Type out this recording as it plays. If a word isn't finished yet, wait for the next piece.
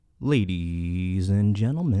Ladies and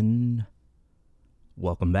gentlemen,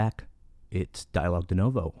 welcome back. It's Dialogue de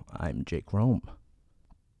Novo. I'm Jake Rome.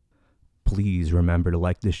 Please remember to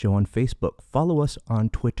like this show on Facebook, follow us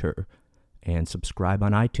on Twitter, and subscribe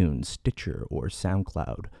on iTunes, Stitcher, or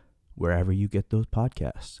SoundCloud, wherever you get those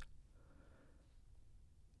podcasts.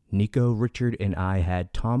 Nico, Richard, and I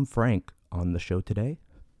had Tom Frank on the show today.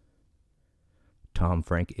 Tom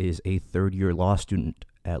Frank is a third-year law student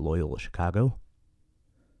at Loyola Chicago.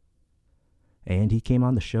 And he came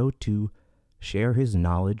on the show to share his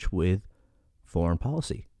knowledge with foreign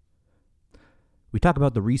policy. We talk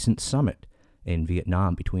about the recent summit in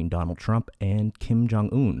Vietnam between Donald Trump and Kim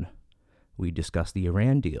Jong-un. We discuss the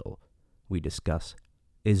Iran deal. We discuss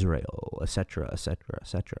Israel, etc., etc.,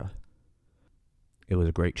 etc. It was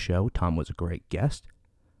a great show. Tom was a great guest.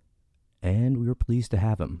 And we were pleased to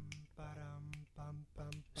have him.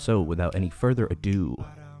 So, without any further ado,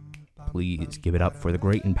 please give it up for the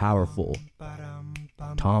great and powerful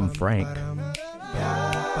Tom Frank.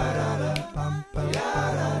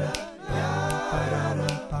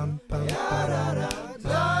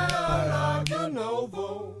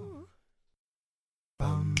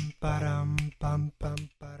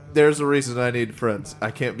 There's a reason I need friends.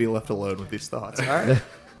 I can't be left alone with these thoughts. All right.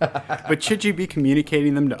 But should you be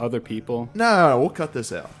communicating them to other people? No, we'll cut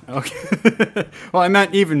this out. Okay. Well, I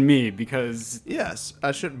meant even me, because... Yes,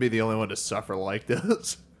 I shouldn't be the only one to suffer like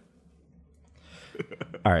this.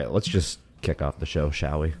 All right, let's just kick off the show,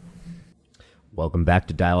 shall we? Welcome back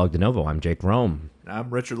to Dialogue de Novo. I'm Jake Rome. I'm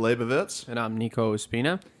Richard Leibovitz. And I'm Nico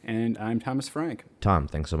Ospina. And I'm Thomas Frank. Tom,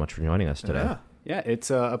 thanks so much for joining us today. Yeah, it's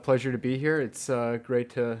a pleasure to be here. It's great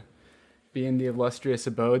to be in the illustrious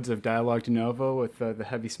abodes of Dialogue de Novo with the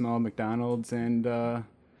heavy smell of McDonald's. And, I'm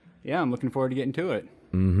looking forward to getting to it.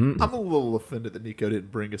 Mm-hmm. I'm a little offended that Nico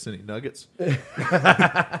didn't bring us any nuggets.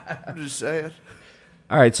 I'm just saying.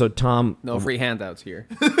 All right, so Tom... No free handouts here.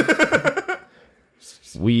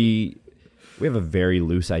 We have a very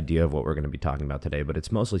loose idea of what we're going to be talking about today, but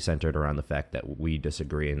it's mostly centered around the fact that we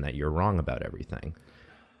disagree and that you're wrong about everything.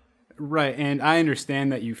 Right, and I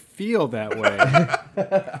understand that you feel that way.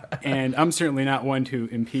 And I'm certainly not one to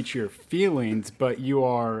impeach your feelings, but you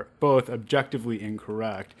are both objectively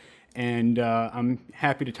incorrect. And I'm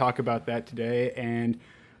happy to talk about that today. And,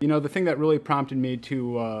 the thing that really prompted me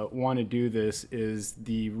to want to do this is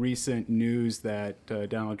the recent news that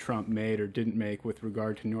Donald Trump made or didn't make with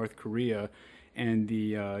regard to North Korea and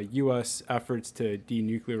the U.S. efforts to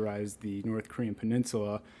denuclearize the North Korean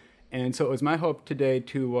peninsula. And so it was my hope today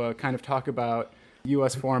to kind of talk about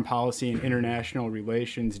U.S. foreign policy and international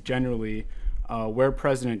relations generally, where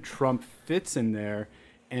President Trump fits in there,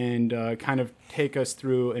 and kind of take us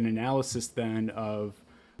through an analysis then of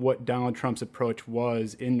what Donald Trump's approach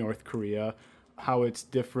was in North Korea, how it's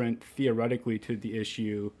different theoretically to the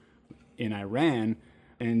issue in Iran,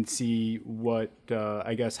 and see what,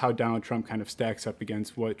 how Donald Trump kind of stacks up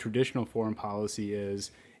against what traditional foreign policy is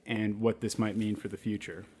and what this might mean for the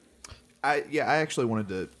future. I actually wanted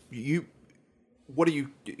to.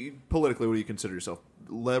 Politically, what do you consider yourself?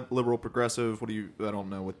 Liberal, progressive? I don't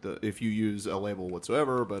know if you use a label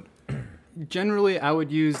whatsoever, but generally, I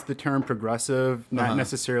would use the term progressive, not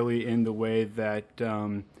necessarily in the way that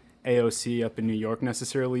AOC up in New York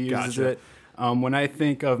necessarily uses it. When I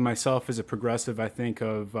think of myself as a progressive, I think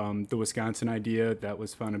of the Wisconsin idea that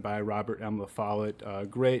was founded by Robert M. La Follette, a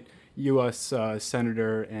great U.S.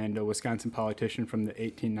 senator and a Wisconsin politician from the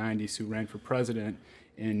 1890s who ran for president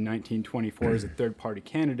in 1924 as a third-party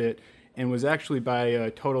candidate, and was actually, by a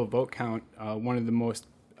total vote count, one of the most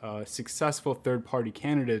successful third-party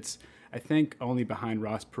candidates, I think only behind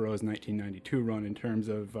Ross Perot's 1992 run in terms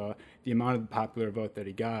of the amount of the popular vote that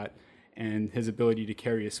he got and his ability to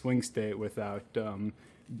carry a swing state without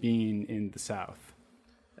being in the South.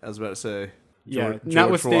 I was about to say,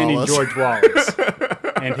 notwithstanding Wallace. George Wallace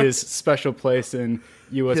and his special place in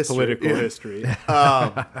U.S. political history.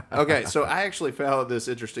 Okay, so I actually found this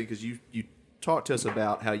interesting because you talked to us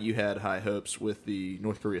about how you had high hopes with the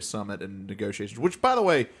North Korea summit and negotiations, which, by the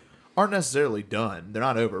way, aren't necessarily done. They're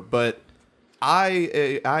not over. But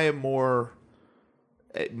I am more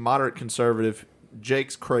moderate conservative.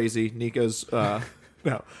 Jake's crazy. Nico's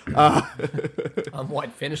no.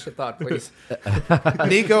 What? Finish the thought, please.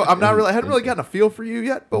 Nico, I hadn't really gotten a feel for you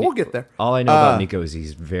yet, but we'll get there. All I know about Nico is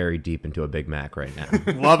he's very deep into a Big Mac right now.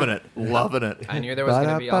 Loving it. I knew there was going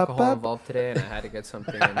to be alcohol involved today, and I had to get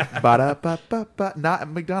something in. Not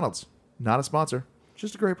McDonald's. Not a sponsor.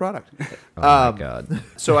 Just a great product. Oh, my God.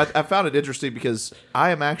 So I found it interesting because I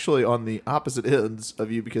am actually on the opposite ends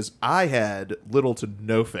of you because I had little to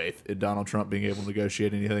no faith in Donald Trump being able to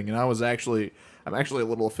negotiate anything. And I'm actually a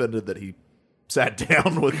little offended that he sat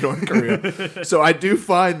down with North Korea. So I do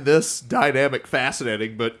find this dynamic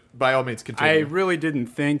fascinating, but by all means, continue. I really didn't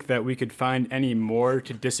think that we could find any more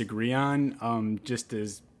to disagree on, just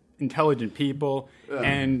as intelligent people.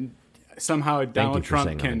 And somehow Donald Trump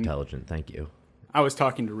saying I'm intelligent. Thank you. I was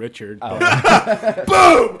talking to Richard. Boom!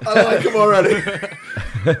 I like him already.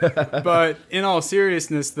 But in all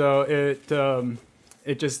seriousness, though,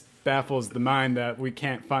 it just baffles the mind that we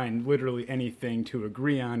can't find literally anything to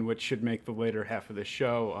agree on, which should make the later half of the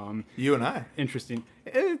show you and I interesting.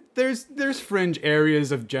 There's fringe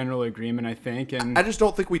areas of general agreement, I think, and just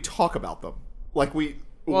don't think we talk about them like we.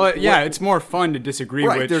 Well, yeah, it's more fun to disagree,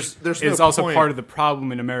 right, which there's is no also point. part of the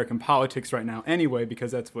problem in American politics right now anyway,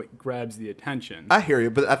 because that's what grabs the attention. I hear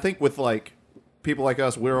you, but I think with like people like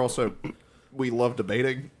us, we love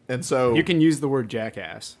debating, and so You can use the word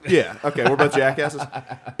jackass. yeah, okay, we're both jackasses,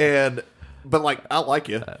 but like I like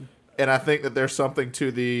you, and I think that there's something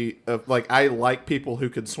to the like I like people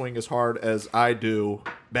who can swing as hard as I do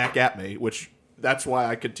back at me, which. That's why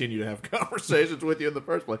I continue to have conversations with you in the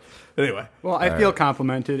first place. Anyway. Well, I feel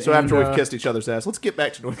complimented. So after we've kissed each other's ass, let's get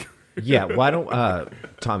back to North Korea. Yeah, why don't,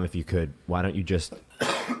 Tom, if you could, why don't you just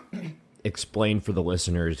explain for the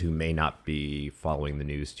listeners who may not be following the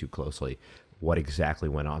news too closely what exactly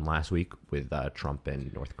went on last week with Trump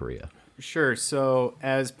and North Korea? Sure. So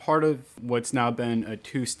as part of what's now been a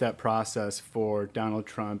two-step process for Donald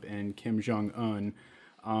Trump and Kim Jong-un,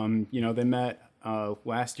 they met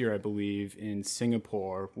last year, I believe, in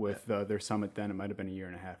Singapore with their summit then. It might have been a year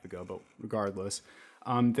and a half ago, but regardless.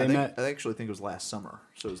 Met. I actually think it was last summer,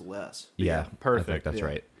 so it was less. Yeah, perfect. I think that's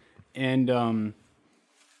right. And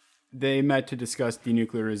they met to discuss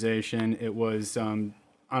denuclearization. It was, on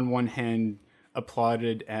one hand,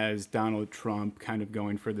 applauded as Donald Trump kind of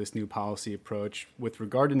going for this new policy approach with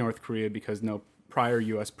regard to North Korea because no prior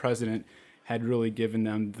U.S. president had really given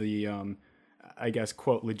them the, I guess,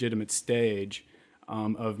 quote, legitimate stage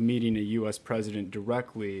of meeting a U.S. president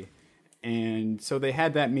directly. And so they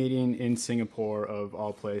had that meeting in Singapore, of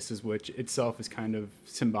all places, which itself is kind of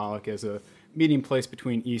symbolic as a meeting place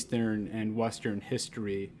between Eastern and Western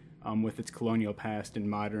history with its colonial past and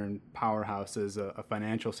modern powerhouse as a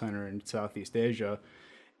financial center in Southeast Asia.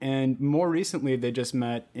 And more recently, they just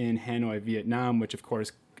met in Hanoi, Vietnam, which, of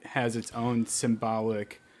course, has its own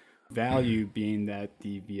symbolic value, being that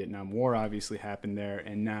the Vietnam War obviously happened there,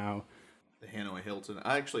 and now The Hanoi Hilton.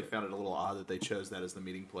 I actually found it a little odd that they chose that as the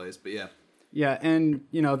meeting place, but yeah. Yeah, and,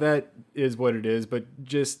 that is what it is, but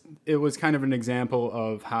just, it was kind of an example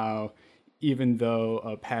of how, even though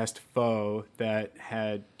a past foe that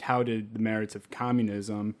had touted the merits of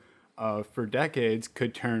communism for decades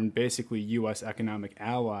could turn basically U.S. economic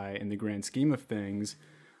ally in the grand scheme of things,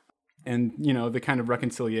 and, the kind of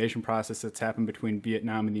reconciliation process that's happened between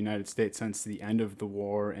Vietnam and the United States since the end of the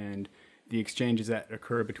war, and the exchanges that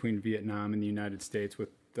occur between Vietnam and the United States with,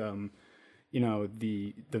 the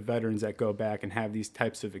veterans that go back and have these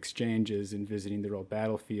types of exchanges and visiting their old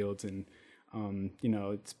battlefields. And,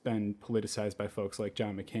 it's been politicized by folks like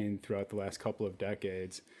John McCain throughout the last couple of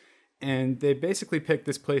decades. And they basically picked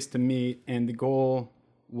this place to meet, and the goal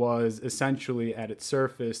was essentially, at its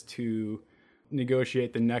surface, to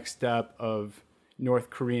negotiate the next step of North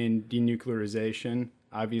Korean denuclearization.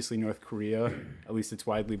 Obviously, North Korea, at least it's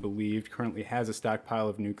widely believed, currently has a stockpile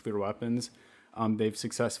of nuclear weapons. They've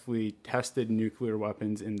successfully tested nuclear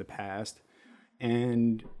weapons in the past.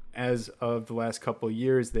 And as of the last couple of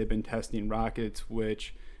years, they've been testing rockets,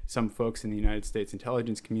 which some folks in the United States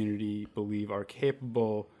intelligence community believe are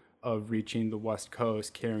capable of reaching the West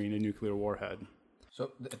Coast carrying a nuclear warhead.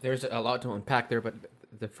 So there's a lot to unpack there, but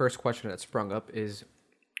the first question that sprung up is,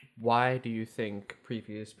 why do you think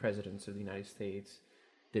previous presidents of the United States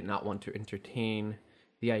did not want to entertain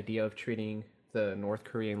the idea of treating the North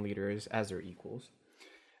Korean leaders as their equals?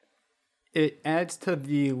 It adds to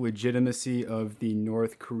the legitimacy of the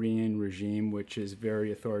North Korean regime, which is very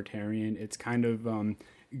authoritarian. It's kind of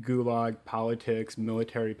gulag politics,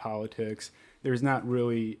 military politics. There's not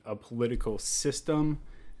really a political system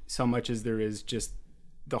so much as there is just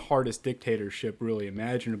the hardest dictatorship really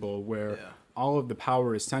imaginable, where all of the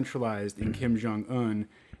power is centralized in Kim Jong-un,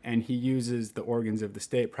 and he uses the organs of the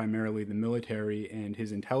state, primarily the military and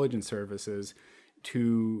his intelligence services,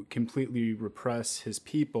 to completely repress his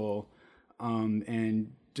people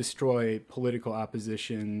and destroy political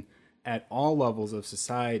opposition at all levels of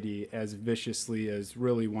society as viciously as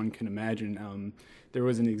really one can imagine. There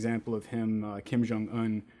was an example of him, Kim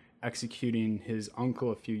Jong-un, executing his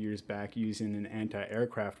uncle a few years back using an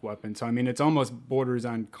anti-aircraft weapon. So, I mean, it's almost borders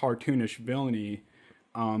on cartoonish villainy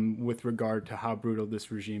with regard to how brutal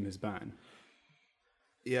this regime has been.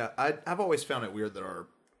 Yeah, I've always found it weird that our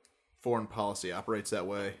foreign policy operates that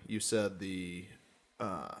way. You said it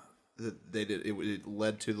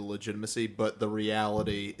led to the legitimacy, but the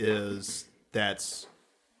reality is that's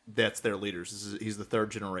their leaders. He's the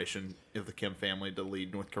third generation of the Kim family to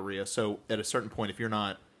lead North Korea. So at a certain point, if you're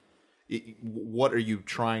not, what are you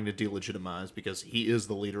trying to delegitimize? Because he is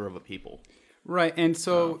the leader of a people. Right, and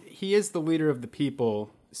so he is the leader of the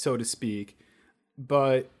people, so to speak,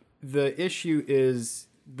 but the issue is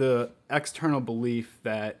the external belief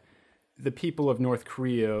that the people of North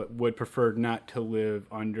Korea would prefer not to live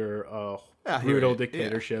under a brutal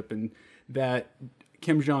dictatorship, and that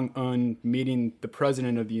Kim Jong-un meeting the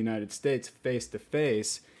president of the United States face to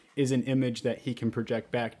face is an image that he can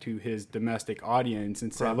project back to his domestic audience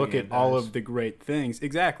and say, look at all of the great things.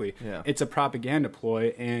 Exactly. Yeah. It's a propaganda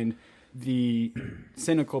ploy, and the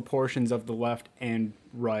cynical portions of the left and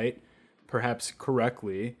right, perhaps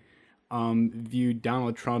correctly, viewed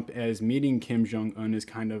Donald Trump as meeting Kim Jong-un as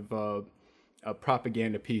kind of a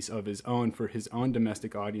propaganda piece of his own for his own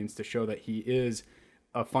domestic audience to show that he is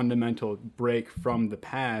a fundamental break from the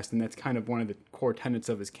past. And that's kind of one of the core tenets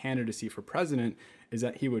of his candidacy for president, is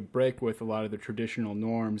that he would break with a lot of the traditional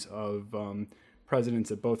norms of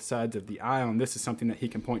presidents at both sides of the aisle. And this is something that he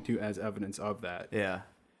can point to as evidence of that. Yeah.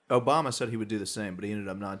 Obama said he would do the same, but he ended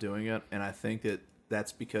up not doing it. And I think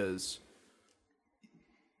that's because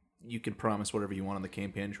you can promise whatever you want on the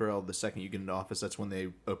campaign trail. The second you get into office, that's when they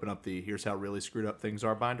open up the "here's how really screwed up things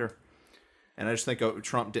are" binder. And I just think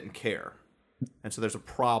Trump didn't care. And so there's a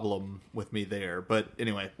problem with me there. But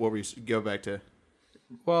anyway, what were you go back to?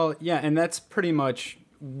 Well, yeah, and that's pretty much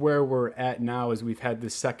where we're at now, is we've had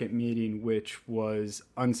this second meeting, which was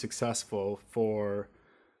unsuccessful for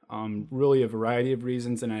really a variety of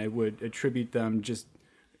reasons. And I would attribute them just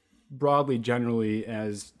broadly, generally,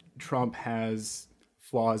 as Trump has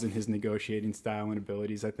flaws in his negotiating style and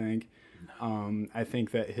abilities, I think. I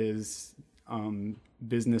think that his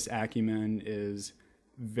business acumen is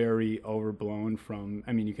very overblown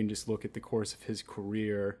you can just look at the course of his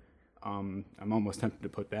career. I'm almost tempted to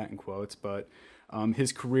put that in quotes, but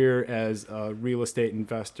his career as a real estate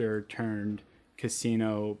investor turned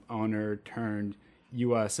casino owner turned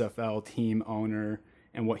USFL team owner,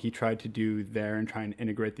 and what he tried to do there and try and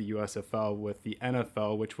integrate the USFL with the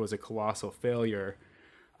NFL, which was a colossal failure,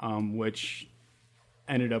 which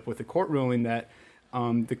ended up with a court ruling that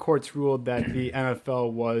the courts ruled that the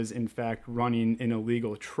NFL was, in fact, running an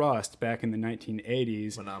illegal trust back in the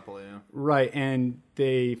 1980s. Monopoly, yeah. Right, and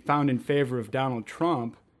they found in favor of Donald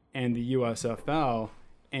Trump and the USFL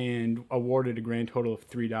and awarded a grand total of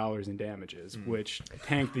 $3 in damages, which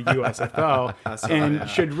tanked the USFL and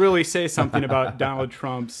should really say something about Donald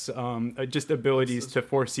Trump's just abilities to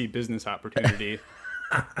foresee business opportunity.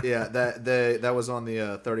 Yeah, that was on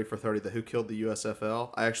the 30 for 30, the Who Killed the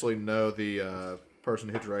USFL. I actually know the person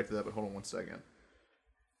who directed that, but hold on one second.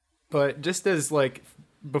 But just as,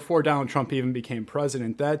 before Donald Trump even became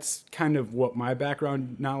president, that's kind of what my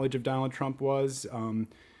background knowledge of Donald Trump was.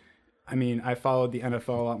 I followed the NFL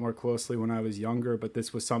a lot more closely when I was younger, but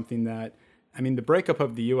this was something that, the breakup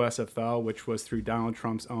of the USFL, which was through Donald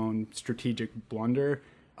Trump's own strategic blunder,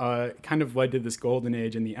 kind of led to this golden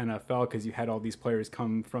age in the NFL, because you had all these players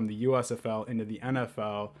come from the USFL into the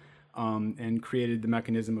NFL, and created the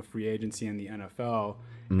mechanism of free agency in the NFL,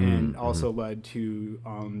 and also led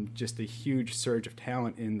to just a huge surge of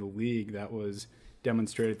talent in the league that was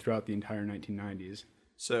demonstrated throughout the entire 1990s.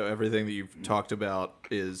 So everything that you've talked about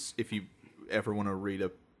is, if you ever want to read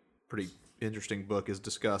a pretty interesting book, is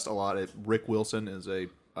discussed a lot. Rick Wilson is a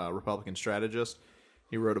Republican strategist.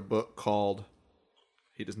 He wrote a book called,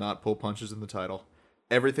 he does not pull punches in the title,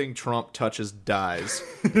 "Everything Trump Touches Dies."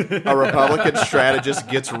 A Republican strategist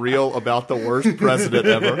gets real about the worst president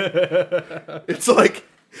ever. It's like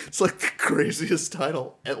the craziest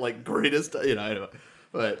title and greatest,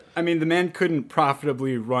 but the man couldn't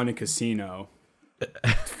profitably run a casino.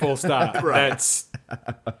 Full stop. Right. That's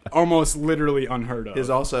almost literally unheard of.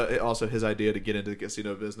 Also his idea to get into the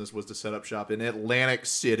casino business was to set up shop in Atlantic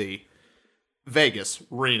City, Vegas,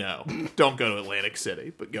 Reno. Don't go to Atlantic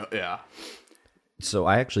City, but go, yeah. So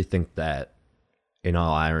I actually think that, in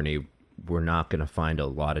all irony, we're not going to find a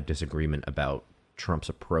lot of disagreement about Trump's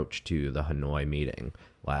approach to the Hanoi meeting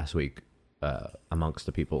last week amongst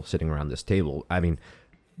the people sitting around this table.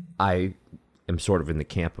 I am sort of in the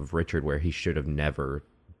camp of Richard, where he should have never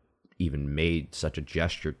even made such a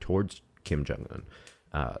gesture towards Kim Jong-un.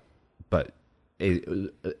 But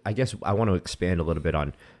I guess I want to expand a little bit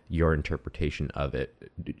on your interpretation of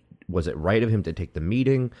it. Was it right of him to take the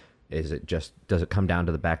meeting? Does it come down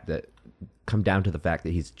to the fact that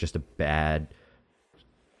he's just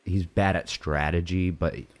he's bad at strategy,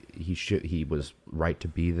 but he was right to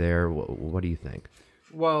be there? What do you think?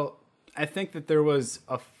 Well, I think that there was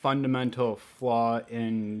a fundamental flaw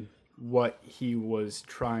in what he was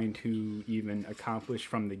trying to even accomplish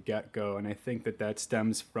from the get-go, and I think that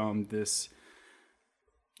stems from this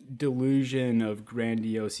delusion of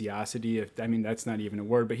grandiosity. I mean, that's not even a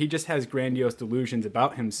word, but he just has grandiose delusions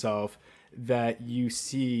about himself that you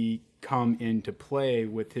see come into play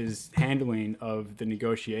with his handling of the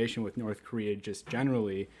negotiation with North Korea just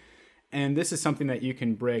generally. And this is something that you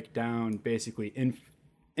can break down basically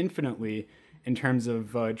infinitely in terms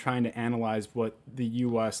of trying to analyze what the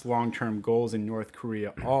U.S. long-term goals in North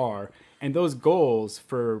Korea are. And those goals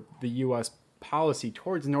for the U.S. policy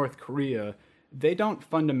towards North Korea, they don't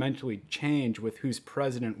fundamentally change with who's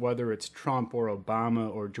president, whether it's Trump or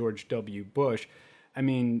Obama or George W. Bush. I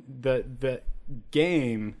mean, the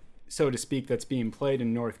game, so to speak, that's being played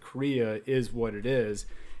in North Korea is what it is.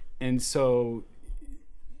 And so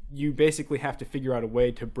you basically have to figure out a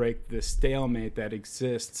way to break the stalemate that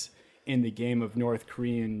exists in the game of North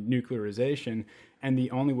Korean nuclearization. And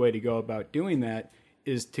the only way to go about doing that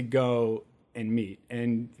is to go and meet.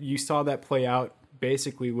 And you saw that play out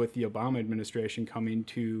basically with the Obama administration coming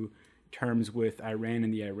to terms with Iran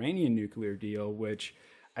and the Iranian nuclear deal, which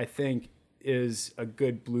I think is a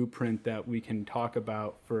good blueprint that we can talk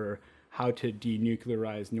about for how to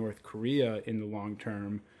denuclearize North Korea in the long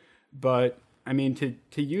term. But I mean,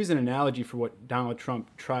 to use an analogy for what Donald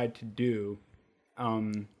Trump tried to do,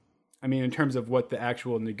 I mean, in terms of what the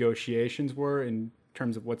actual negotiations were, in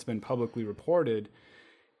terms of what's been publicly reported,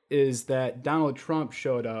 is that Donald Trump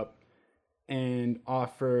showed up and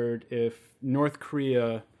offered if North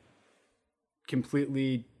Korea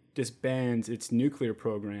completely disbands its nuclear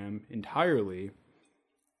program entirely,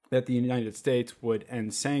 that the United States would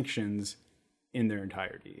end sanctions in their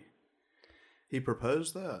entirety. He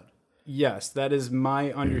proposed that? Yes, that is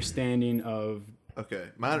my understanding of... Okay,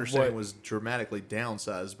 my understanding was dramatically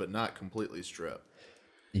downsized, but not completely stripped.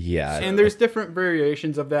 Yeah. And there's different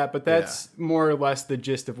variations of that, but that's more or less the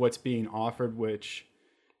gist of what's being offered, which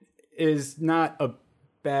is not a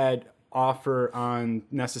bad offer on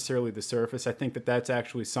necessarily the surface. I think that that's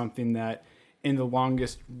actually something that, in the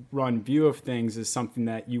longest run view of things, is something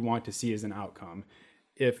that you want to see as an outcome.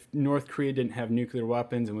 If North Korea didn't have nuclear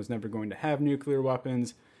weapons and was never going to have nuclear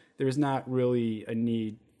weapons, there's not really a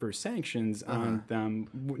need for sanctions on them,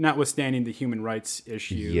 notwithstanding the human rights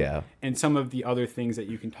issue and some of the other things that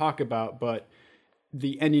you can talk about. But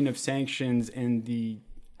the ending of sanctions and the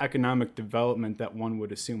economic development that one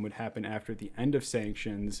would assume would happen after the end of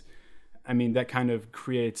sanctions, I mean, that kind of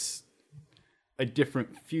creates a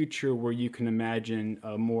different future where you can imagine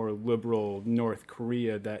a more liberal North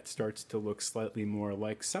Korea that starts to look slightly more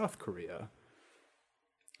like South Korea.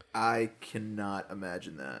 I cannot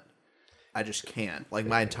imagine that. I just can't. Like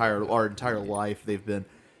our entire life, they've been.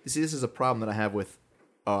 You see, this is a problem that I have with.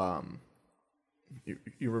 You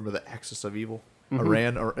remember the axis of evil,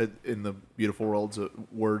 Iran, or in the beautiful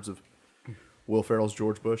words of Will Ferrell's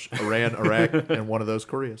George Bush, Iran, Iraq, and one of those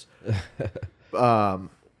Koreas. Iran,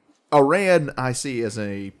 I see as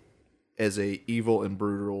a evil and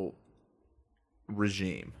brutal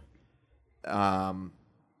regime, but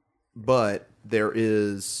there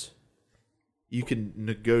is. You can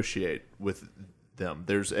negotiate with them.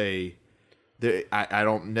 I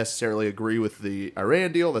don't necessarily agree with the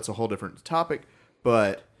Iran deal. That's a whole different topic.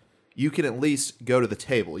 But you can at least go to the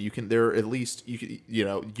table. You can. They're at least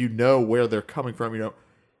you know where they're coming from. You know,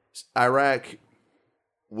 Iraq.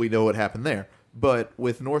 We know what happened there. But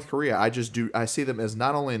with North Korea, I see them as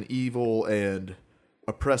not only an evil and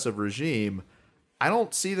oppressive regime. I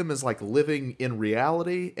don't see them as like living in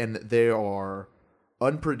reality, and they are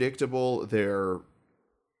unpredictable. They're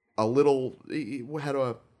a little. How do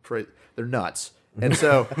I phrase? They're nuts, and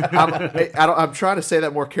so I'm trying to say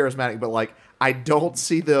that more charismatic, but like I don't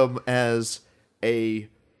see them as a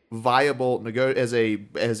viable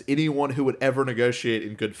as anyone who would ever negotiate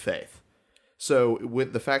in good faith. So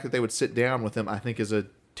with the fact that they would sit down with them, I think is a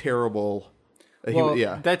terrible.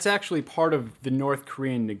 That's actually part of the North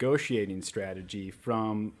Korean negotiating strategy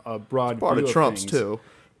from a broad part view of Trump's things. too.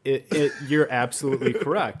 You're absolutely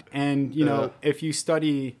correct. And, if you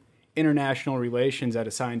study international relations at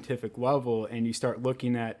a scientific level and you start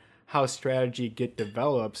looking at how strategy gets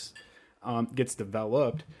developed, there's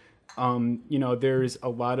a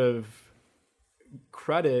lot of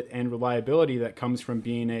credit and reliability that comes from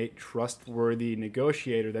being a trustworthy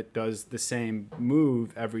negotiator that does the same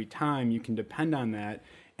move every time. You can depend on that.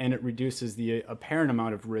 And it reduces the apparent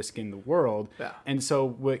amount of risk in the world. Yeah. And so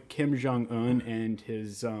what Kim Jong-un and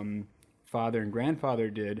his father and grandfather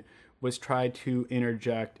did was try to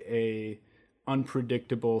interject a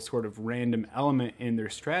unpredictable sort of random element in their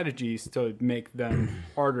strategies to make them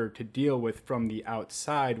harder to deal with from the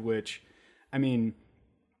outside, which, I mean,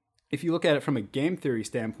 if you look at it from a game theory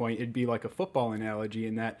standpoint, it'd be like a football analogy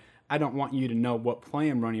in that I don't want you to know what play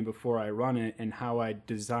I'm running before I run it, and how I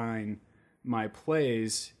design my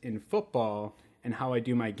plays in football and how I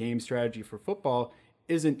do my game strategy for football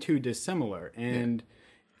isn't too dissimilar. And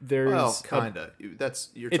there's kind of. You're it's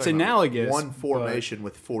talking about analogous. One formation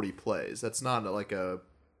with 40 plays. That's not like a.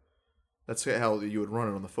 That's how you would run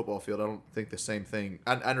it on the football field. I don't think the same thing.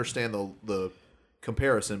 I understand the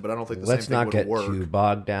comparison, but I don't think the Let's same thing not would get work. too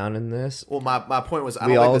bogged down in this. Well, my point was, I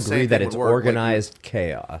We don't all think the same agree that thing it's would work. organized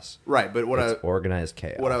chaos. Right, but organized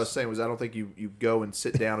chaos. What I was saying was, I don't think you go and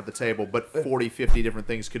sit down at the table, but 40, 50 different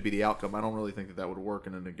things could be the outcome. I don't really think that would work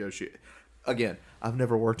in a negotiation. Again, I've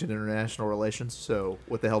never worked in international relations, so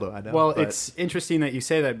what the hell do I know? Well, it's interesting that you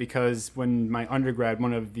say that, because when my undergrad,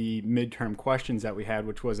 one of the midterm questions that we had,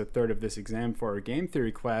 which was a third of this exam for our game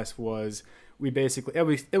theory class, was we basically,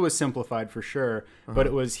 it was simplified for sure, but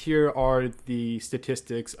it was, here are the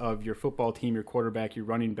statistics of your football team, your quarterback, your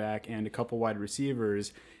running back, and a couple wide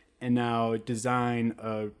receivers, and now design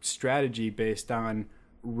a strategy based on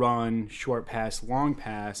run, short pass, long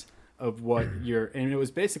pass, of what and it was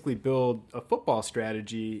basically build a football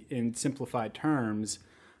strategy in simplified terms,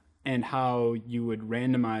 and how you would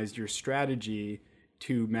randomize your strategy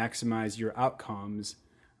to maximize your outcomes,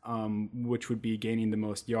 which would be gaining the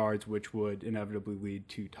most yards, which would inevitably lead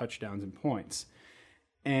to touchdowns and points.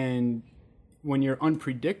 And when you're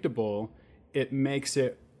unpredictable, it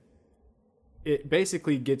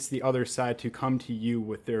basically gets the other side to come to you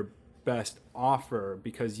with their best offer,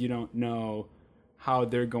 because you don't know how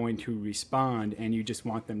they're going to respond, and you just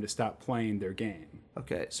want them to stop playing their game.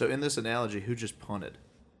 Okay, so in this analogy, who just punted?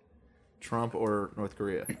 Trump or North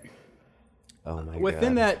Korea? Oh my god.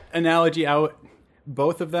 Within that analogy,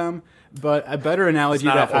 both of them, but a better analogy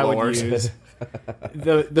not that how I football would works. use.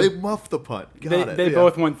 They muffed the punt. They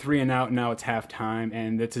both went 3 and out, and now it's halftime,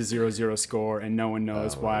 and it's a 0-0 score, and no one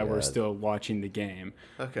knows why we're still watching the game.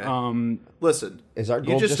 Okay. Listen, Is our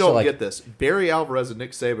goal you just just to, don't like- get this. Barry Alvarez and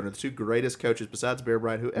Nick Saban are the two greatest coaches besides Bear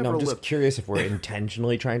Bryant who ever No, I'm just lived. curious if we're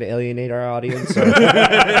intentionally trying to alienate our audience. Or...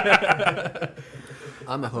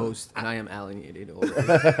 I'm the host, and I am alienated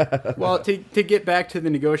already. Well, to get back to the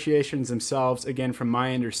negotiations themselves, again, from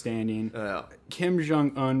my understanding, Kim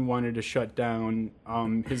Jong-un wanted to shut down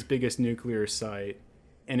his biggest nuclear site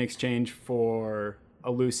in exchange for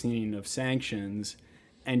a loosening of sanctions,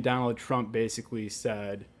 and Donald Trump basically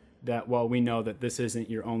said that, well, we know that this isn't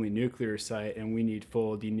your only nuclear site, and we need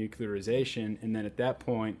full denuclearization, and then at that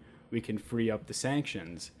point, we can free up the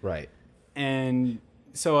sanctions. Right. And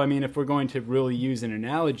so, I mean, if we're going to really use an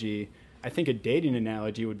analogy, I think a dating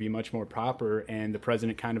analogy would be much more proper, and the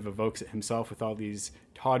president kind of evokes it himself with all these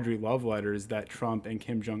tawdry love letters that Trump and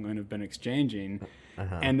Kim Jong-un have been exchanging.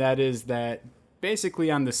 And that is that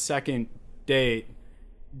basically on the second date,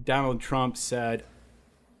 Donald Trump said,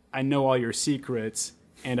 I know all your secrets,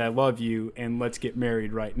 and I love you, and let's get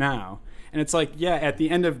married right now. And it's like, yeah, at the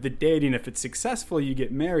end of the dating, if it's successful, you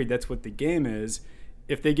get married. That's what the game is.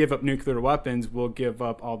 If they give up nuclear weapons, we'll give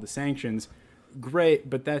up all the sanctions. Great,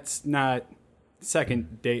 but that's not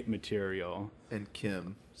second date material. And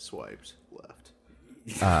Kim swiped left.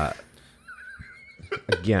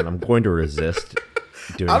 Again, I'm going to resist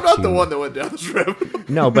doing I'm not too- the one that went down the strip.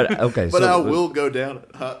 No, but okay. But so I will go down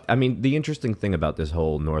it. I mean, the interesting thing about this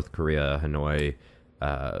whole North Korea Hanoi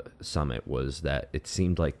summit was that it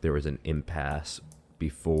seemed like there was an impasse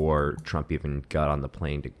before Trump even got on the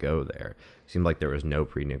plane to go there. It seemed like there was no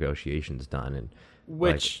pre-negotiations done, and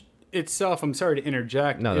Which itself, I'm sorry to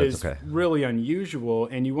interject, No, that's is okay. really unusual,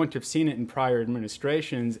 and you wouldn't have seen it in prior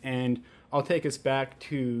administrations. And I'll take us back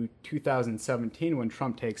to 2017 when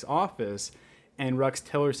Trump takes office, and Rex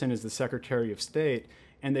Tillerson is the Secretary of State,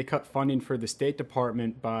 and they cut funding for the State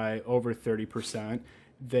Department by over 30%.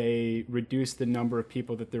 They reduced the number of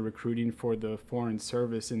people that they're recruiting for the Foreign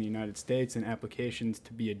Service in the United States, and applications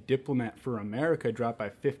to be a diplomat for America dropped by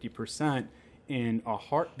 50% in a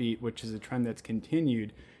heartbeat, which is a trend that's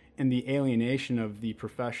continued. And the alienation of the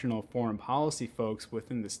professional foreign policy folks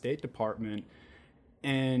within the State Department.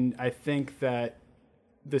 And I think that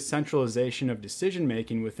the centralization of decision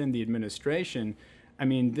making within the administration, I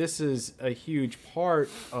mean, this is a huge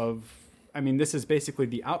part of, this is basically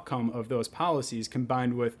the outcome of those policies,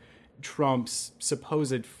 combined with Trump's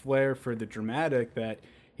supposed flair for the dramatic, that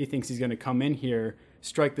he thinks he's going to come in here,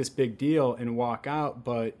 strike this big deal, and walk out,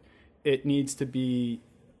 but it needs to be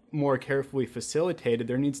more carefully facilitated.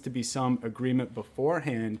 There needs to be some agreement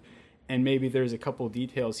beforehand, and maybe there's a couple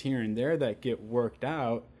details here and there that get worked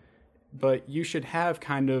out, but you should have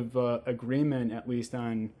kind of agreement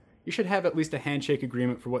you should have at least a handshake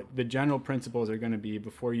agreement for what the general principles are going to be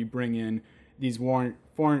before you bring in these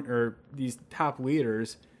these top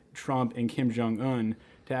leaders, Trump and Kim Jong-un,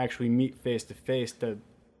 to actually meet face to face to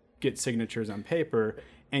get signatures on paper,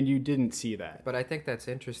 and you didn't see that. But I think that's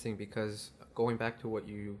interesting because going back to what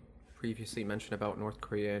you previously mentioned about North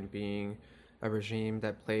Korea and being a regime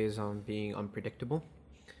that plays on being unpredictable,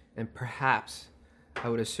 and perhaps I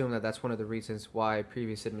would assume that that's one of the reasons why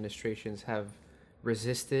previous administrations have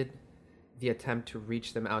resisted the attempt to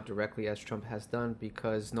reach them out directly as Trump has done,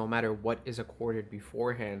 because no matter what is accorded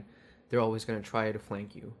beforehand, they're always going to try to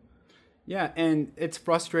flank you. Yeah, and it's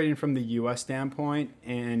frustrating from the U.S. standpoint.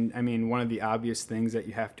 And I mean, one of the obvious things that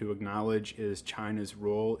you have to acknowledge is China's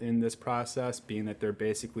role in this process, being that they're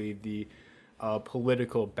basically the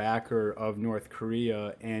political backer of North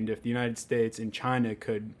Korea. And if the United States and China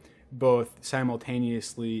could both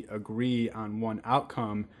simultaneously agree on one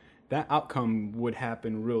outcome, that outcome would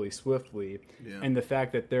happen really swiftly. Yeah. And the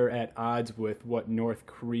fact that they're at odds with what North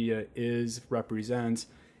Korea represents,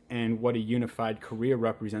 and what a unified Korea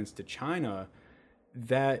represents to China,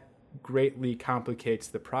 that greatly complicates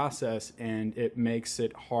the process, and it makes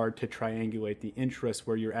it hard to triangulate the interests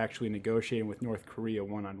where you're actually negotiating with North Korea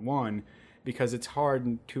one-on-one, because it's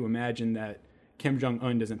hard to imagine that Kim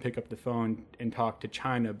Jong-un doesn't pick up the phone and talk to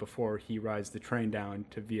China before he rides the train down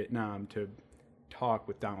to Vietnam to talk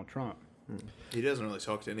with Donald Trump. He doesn't really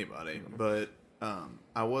talk to anybody, but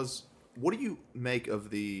what do you make of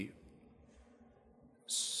the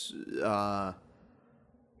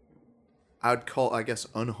I'd call, I guess,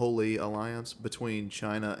 unholy alliance between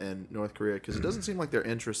China and North Korea? Because it doesn't seem like their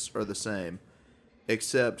interests are the same,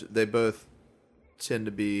 except they both tend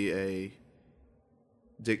to be a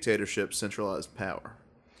dictatorship, centralized power.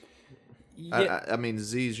 Yeah. I mean,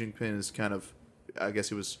 Xi Jinping is kind of, I guess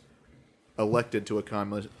he was elected to a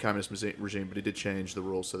communist regime, but he did change the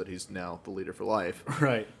rules so that he's now the leader for life.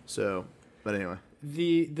 Right. So, but anyway.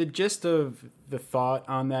 The gist of the thought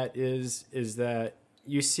on that is that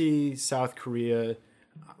you see South Korea,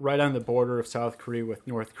 right on the border of South Korea with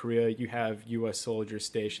North Korea, you have U.S. soldiers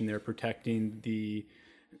stationed there protecting the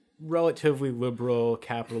relatively liberal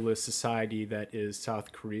capitalist society that is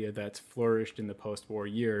South Korea, that's flourished in the post-war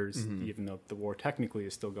years, even though the war technically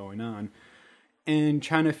is still going on. And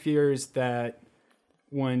China fears that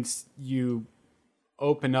once you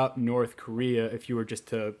open up North Korea, if you were just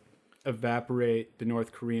to evaporate the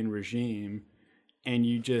North Korean regime and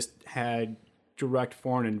you just had direct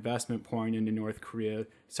foreign investment pouring into North Korea,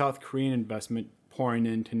 South Korean investment pouring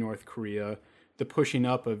into North Korea, the pushing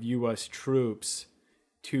up of U.S. troops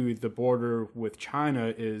to the border with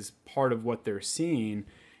China is part of what they're seeing.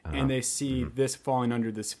 And they see this falling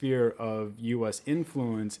under the sphere of U.S.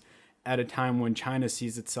 influence at a time when China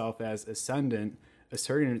sees itself as ascendant,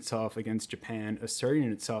 asserting itself against Japan, asserting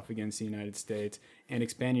itself against the United States, and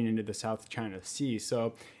expanding into the South China Sea.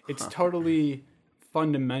 So it's totally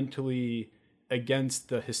fundamentally against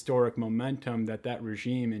the historic momentum that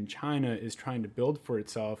regime in China is trying to build for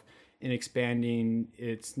itself in expanding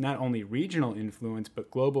its not only regional influence, but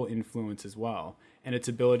global influence as well, and its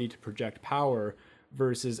ability to project power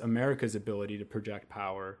versus America's ability to project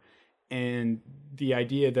power. And the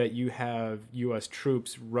idea that you have U.S.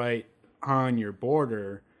 troops right on your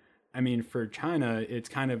border, I mean, for China, it's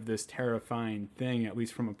kind of this terrifying thing, at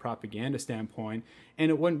least from a propaganda standpoint. And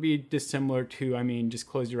it wouldn't be dissimilar to, I mean, just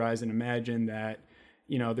close your eyes and imagine that,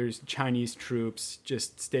 you know, there's Chinese troops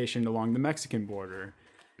just stationed along the Mexican border.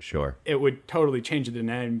 Sure. It would totally change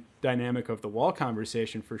the dynamic of the wall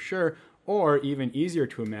conversation for sure, or even easier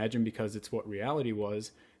to imagine because it's what reality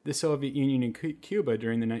was, the Soviet Union and Cuba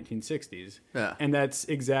during the 1960s. Yeah. And that's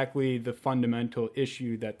exactly the fundamental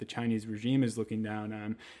issue that the Chinese regime is looking down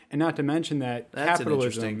on. And not to mention that That's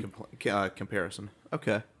capitalism... an interesting comparison.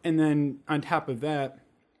 Okay. And then on top of that,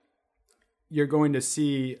 you're going to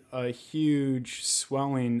see a huge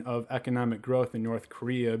swelling of economic growth in North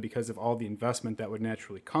Korea because of all the investment that would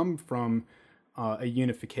naturally come from a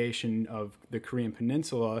unification of the Korean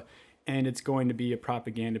Peninsula. And it's going to be a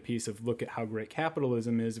propaganda piece of look at how great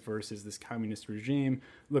capitalism is versus this communist regime.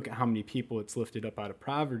 Look at how many people it's lifted up out of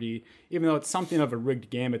poverty, even though it's something of a rigged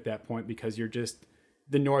game at that point because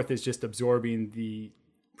the North is just absorbing the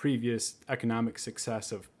previous economic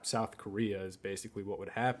success of South Korea is basically what would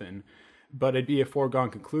happen. But it'd be a foregone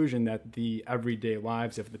conclusion that the everyday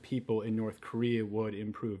lives of the people in North Korea would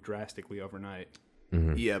improve drastically overnight.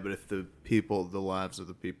 Mm-hmm. Yeah, but if the lives of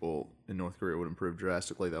the people in North Korea would improve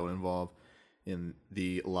drastically, that would involve in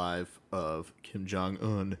the life of Kim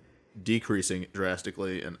Jong-un decreasing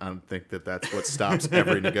drastically, and I think that that's what stops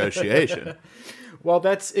every negotiation. Well,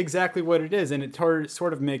 that's exactly what it is, and it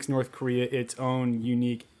sort of makes North Korea its own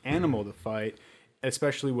unique animal to fight,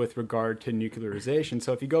 especially with regard to nuclearization.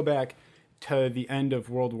 So if you go back to the end of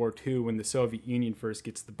World War II, when the Soviet Union first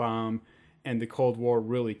gets the bomb and the Cold War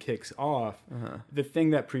really kicks off, the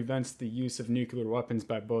thing that prevents the use of nuclear weapons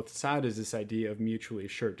by both sides is this idea of mutually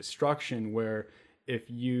assured destruction, where if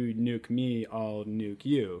you nuke me, I'll nuke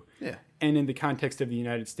you. Yeah. And in the context of the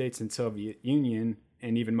United States and Soviet Union,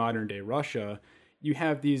 and even modern-day Russia, you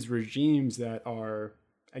have these regimes that are,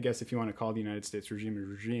 I guess if you want to call the United States regime a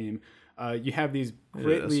regime, you have these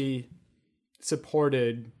greatly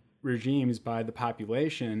supported regimes by the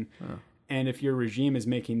population. And if your regime is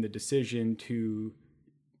making the decision to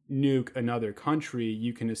nuke another country,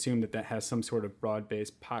 you can assume that that has some sort of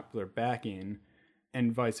broad-based popular backing,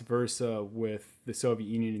 and vice versa with the Soviet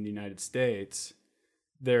Union and the United States.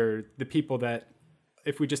 They're the people that,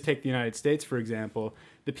 if we just take the United States, for example,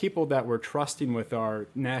 the people that we're trusting with our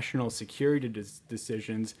national security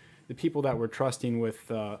decisions, the people that we're trusting with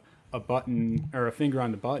a button or a finger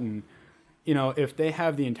on the button, you know, if they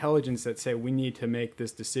have the intelligence that say we need to make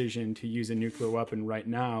this decision to use a nuclear weapon right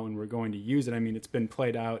now and we're going to use it, I mean, it's been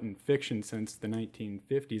played out in fiction since the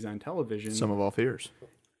 1950s on television. Some of All Fears.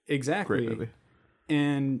 Exactly. Great movie.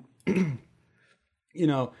 And, you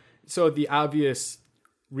know, so the obvious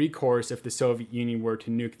recourse if the Soviet Union were to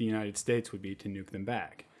nuke the United States would be to nuke them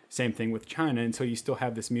back. Same thing with China. And so you still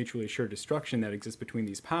have this mutually assured destruction that exists between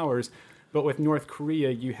these powers. But with North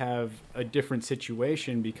Korea, you have a different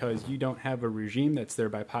situation because you don't have a regime that's there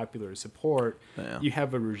by popular support. Yeah. You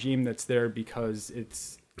have a regime that's there because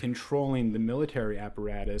it's controlling the military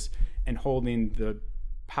apparatus and holding the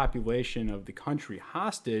population of the country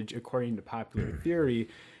hostage, according to popular theory.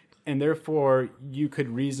 And therefore, you could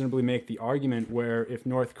reasonably make the argument where if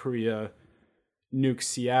North Korea nukes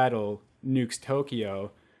Seattle, nukes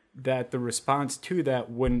Tokyo, that the response to that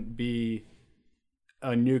wouldn't be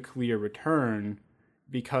a nuclear return,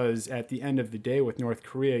 because at the end of the day with North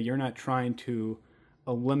Korea, you're not trying to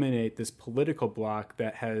eliminate this political bloc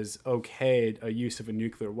that has okayed a use of a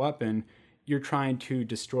nuclear weapon. You're trying to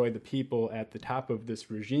destroy the people at the top of this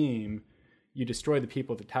regime. You destroy the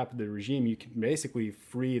people at the top of the regime, you can basically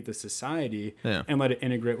free the society and let it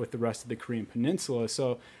integrate with the rest of the Korean Peninsula.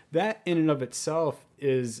 So that in and of itself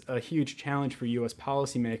is a huge challenge for U.S.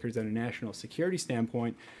 policymakers at a national security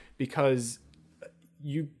standpoint, because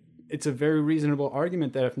it's a very reasonable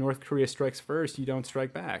argument that if North Korea strikes first, you don't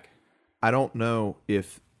strike back. I don't know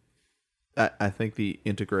if I think the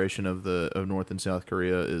integration of North and South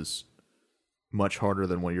Korea is much harder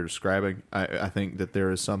than what you're describing. I think that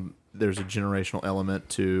there's a generational element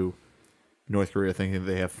to North Korea thinking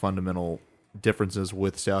they have fundamental differences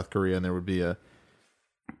with South Korea, and there would be I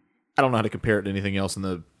don't know how to compare it to anything else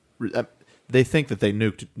they think that they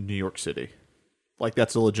nuked New York City. Like,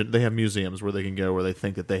 that's a legit. They have museums where they can go where they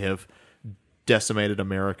think that they have decimated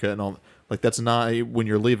America and all. Like, that's not when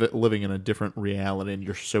you're living in a different reality and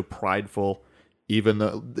you're so prideful. Even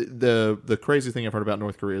the crazy thing I've heard about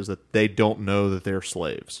North Korea is that they don't know that they're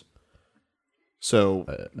slaves.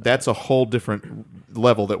 So that's a whole different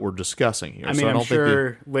level that we're discussing here. I mean, I'm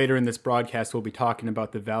sure later in this broadcast we'll be talking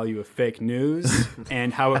about the value of fake news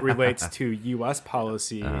and how it relates to U.S.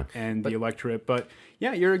 policy and the electorate. But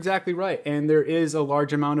yeah, you're exactly right. And there is a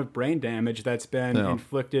large amount of brain damage that's been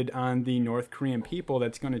inflicted on the North Korean people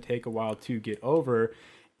that's going to take a while to get over.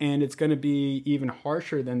 And it's going to be even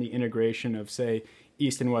harsher than the integration of, say,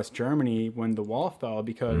 East and West Germany when the wall fell,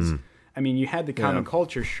 because, I mean, you had the common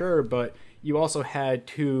culture, sure, but you also had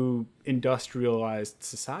two industrialized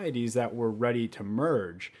societies that were ready to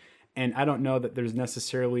merge. And I don't know that there's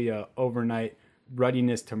necessarily a overnight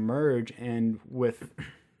readiness to merge. And with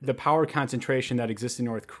the power concentration that exists in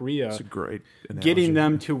North Korea, that's a great analogy. Getting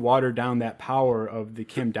them to water down that power of the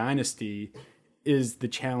Kim dynasty is the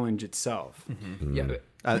challenge itself. Yeah.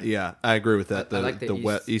 I agree with that. I like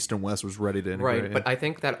the East and West was ready to integrate. Right, but I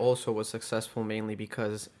think that also was successful mainly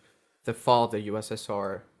because the fall of the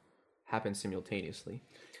USSR happened simultaneously.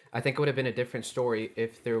 I think it would have been a different story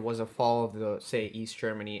if there was a fall of the, say, East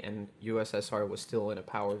Germany and USSR was still in a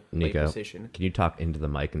power play Nico, position. can you talk into the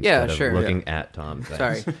mic instead of looking at Tom?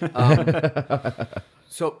 Sorry.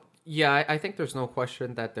 So, yeah, I think there's no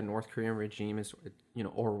question that the North Korean regime is,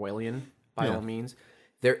 Orwellian by all means.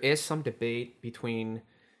 There is some debate between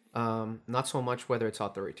not so much whether it's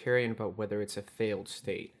authoritarian, but whether it's a failed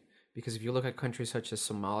state. Because if you look at countries such as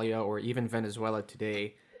Somalia or even Venezuela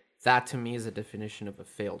today, that to me is a definition of a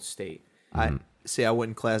failed state. I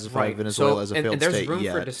wouldn't classify Venezuela as a failed state and there's room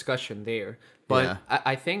yet. for discussion there. But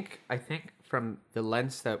I think from the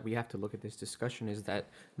lens that we have to look at this discussion is that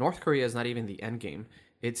North Korea is not even the end game.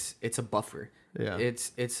 It's a buffer. Yeah.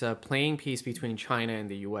 It's a playing piece between China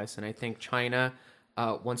and the U.S. And I think China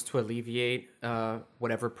wants to alleviate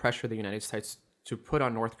whatever pressure the United States to put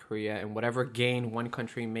on North Korea, and whatever gain one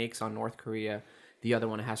country makes on North Korea, the other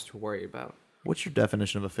one has to worry about. What's your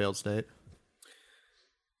definition of a failed state?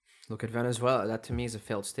 Look at Venezuela. That to me is a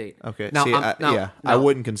failed state. Okay. Now, See, I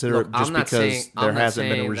wouldn't consider it just because there hasn't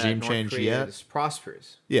been a regime change yet. It's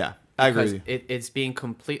prosperous. Yeah, I agree. Because it's being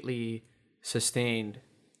completely sustained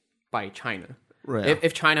by China. Right.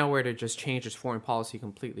 If China were to just change its foreign policy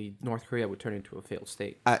completely, North Korea would turn into a failed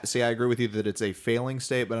state. I agree with you that it's a failing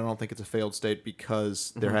state, but I don't think it's a failed state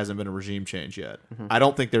because there hasn't been a regime change yet. I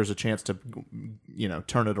don't think there's a chance to,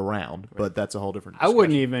 turn it around, but that's a whole different discussion. I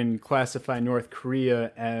wouldn't even classify North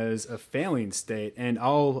Korea as a failing state, and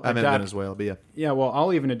I meant Venezuela, but yeah. Yeah, well,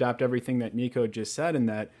 I'll even adopt everything that Nico just said in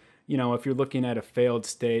that, if you're looking at a failed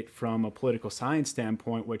state from a political science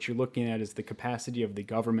standpoint, what you're looking at is the capacity of the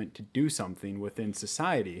government to do something within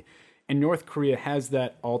society. And North Korea has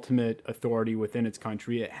that ultimate authority within its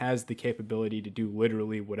country. It has the capability to do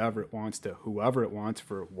literally whatever it wants to whoever it wants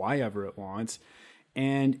for whyever it wants.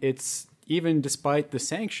 And it's, even despite the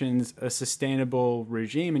sanctions, a sustainable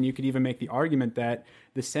regime. And you could even make the argument that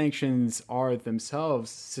the sanctions are themselves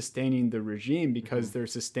sustaining the regime because they're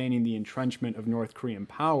sustaining the entrenchment of North Korean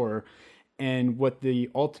power. And what the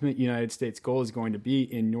ultimate United States goal is going to be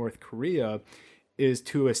in North Korea is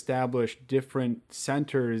to establish different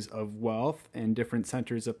centers of wealth and different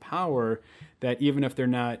centers of power that, even if they're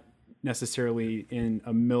not necessarily in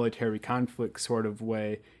a military conflict sort of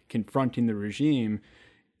way confronting the regime,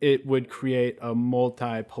 it would create a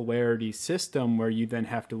multipolarity system where you then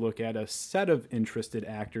have to look at a set of interested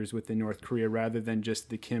actors within North Korea rather than just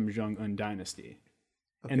the Kim Jong-un dynasty.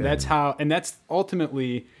 Okay. And that's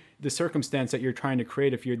ultimately the circumstance that you're trying to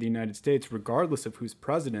create if you're the United States, regardless of who's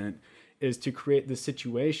president, is to create the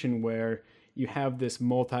situation where you have this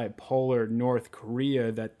multipolar North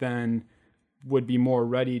Korea that then would be more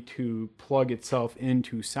ready to plug itself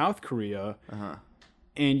into South Korea. Uh-huh.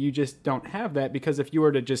 And you just don't have that, because if you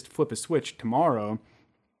were to just flip a switch tomorrow,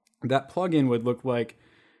 that plug-in would look like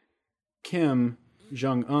Kim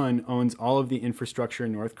Jong-un owns all of the infrastructure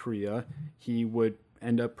in North Korea. He would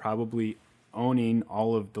end up probably owning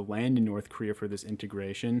all of the land in North Korea for this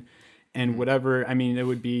integration. And whatever, it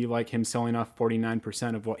would be like him selling off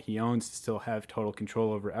 49% of what he owns to still have total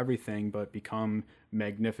control over everything, but become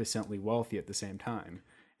magnificently wealthy at the same time.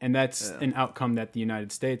 And that's an outcome that the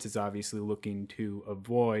United States is obviously looking to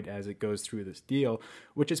avoid as it goes through this deal,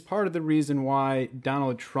 which is part of the reason why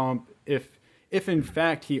Donald Trump, if in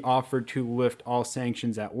fact he offered to lift all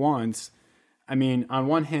sanctions at once, on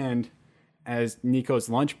one hand, as Nico's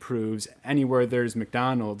lunch proves, anywhere there's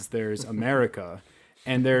McDonald's, there's America.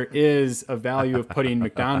 And there is a value of putting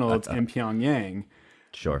McDonald's in Pyongyang.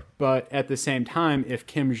 Sure. But at the same time, if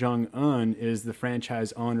Kim Jong-un is the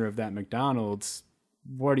franchise owner of that McDonald's,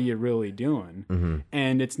 what are you really doing? Mm-hmm.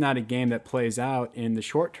 And it's not a game that plays out in the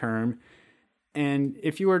short term. And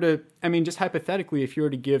if you were to, just hypothetically, if you were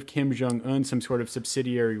to give Kim Jong-un some sort of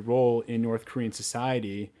subsidiary role in North Korean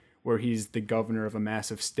society, where he's the governor of a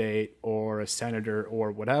massive state or a senator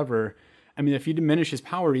or whatever, if you diminish his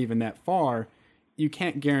power even that far, you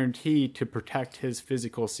can't guarantee to protect his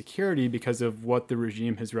physical security because of what the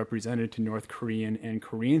regime has represented to North Korean and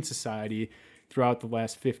Korean society throughout the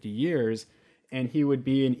last 50 years. And he would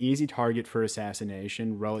be an easy target for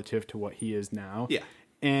assassination relative to what he is now. Yeah.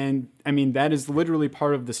 And that is literally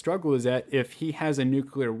part of the struggle, is that if he has a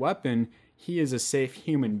nuclear weapon, he is a safe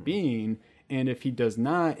human being. And if he does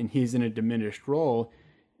not, and he's in a diminished role,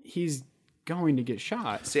 he's going to get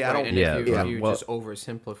shot. See, I don't. And if you just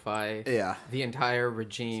oversimplify, the entire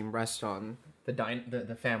regime rests on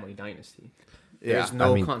the family dynasty. There's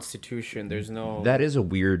no constitution. There's no. That is a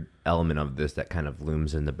weird element of this that kind of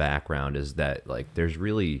looms in the background, is that there's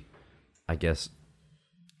really, I guess,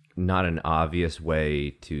 not an obvious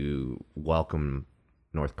way to welcome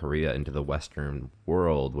North Korea into the Western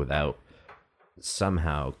world without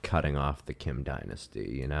somehow cutting off the Kim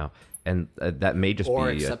dynasty, and that may just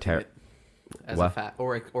be a a fact,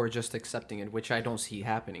 or just accepting it, which I don't see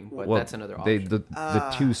happening, but that's another option.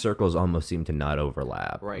 The two circles almost seem to not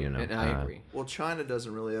overlap, right? And I agree. Well, China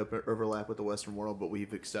doesn't really overlap with the Western world, but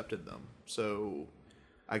we've accepted them. So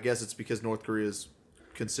I guess it's because North Korea is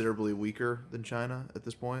considerably weaker than China at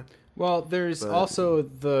this point. Well, there's also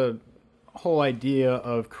the whole idea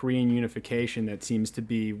of Korean unification that seems to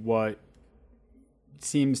be what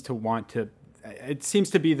seems to want to. It seems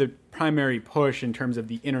to be the primary push in terms of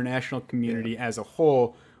the international community as a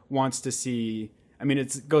whole wants to see. I mean,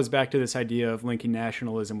 it goes back to this idea of linking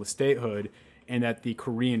nationalism with statehood, and that the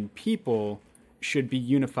Korean people should be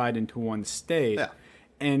unified into one state. Yeah.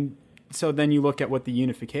 And so then you look at what the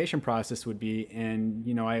unification process would be, and,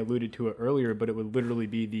 I alluded to it earlier, but it would literally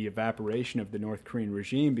be the evaporation of the North Korean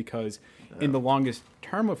regime, because in the longest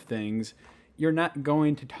term of things, you're not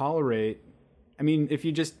going to tolerate. I mean, if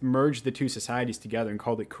you just merged the two societies together and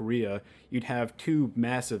called it Korea, you'd have two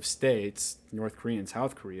massive states, North Korea and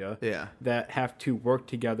South Korea, that have to work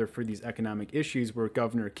together for these economic issues, where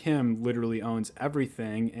Governor Kim literally owns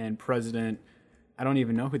everything, and I don't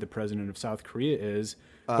even know who the president of South Korea is,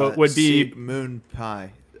 but would be Moon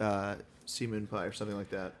Pie, See Moon Pie or something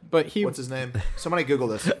like that. But what's his name? Somebody Google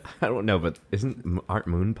this. I don't know, but aren't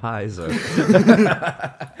moon pies?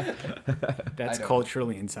 That's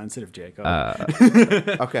culturally insensitive, Jacob.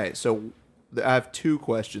 Okay, so I have two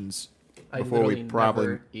questions before we probably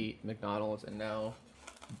never eat McDonald's, and now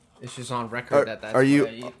it's just on record that's are what I you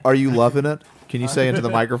eat. are you loving it? Can you say into the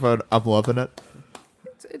microphone, "I'm loving it"?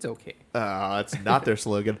 It's okay. That's not their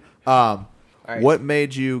slogan. Right. What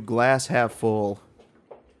made you glass half full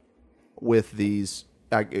with these?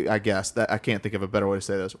 I guess that I can't think of a better way to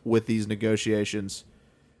say this. With these negotiations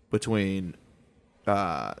between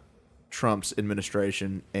Trump's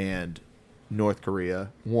administration and North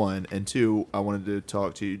Korea, one, and two, I wanted to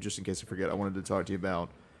talk to you, just in case I forget, I wanted to talk to you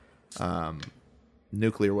about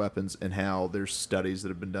nuclear weapons and how there's studies that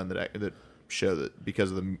have been done that show that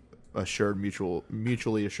because of the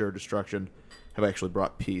mutually assured destruction have actually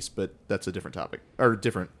brought peace, but that's a different topic or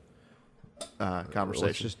different conversation.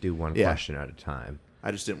 Let's just do one question at a time.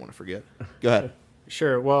 I just didn't want to forget. Go ahead.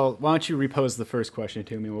 Sure. Well, why don't you repose the first question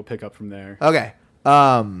to me? We'll pick up from there. Okay.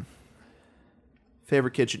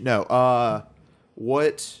 Favorite kitchen? No.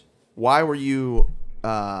 Why were you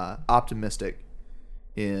optimistic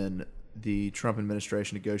in the Trump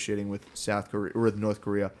administration negotiating with South Korea or with North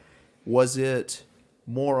Korea? Was it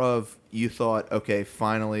more of you thought, okay,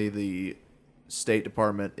 finally the State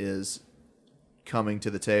Department is coming to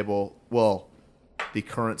the table? Well, the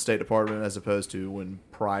current State Department, as opposed to when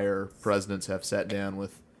prior presidents have sat down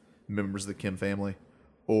with members of the Kim family,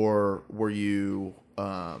 or were you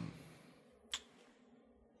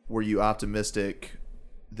optimistic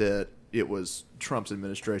that it was Trump's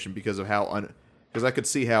administration because of because I could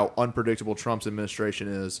see how unpredictable Trump's administration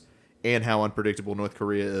is and how unpredictable North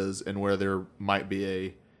Korea is, and where there might be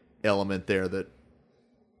a element there that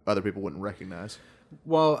other people wouldn't recognize.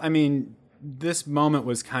 Well, I mean, this moment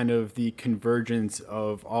was kind of the convergence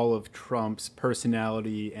of all of Trump's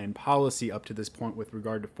personality and policy up to this point with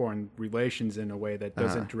regard to foreign relations in a way that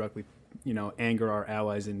doesn't directly, anger our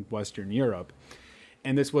allies in Western Europe.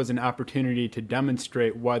 And this was an opportunity to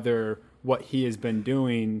demonstrate whether what he has been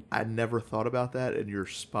doing. I never thought about that, and you're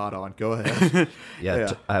spot on. Go ahead.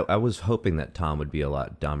 Yeah. I was hoping that Tom would be a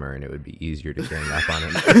lot dumber and it would be easier to gang up on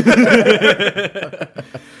him.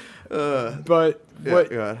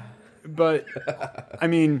 But I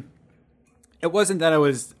mean, it wasn't that I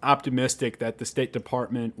was optimistic that the State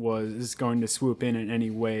Department was going to swoop in any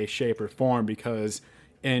way, shape, or form, because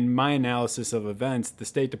in my analysis of events, the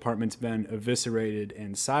State Department's been eviscerated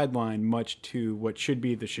and sidelined, much to what should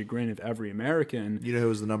be the chagrin of every American. You know who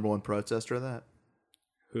was the number one protester of that?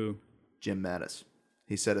 Who? Jim Mattis.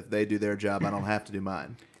 He said, if they do their job, I don't have to do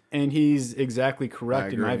mine. And he's exactly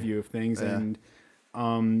correct in my view of things. Yeah.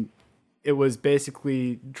 And it was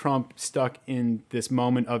basically Trump stuck in this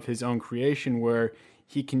moment of his own creation where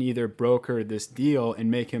he can either broker this deal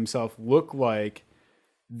and make himself look like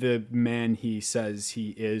the man he says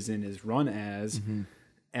he is and is run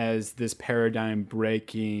as this paradigm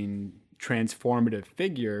breaking transformative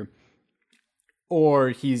figure,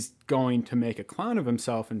 or he's going to make a clown of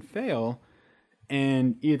himself and fail.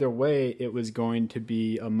 And either way, it was going to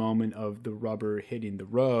be a moment of the rubber hitting the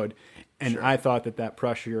road. And I thought that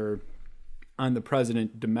pressure on the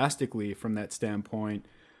president domestically from that standpoint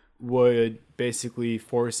would basically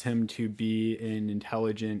force him to be an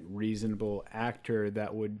intelligent, reasonable actor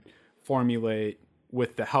that would formulate,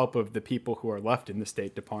 with the help of the people who are left in the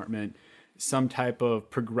State Department, some type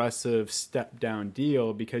of progressive step-down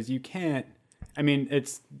deal. Because you can't, I mean,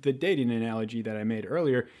 it's the dating analogy that I made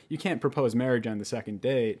earlier. You can't propose marriage on the second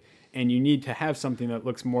date, and you need to have something that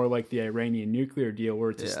looks more like the Iranian nuclear deal,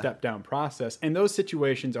 where it's a step-down process. And those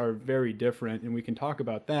situations are very different, and we can talk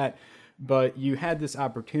about that. But you had this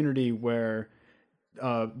opportunity where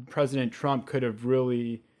President Trump could have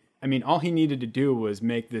really, I mean, all he needed to do was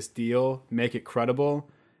make this deal, make it credible,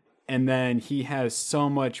 and then he has so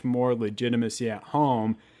much more legitimacy at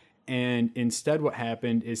home. And instead what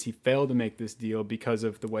happened is he failed to make this deal because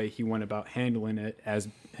of the way he went about handling it, as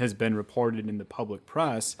has been reported in the public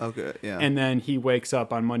press. Okay, yeah. And then he wakes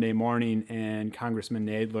up on Monday morning and Congressman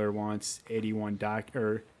Nadler wants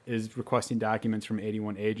is requesting documents from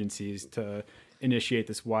 81 agencies to initiate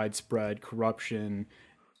this widespread corruption.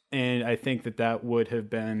 And I think that would have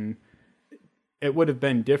been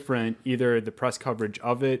different, either the press coverage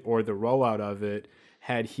of it or the rollout of it,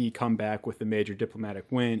 had he come back with a major diplomatic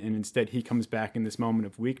win. And instead he comes back in this moment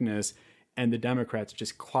of weakness and the Democrats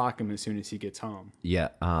just clock him as soon as he gets home. Yeah.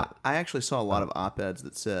 I actually saw a lot of op-eds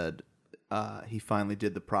that said he finally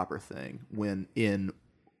did the proper thing when in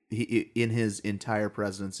his entire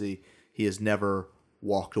presidency he has never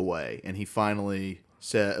walked away, and he finally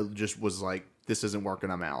was like, this isn't working,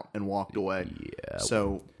 I'm out, and walked away. Yeah.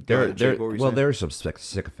 So there are some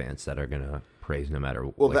sycophants that are gonna praise no matter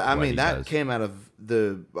what. That came out of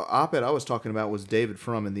the op-ed I was talking about was David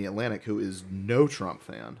Frum in The Atlantic, who is no Trump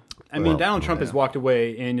fan. Donald Trump has walked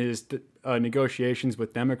away in his negotiations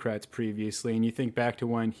with Democrats previously, and you think back to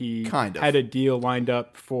when he had a deal lined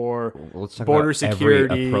up for border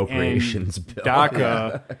security appropriations and bill.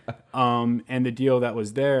 DACA, and the deal that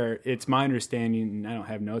was there. It's my understanding, and I don't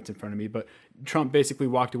have notes in front of me, but Trump basically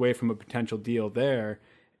walked away from a potential deal there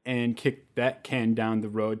and kicked that can down the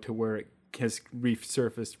road to where it has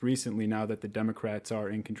resurfaced recently now that the Democrats are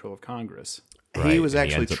in control of Congress. Right. He was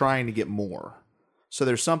actually trying to get more. So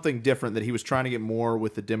there's something different that he was trying to get more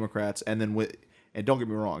with the Democrats, and then and don't get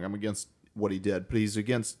me wrong, I'm against what he did, but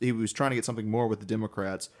he was trying to get something more with the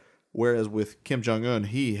Democrats, whereas with Kim Jong-un,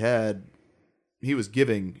 he was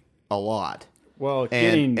giving a lot. Well,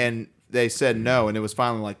 and they said no, and it was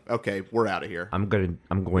finally like, okay, we're out of here. I'm going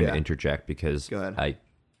to interject because Go ahead.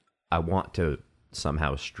 I want to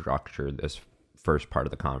somehow structure this first part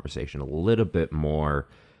of the conversation a little bit more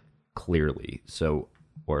clearly,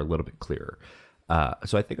 or a little bit clearer.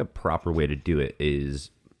 So I think a proper way to do it is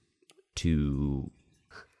to.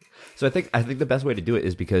 So I think the best way to do it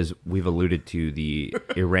is because we've alluded to the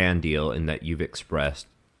Iran deal, and that you've expressed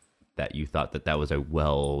that you thought that was a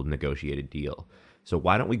well negotiated deal. So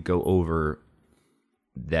why don't we go over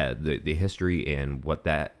the history and what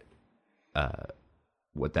that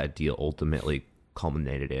deal ultimately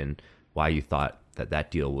culminated in, why you thought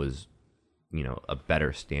that deal was, a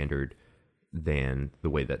better standard than the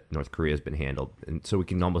way that North Korea has been handled. And so we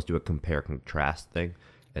can almost do a compare contrast thing.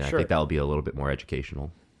 And Sure. I think that'll be a little bit more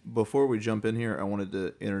educational. Before we jump in here, I wanted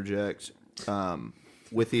to interject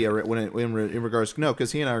with the in regards, no,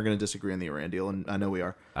 because he and I are going to disagree on the Iran deal, and I know we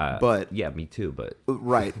are. But yeah, me too. But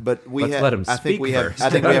right, but let him I think we first.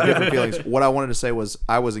 have different feelings. What I wanted to say was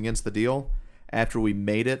I was against the deal after we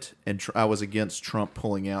made it, and I was against Trump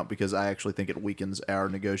pulling out because I actually think it weakens our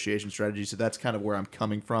negotiation strategy. So that's kind of where I'm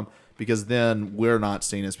coming from, because then we're not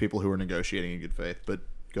seen as people who are negotiating in good faith. But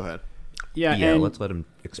go ahead. Yeah, let's let him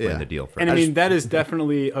explain the deal first. And that is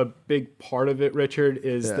definitely a big part of it, Richard,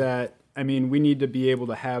 is that, we need to be able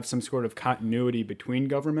to have some sort of continuity between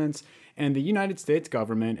governments. And the United States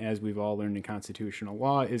government, as we've all learned in constitutional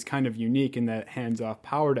law, is kind of unique in that it hands off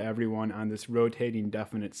power to everyone on this rotating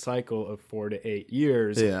definite cycle of 4 to 8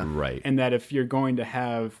 years. Yeah. Right. And that if you're going to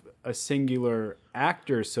have a singular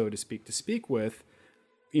actor, so to speak with,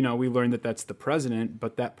 we learned that that's the president,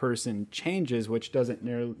 but that person changes, which doesn't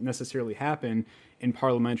necessarily happen in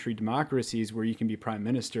parliamentary democracies where you can be prime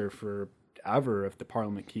minister forever if the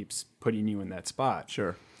parliament keeps putting you in that spot.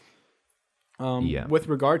 Sure. With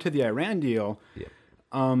regard to the Iran deal,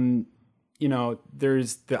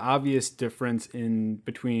 there's the obvious difference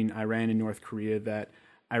between Iran and North Korea that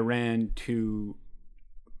Iran, to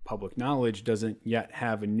public knowledge, doesn't yet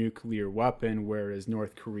have a nuclear weapon, whereas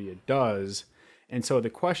North Korea does. And so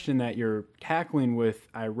the question that you're tackling with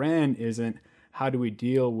Iran isn't how do we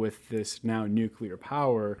deal with this now nuclear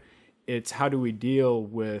power? It's how do we deal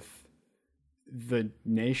with the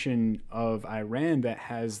nation of Iran that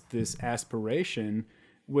has this aspiration,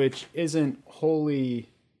 which isn't wholly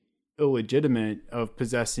illegitimate, of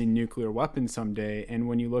possessing nuclear weapons someday. And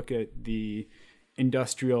when you look at the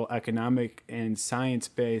industrial, economic, and science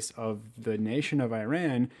base of the nation of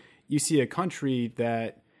Iran, you see a country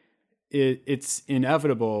that it's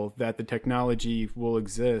inevitable that the technology will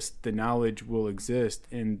exist, the knowledge will exist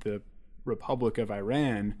in the Republic of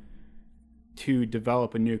Iran to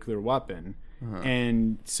develop a nuclear weapon.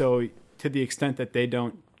 And so to the extent that they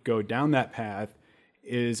don't go down that path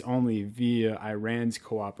is only via Iran's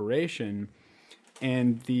cooperation.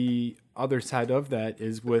 And the other side of that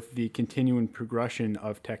is with the continuing progression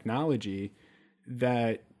of technology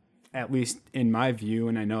that, at least in my view,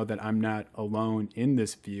 and I know that I'm not alone in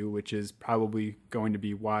this view, which is probably going to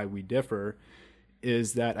be why we differ,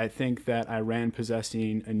 is that I think that Iran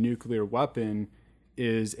possessing a nuclear weapon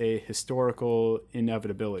is a historical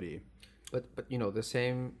inevitability. But the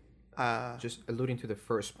same. Just alluding to the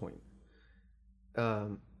first point.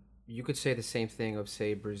 You could say the same thing of,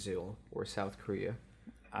 say, Brazil or South Korea.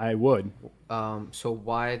 I would. So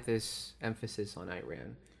why this emphasis on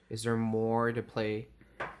Iran? Is there more to play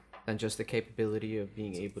than just the capability of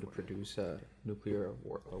being able to produce a nuclear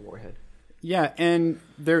warhead? Yeah, and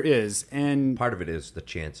there is. And Part of it is the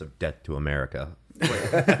chance of death to America.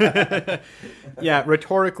 yeah,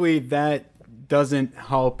 rhetorically, that doesn't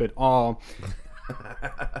help at all.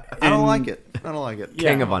 I don't like it.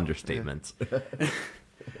 King of understatements.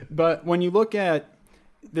 But when you look at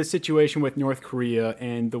the situation with North Korea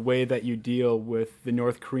and the way that you deal with the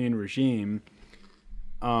North Korean regime,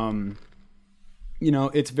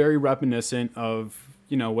 it's very reminiscent of,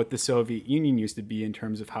 what the Soviet Union used to be in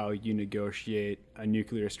terms of how you negotiate a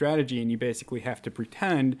nuclear strategy. And you basically have to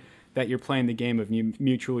pretend that you're playing the game of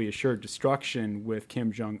mutually assured destruction with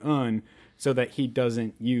Kim Jong-un so that he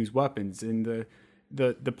doesn't use weapons. And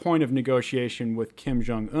the point of negotiation with Kim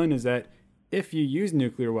Jong-un is that if you use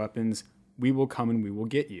nuclear weapons, we will come and we will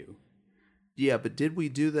get you. Yeah, but did we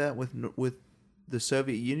do that with the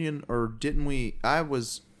Soviet Union, or didn't we? I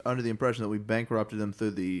was under the impression that we bankrupted them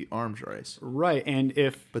through the arms race. Right,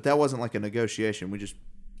 but that wasn't like a negotiation.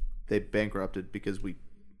 They bankrupted because we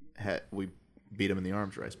beat them in the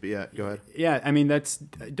arms race. But yeah, go ahead. Yeah, that's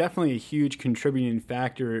definitely a huge contributing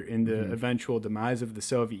factor in the eventual demise of the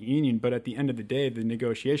Soviet Union. But at the end of the day, the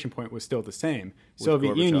negotiation point was still the same. With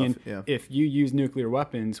Soviet Gorbachev, Union, yeah. If you use nuclear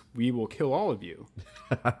weapons, we will kill all of you.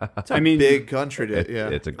 It's a big country.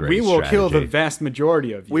 It's a great we will kill the strategy. vast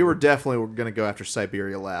majority of you. We were definitely going to go after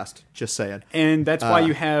Siberia last. Just saying. And that's why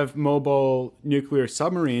you have mobile nuclear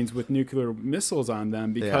submarines with nuclear missiles on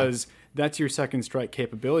them, because that's your second strike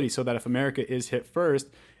capability, so that if America is hit first,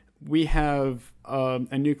 we have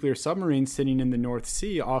a nuclear submarine sitting in the North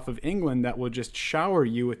Sea off of England that will just shower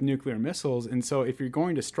you with nuclear missiles. And so if you're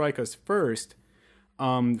going to strike us first,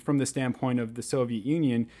 from the standpoint of the Soviet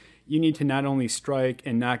Union, you need to not only strike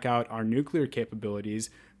and knock out our nuclear capabilities,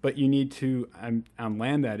 but you need to, on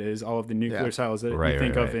land that is, all of the nuclear silos that you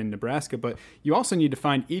think of in Nebraska, but you also need to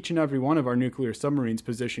find each and every one of our nuclear submarines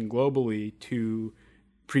positioned globally to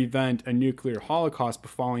prevent a nuclear holocaust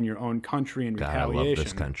befalling your own country in retaliation. I love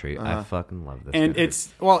this country. I fucking love this and country.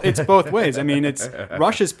 It's both ways. It's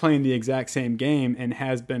Russia's playing the exact same game and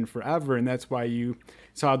has been forever, and that's why you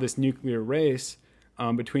saw this nuclear race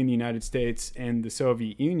between the United States and the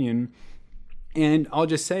Soviet Union. And I'll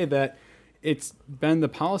just say that it's been the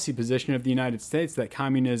policy position of the United States that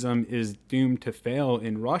communism is doomed to fail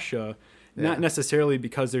in Russia, not necessarily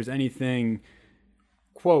because there's anything,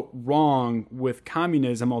 quote, wrong with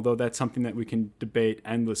communism, although that's something that we can debate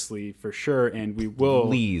endlessly for sure, and we will.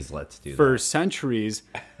 Please, let's do for that. centuries.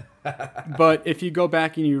 But if you go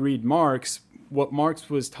back and you read Marx, what Marx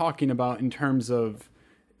was talking about in terms of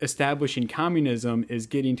establishing communism is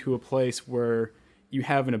getting to a place where you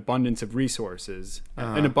have an abundance of resources.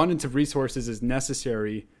 An abundance of resources is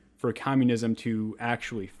necessary for communism to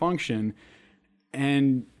actually function.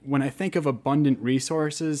 And when I think of abundant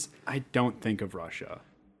resources, I don't think of Russia.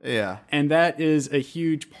 Yeah. And that is a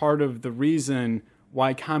huge part of the reason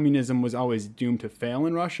why communism was always doomed to fail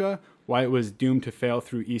in Russia, why it was doomed to fail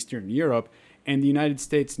through Eastern Europe. And the United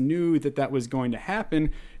States knew that that was going to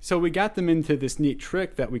happen. So we got them into this neat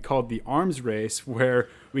trick that we called the arms race, where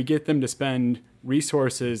we get them to spend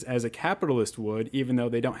resources as a capitalist would, even though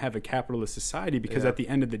they don't have a capitalist society, because at the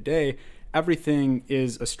end of the day, everything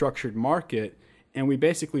is a structured market. And we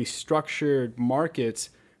basically structured markets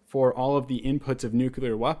for all of the inputs of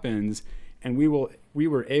nuclear weapons. And we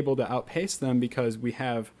were able to outpace them because we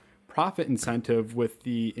have profit incentive with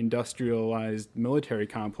the industrialized military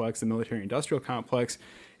complex, the military-industrial complex,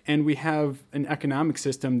 and we have an economic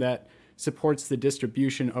system that supports the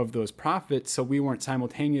distribution of those profits, so we weren't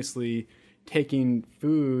simultaneously taking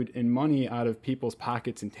food and money out of people's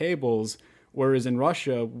pockets and tables, whereas in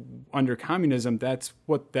Russia, under communism, that's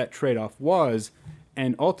what that trade-off was,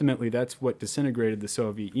 and ultimately that's what disintegrated the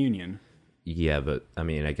Soviet Union. Yeah, but,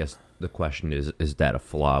 I guess the question is that a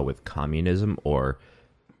flaw with communism, or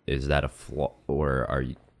is that a flaw, or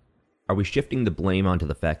are we shifting the blame onto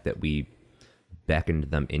the fact that we beckoned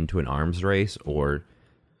them into an arms race? Or,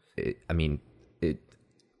 I'm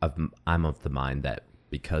of the mind that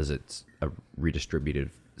because it's a redistributed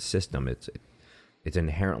system, it's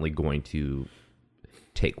inherently going to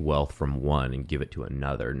take wealth from one and give it to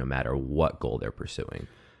another, no matter what goal they're pursuing.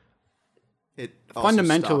 It also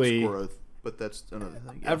Fundamentally, stops growth. But that's another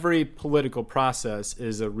thing. Yeah. Every political process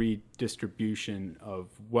is a redistribution of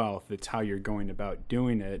wealth. It's how you're going about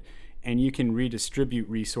doing it. And you can redistribute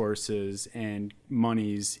resources and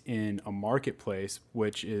monies in a marketplace,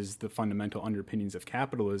 which is the fundamental underpinnings of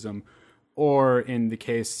capitalism, or in the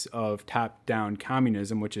case of top-down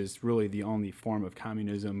communism, which is really the only form of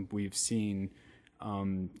communism we've seen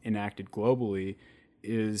enacted globally,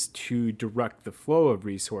 is to direct the flow of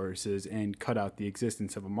resources and cut out the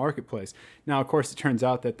existence of a marketplace. Now, of course, it turns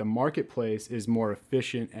out that the marketplace is more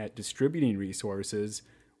efficient at distributing resources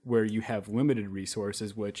where you have limited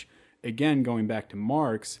resources, which, again, going back to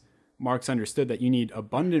Marx understood that you need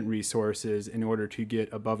abundant resources in order to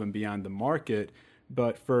get above and beyond the market.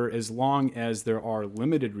 But for as long as there are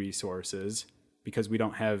limited resources, because we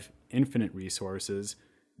don't have infinite resources,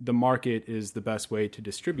 the market is the best way to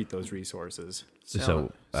distribute those resources.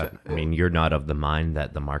 So I mean, you're not of the mind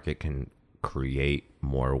that the market can create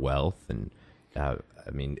more wealth, and I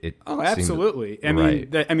mean, it. Oh, absolutely. Seems,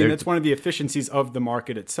 I mean, that's one of the efficiencies of the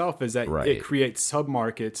market itself is that Right. it creates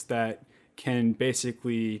submarkets that can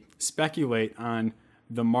basically speculate on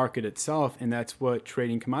the market itself, and that's what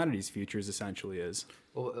trading commodities futures essentially is.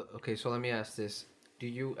 Well, okay, so let me ask this: do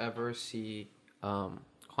you ever see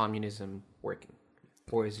communism working,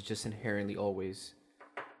 or is it just inherently always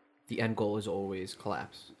the end goal is always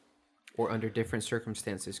collapse, or under different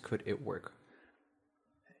circumstances could it work?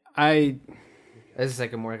 This is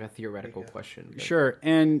like more like a theoretical question. But. Sure,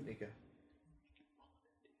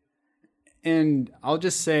 and I'll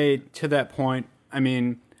just say to that point, I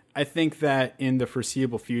mean, I think that in the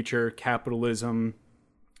foreseeable future, capitalism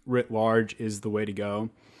writ large is the way to go.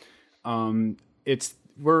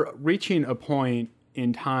 We're reaching a point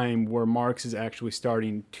in time where Marx is actually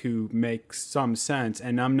starting to make some sense,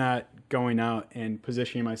 and I'm not going out and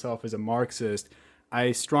positioning myself as a Marxist.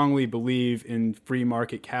 I strongly believe in free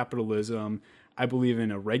market capitalism. I believe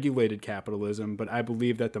in a regulated capitalism, but I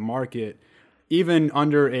believe that the market, even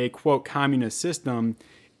under a, quote, communist system,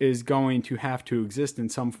 is going to have to exist in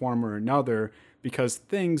some form or another because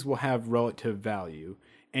things will have relative value.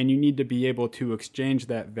 And you need to be able to exchange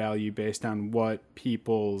that value based on what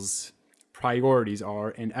people's priorities are,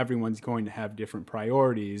 and everyone's going to have different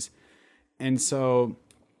priorities. And so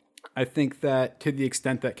I think that to the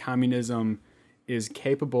extent that communism is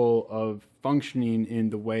capable of functioning in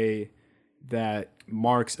the way that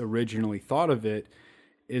Marx originally thought of it,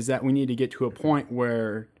 is that we need to get to a point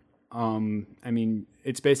where,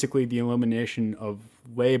 it's basically the elimination of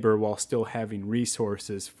labor while still having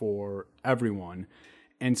resources for everyone.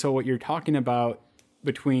 And so what you're talking about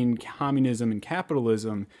between communism and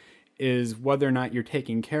capitalism is whether or not you're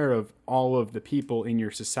taking care of all of the people in your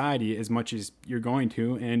society as much as you're going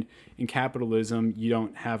to. And in capitalism, you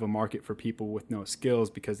don't have a market for people with no skills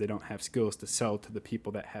because they don't have skills to sell to the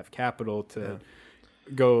people that have capital to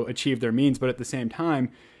go achieve their means. But at the same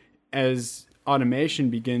time, as automation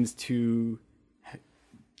begins to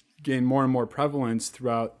gain more and more prevalence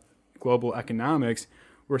throughout global economics,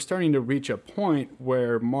 we're starting to reach a point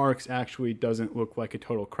where Marx actually doesn't look like a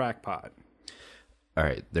total crackpot. All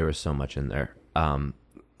right, there was so much in there.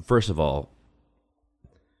 First of all,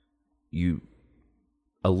 you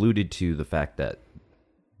alluded to the fact that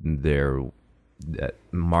that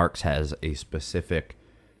Marx has a specific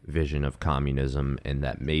vision of communism, and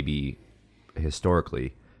that maybe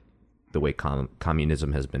historically the way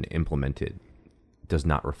communism has been implemented does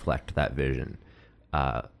not reflect that vision.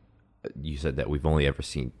 You said that we've only ever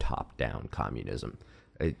seen top-down communism.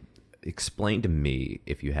 Explain to me,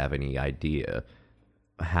 if you have any idea,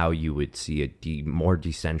 how you would see a more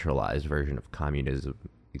decentralized version of communism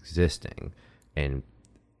existing. And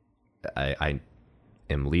I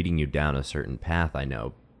am leading you down a certain path, I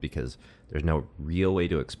know, because there's no real way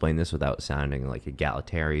to explain this without sounding like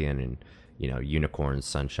egalitarian and, unicorn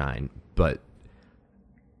sunshine. But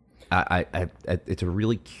I it's a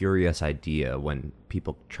really curious idea when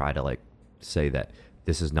people try to say that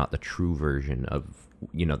this is not the true version of,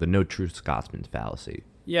 the no true Scotsman fallacy.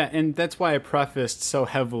 Yeah, and that's why I prefaced so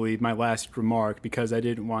heavily my last remark, because I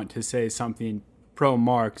didn't want to say something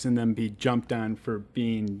pro-Marx and then be jumped on for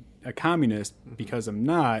being a communist, because I'm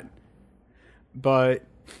not. But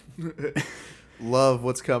love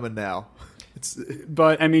what's coming now.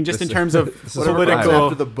 But just in terms of political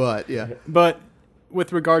after the butt, yeah. But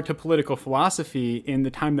with regard to political philosophy, in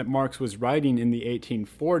the time that Marx was writing in the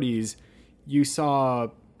 1840s, you saw,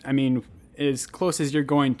 as close as you're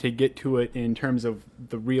going to get to it in terms of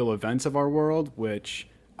the real events of our world, which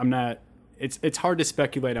it's hard to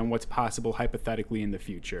speculate on what's possible hypothetically in the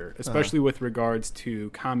future, especially with regards to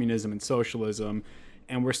communism and socialism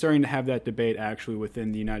And we're starting to have that debate actually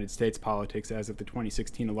within the United States politics as of the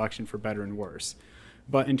 2016 election, for better and worse.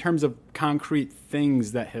 But in terms of concrete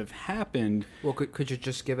things that have happened... Well, could you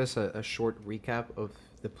just give us a short recap of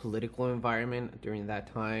the political environment during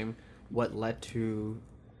that time? What led to,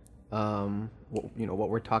 what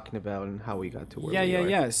we're talking about and how we got to where we are?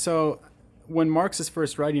 Yeah. So when Marx is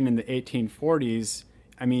first writing in the 1840s,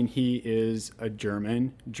 I mean, he is a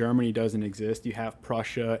German. Germany doesn't exist. You have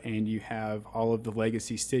Prussia, and you have all of the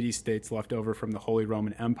legacy city-states left over from the Holy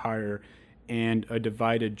Roman Empire, and a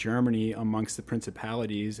divided Germany amongst the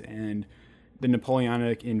principalities. And the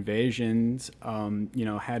Napoleonic invasions,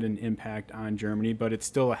 had an impact on Germany, but it's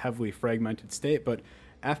still a heavily fragmented state. But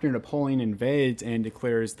after Napoleon invades and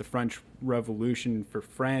declares the French Revolution for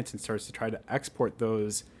France and starts to try to export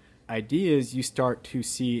those ideas, you start to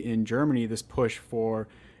see in Germany this push for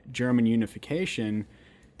German unification,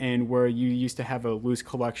 and where you used to have a loose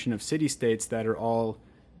collection of city-states that are all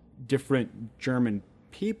different German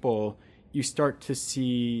people, you start to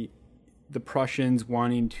see the Prussians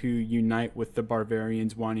wanting to unite with the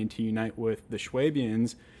Bavarians, wanting to unite with the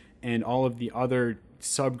Swabians, and all of the other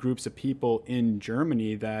subgroups of people in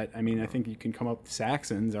Germany that, I mean, I think you can come up with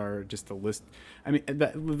Saxons are just a list. I mean,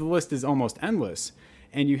 the list is almost endless.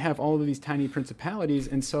 And you have all of these tiny principalities.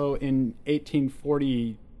 And so in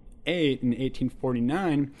 1848 and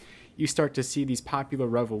 1849, you start to see these popular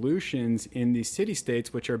revolutions in these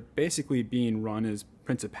city-states, which are basically being run as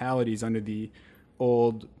principalities under the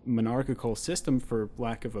old monarchical system, for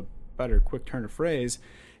lack of a better quick turn of phrase.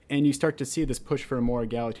 And you start to see this push for a more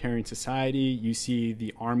egalitarian society. You see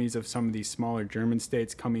the armies of some of these smaller German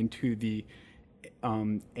states coming to the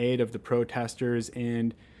aid of the protesters,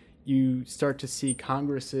 and you start to see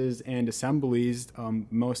congresses and assemblies,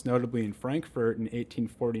 most notably in Frankfurt in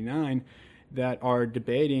 1849, that are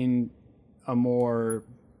debating an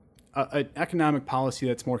economic policy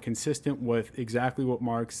that's more consistent with exactly what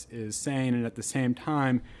Marx is saying, and at the same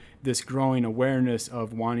time, this growing awareness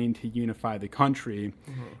of wanting to unify the country.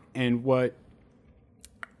 Mm-hmm. And what,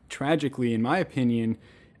 tragically, in my opinion,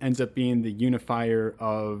 ends up being the unifier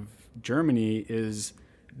of Germany is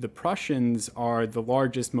the Prussians are the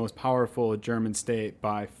largest, most powerful German state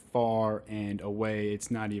by far and away. It's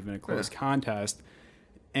not even a close contest.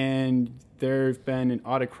 And there've been an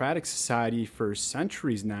autocratic society for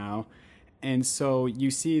centuries now. And so you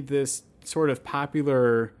see this sort of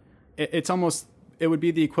popular, it would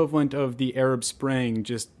be the equivalent of the Arab Spring,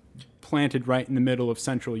 just planted right in the middle of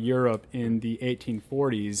Central Europe in the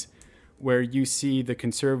 1840s, where you see the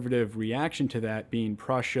conservative reaction to that being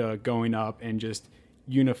Prussia going up and just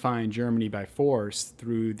unifying Germany by force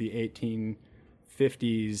through the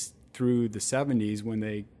 1850s through the 70s, when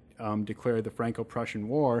they declared the Franco-Prussian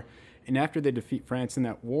War. And after they defeat France in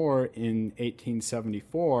that war in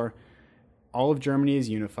 1874, all of Germany is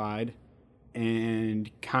unified,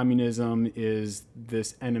 and communism is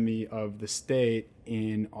this enemy of the state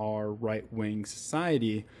in our right-wing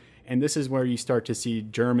society. And this is where you start to see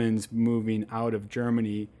Germans moving out of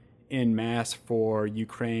Germany en masse for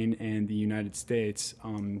Ukraine and the United States,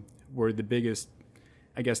 were the biggest,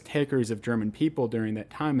 I guess, takers of German people during that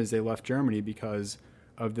time as they left Germany because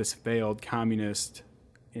of this failed communist,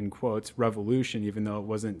 in quotes, revolution, even though it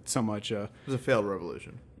wasn't so much a... It was a failed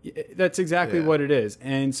revolution. That's exactly what it is.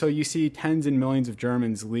 And so you see tens and millions of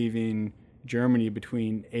Germans leaving Germany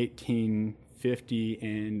between 1850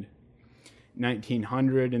 and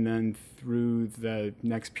 1900, and then through the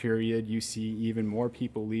next period, you see even more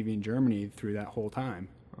people leaving Germany through that whole time.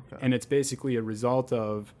 Okay. And it's basically a result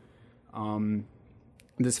of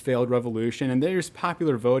this failed revolution. And there's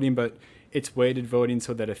popular voting, but it's weighted voting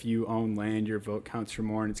so that if you own land, your vote counts for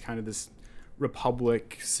more. And it's kind of this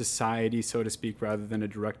republic society, so to speak, rather than a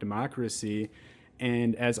direct democracy.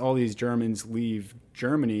 And as all these Germans leave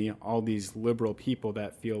Germany, all these liberal people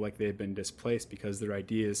that feel like they've been displaced because their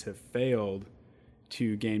ideas have failed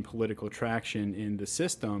to gain political traction in the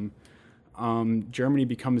system, Germany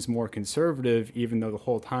becomes more conservative, even though the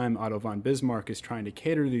whole time Otto von Bismarck is trying to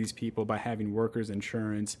cater to these people by having workers'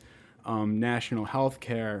 insurance, national health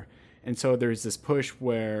care. And so there's this push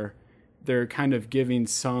where they're kind of giving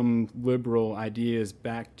some liberal ideas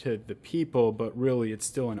back to the people, but really it's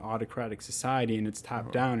still an autocratic society, and it's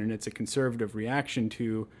top down, and it's a conservative reaction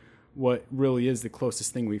to what really is the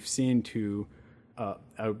closest thing we've seen to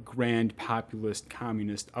a grand populist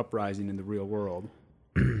communist uprising in the real world.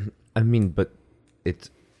 I mean, but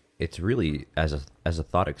it's really, as a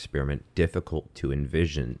thought experiment, difficult to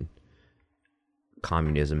envision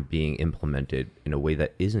communism being implemented in a way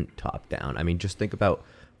that isn't top down. I mean, just think about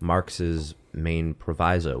Marx's main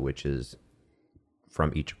proviso, which is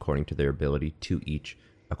from each according to their ability, to each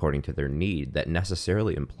according to their need, that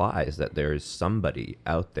necessarily implies that there is somebody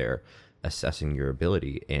out there assessing your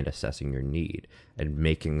ability and assessing your need and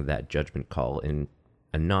making that judgment call in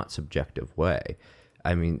a not subjective way.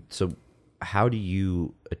 I mean, so how do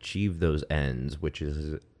you achieve those ends, which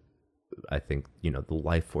is, I think, the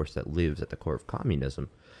life force that lives at the core of communism,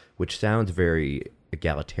 which sounds very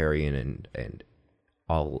egalitarian and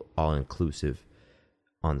all inclusive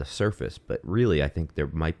on the surface, but really I think there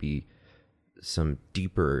might be some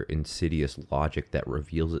deeper insidious logic that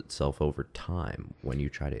reveals itself over time when you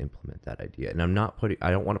try to implement that idea. And I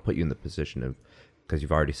don't want to put you in the position of, because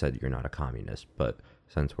you've already said you're not a communist, but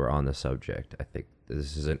since we're on the subject, I think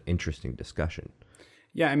this is an interesting discussion.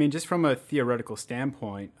 Yeah, I mean, just from a theoretical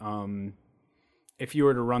standpoint, if you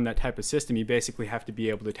were to run that type of system, you basically have to be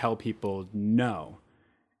able to tell people no.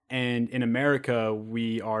 And in America,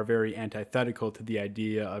 we are very antithetical to the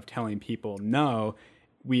idea of telling people no.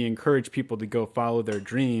 We encourage people to go follow their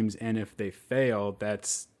dreams, and if they fail,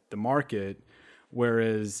 that's the market.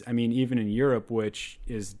 Whereas, I mean, even in Europe, which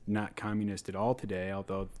is not communist at all today,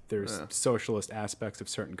 although there's socialist aspects of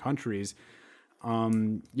certain countries,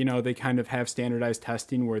 they kind of have standardized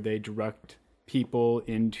testing where they direct people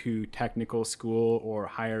into technical school or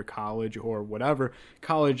higher college or whatever.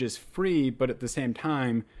 College is free, but at the same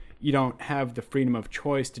time, you don't have the freedom of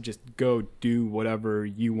choice to just go do whatever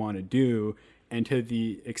you want to do. And to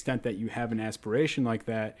the extent that you have an aspiration like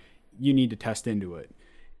that, you need to test into it.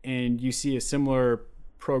 And you see a similar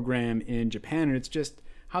program in Japan, and it's just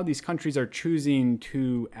how these countries are choosing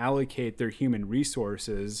to allocate their human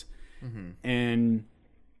resources. Mm-hmm. And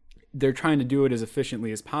they're trying to do it as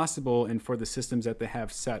efficiently as possible. And for the systems that they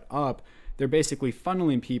have set up, they're basically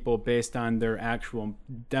funneling people based on their actual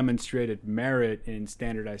demonstrated merit in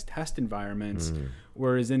standardized test environments.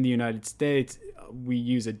 Whereas in the United States, we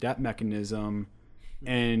use a debt mechanism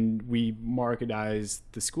and we marketize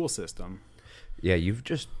the school system. Yeah, you've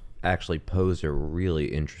just actually posed a really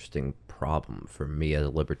interesting problem for me as a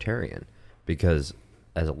libertarian, because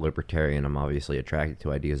as a libertarian, I'm obviously attracted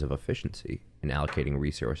to ideas of efficiency and allocating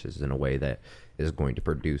resources in a way that is going to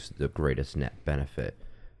produce the greatest net benefit.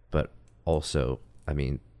 But also, I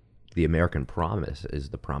mean, the American promise is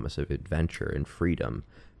the promise of adventure and freedom,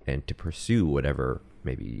 and to pursue whatever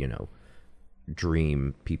maybe,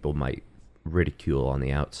 dream people might ridicule on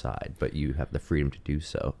the outside, but you have the freedom to do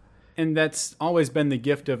so. And that's always been the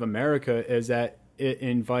gift of America, is that it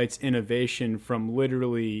invites innovation from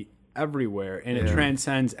literally everywhere, and it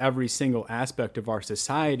transcends every single aspect of our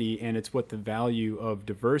society. And it's what the value of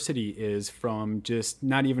diversity is, from just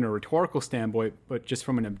not even a rhetorical standpoint, but just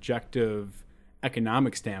from an objective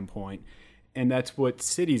economic standpoint. And that's what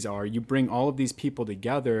cities are. You bring all of these people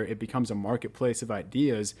together, it becomes a marketplace of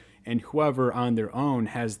ideas, and whoever on their own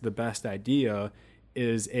has the best idea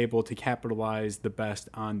is able to capitalize the best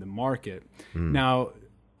on the market. Now,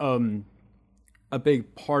 a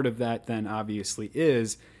big part of that then obviously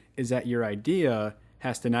is that your idea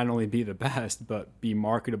has to not only be the best, but be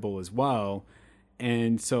marketable as well.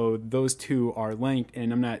 And so those two are linked.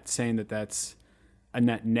 And I'm not saying that that's a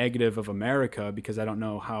net negative of America, because I don't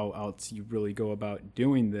know how else you really go about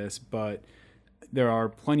doing this, but there are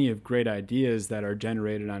plenty of great ideas that are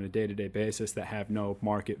generated on a day-to-day basis that have no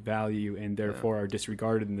market value and therefore are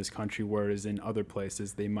disregarded in this country, whereas in other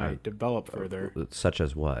places they might develop further. Such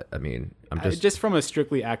as what? I mean, I'm just from a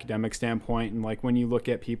strictly academic standpoint, and like when you look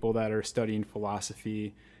at people that are studying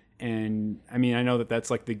philosophy, and I mean, I know that that's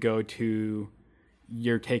like the go-to,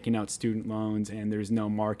 you're taking out student loans and there's no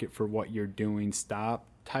market for what you're doing, stop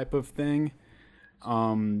type of thing.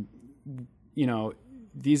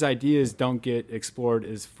 These ideas don't get explored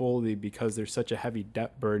as fully because there's such a heavy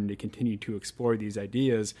debt burden to continue to explore these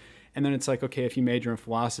ideas. And then it's like, okay, if you major in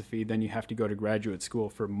philosophy, then you have to go to graduate school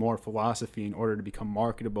for more philosophy in order to become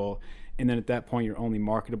marketable. And then at that point, your only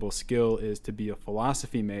marketable skill is to be a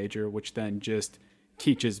philosophy major, which then just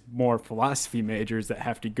teaches more philosophy majors that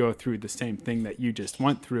have to go through the same thing that you just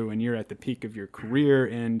went through. And you're at the peak of your career,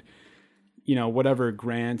 and, whatever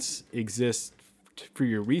grants exist for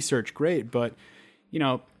your research, great. But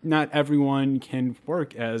not everyone can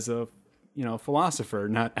work as a, philosopher.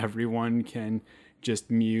 Not everyone can just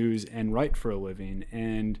muse and write for a living.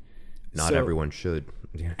 And not everyone should.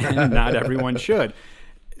 And not everyone should.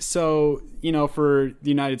 So, for the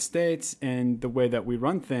United States and the way that we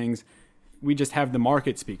run things, we just have the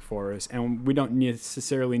market speak for us, and we don't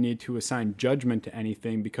necessarily need to assign judgment to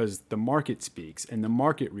anything because the market speaks and the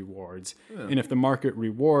market rewards. Yeah. And if the market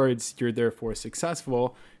rewards, you're therefore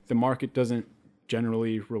successful. The market doesn't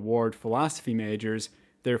generally reward philosophy majors,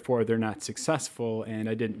 therefore they're not successful. And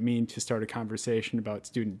I didn't mean to start a conversation about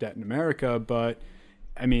student debt in America, but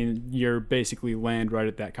I mean, you're basically land right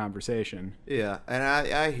at that conversation. Yeah, and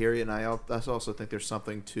I hear you, and I also think there's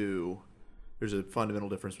a fundamental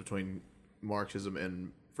difference between Marxism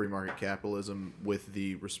and free market capitalism with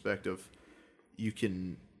the respect of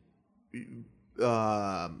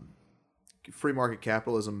free market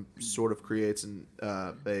capitalism sort of creates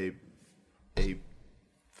a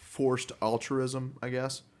forced altruism, I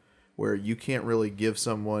guess, where you can't really give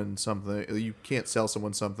someone something, you can't sell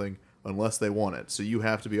someone something unless they want it. So you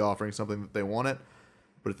have to be offering something that they want it,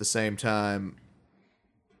 but at the same time,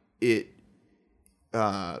 it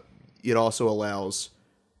also allows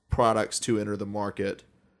products to enter the market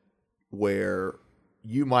where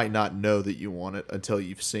you might not know that you want it until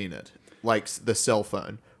you've seen it, like the cell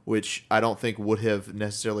phone, which I don't think would have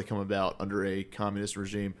necessarily come about under a communist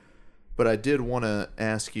regime. But I did want to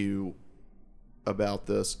ask you about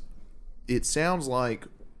this. It sounds like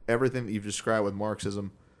everything that you've described with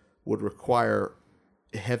Marxism would require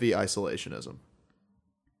heavy isolationism,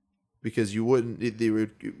 because you wouldn't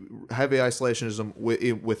heavy isolationism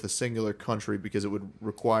with a singular country, because it would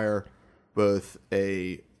require both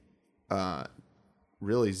a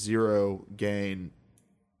really zero gain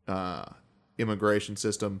immigration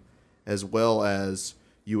system, as well as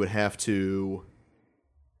you would have to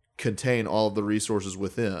contain all of the resources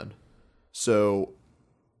within. So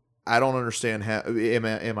I don't understand how.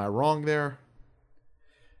 Am I wrong there?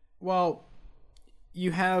 Well,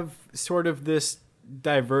 you have sort of this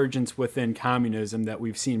divergence within communism that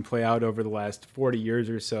we've seen play out over the last 40 years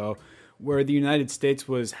or so, where the United States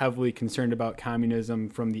was heavily concerned about communism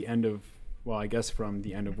from the end of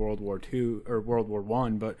World War II or World War I,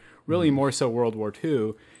 but really more so World War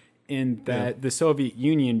II, in that the Soviet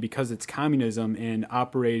Union, because it's communism and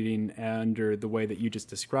operating under the way that you just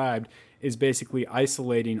described, is basically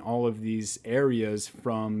isolating all of these areas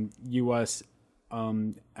from U.S.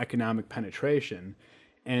 Economic penetration.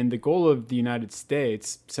 And the goal of the United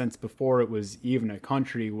States, since before it was even a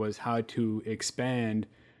country, was how to expand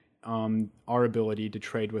our ability to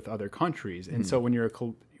trade with other countries. And so when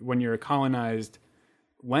you're a colonized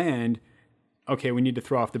land, okay, we need to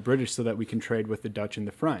throw off the British so that we can trade with the Dutch and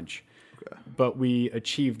the French. Okay. But we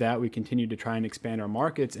achieved that. We continue to try and expand our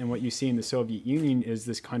markets. And what you see in the Soviet Union is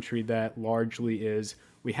this country that largely is,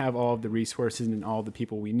 we have all of the resources and all the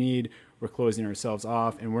people we need. We're closing ourselves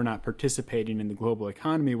off, and we're not participating in the global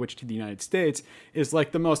economy, which to the United States is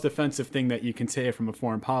like the most offensive thing that you can say from a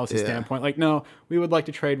foreign policy standpoint. Like, no, we would like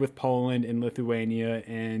to trade with Poland and Lithuania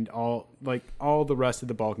and all the rest of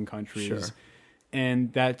the Balkan countries. Sure.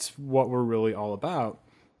 And that's what we're really all about.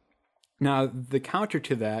 Now, the counter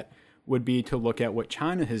to that would be to look at what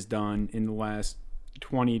China has done in the last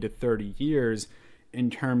 20 to 30 years in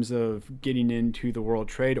terms of getting into the World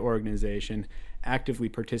Trade Organization, actively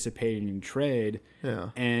participating in trade,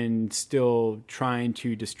 and still trying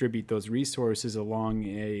to distribute those resources along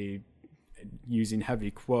using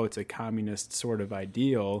heavy quotes, a communist sort of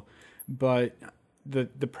ideal. But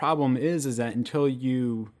the problem is that until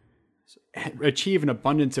you achieve an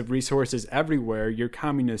abundance of resources everywhere, your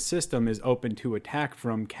communist system is open to attack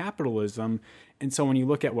from capitalism. And so when you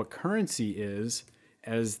look at what currency is,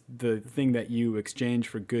 as the thing that you exchange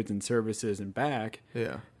for goods and services and back,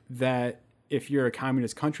 that if you're a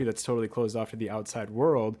communist country that's totally closed off to the outside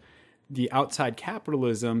world, the outside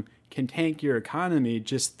capitalism can tank your economy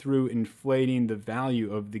just through inflating the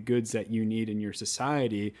value of the goods that you need in your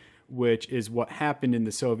society, which is what happened in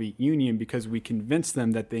the Soviet Union, because we convinced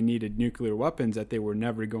them that they needed nuclear weapons that they were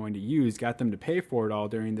never going to use, got them to pay for it all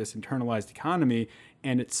during this internalized economy,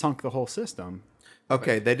 and it sunk the whole system.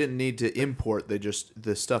 Okay, they didn't need to import.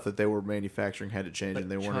 The stuff that they were manufacturing had to change, and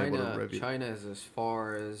they weren't able to review. China is as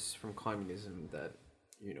far as from communism that,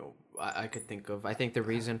 I could think of. I think the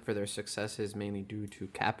reason for their success is mainly due to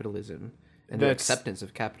capitalism and the acceptance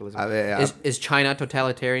of capitalism. Is China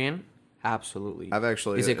totalitarian? Absolutely.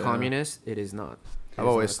 Is it communist? It is not. I've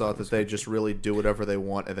always thought that they just really do whatever they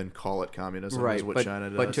want and then call it communism. Right, is what China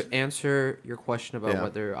does. But to answer your question about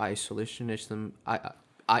whether isolationism,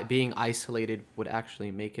 being isolated would actually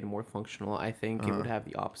make it more functional, I think it would have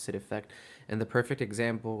the opposite effect. And the perfect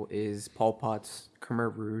example is Pol Pot's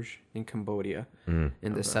Khmer Rouge in Cambodia in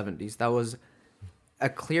the 70s. That was a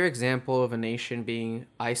clear example of a nation being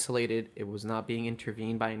isolated. It was not being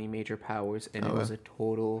intervened by any major powers, and it was a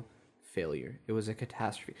total failure. It was a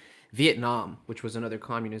catastrophe. Vietnam, which was another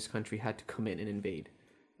communist country, had to come in and invade.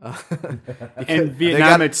 And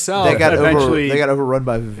Vietnam itself they got overrun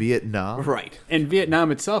by Vietnam, right? And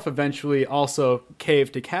Vietnam itself eventually also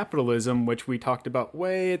caved to capitalism, which we talked about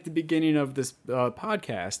way at the beginning of this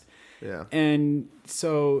podcast. Yeah, and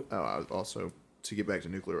so also to get back to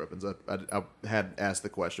nuclear weapons, I had asked the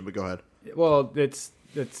question, but go ahead. Well, it's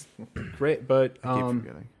great, but I keep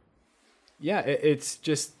forgetting. yeah, it's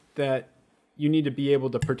just that you need to be able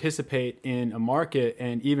to participate in a market,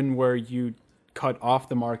 and even where you cut off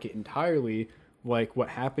the market entirely, like what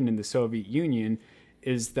happened in the Soviet Union,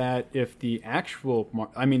 is that if the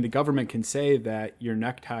the government can say that your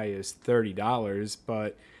necktie is $30,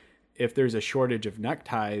 but if there's a shortage of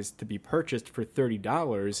neckties to be purchased for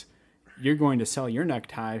 $30, you're going to sell your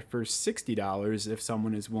necktie for $60 if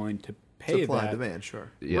someone is willing to pay Supply that. and demand,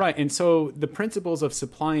 sure. Yeah. Right. And so the principles of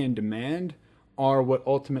supply and demand are what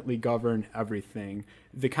ultimately govern everything.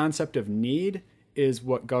 The concept of need is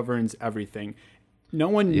what governs everything. No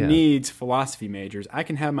one needs philosophy majors. I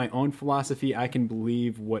can have my own philosophy. I can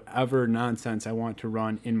believe whatever nonsense I want to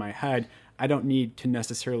run in my head. I don't need to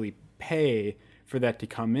necessarily pay for that to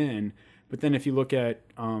come in. But then if you look at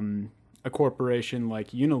a corporation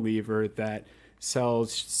like Unilever that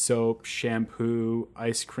sells soap, shampoo,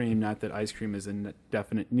 ice cream, not that ice cream is a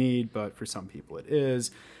definite need, but for some people it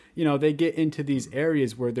is, they get into these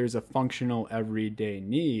areas where there's a functional everyday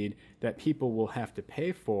need that people will have to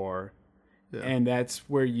pay for. Yeah. And that's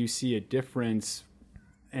where you see a difference,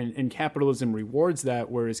 and capitalism rewards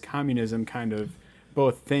that, whereas communism kind of,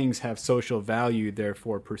 both things have social value,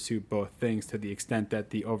 therefore pursue both things to the extent that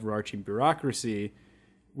the overarching bureaucracy,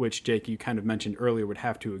 which Jake, you kind of mentioned earlier, would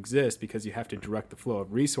have to exist because you have to direct the flow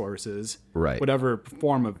of resources, right? Whatever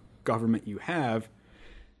form of government you have,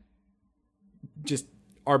 just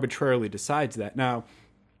arbitrarily decides that. Now,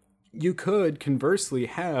 you could conversely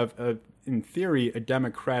have, in theory, a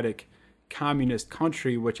democratic communist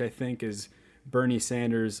country, which I think is Bernie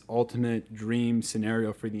Sanders' ultimate dream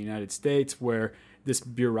scenario for the United States, where this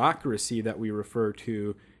bureaucracy that we refer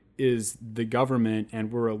to is the government,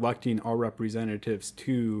 and we're electing our representatives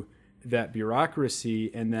to that bureaucracy,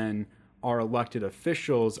 and then our elected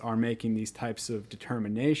officials are making these types of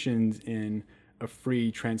determinations in a free,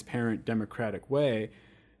 transparent, democratic way.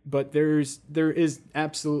 But there is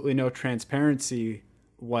absolutely no transparency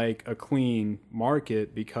like a clean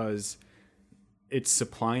market, because it's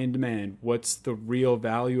supply and demand. What's the real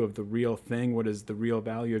value of the real thing? What is the real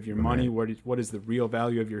value of your money? What is the real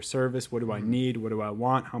value of your service? What do I need? What do I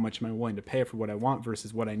want? How much am I willing to pay for what I want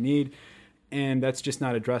versus what I need? And that's just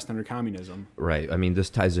not addressed under communism. Right. I mean, this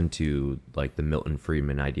ties into like the Milton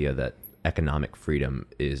Friedman idea that economic freedom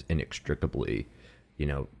is inextricably,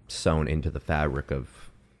 sewn into the fabric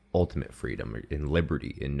of ultimate freedom in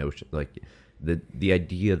liberty, in notion, like the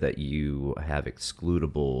idea that you have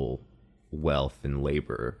excludable wealth and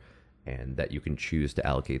labor, and that you can choose to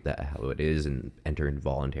allocate that how it is and enter in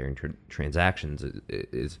voluntary transactions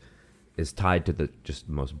is tied to the just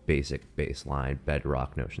most basic baseline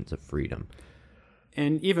bedrock notions of freedom.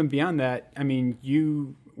 And even beyond that, I mean,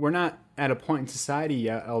 we're not at a point in society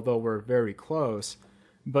yet, although we're very close,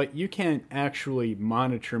 but you can't actually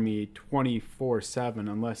monitor me 24/7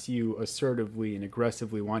 unless you assertively and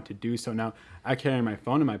aggressively want to do so. Now, I carry my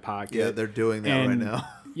phone in my pocket. Yeah, they're doing that right now.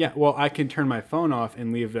 Yeah, well, I can turn my phone off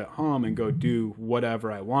and leave it at home and go do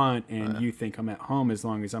whatever I want, and you think I'm at home as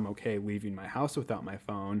long as I'm okay leaving my house without my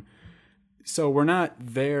phone. So we're not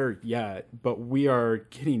there yet, but we are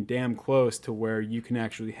getting damn close to where you can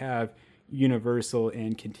actually have universal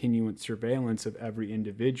and continuous surveillance of every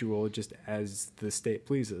individual just as the state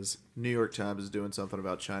pleases. New York Times is doing something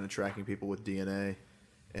about China tracking people with DNA,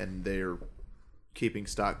 and they're keeping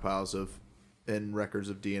stockpiles and records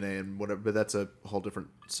of DNA and whatever, but that's a whole different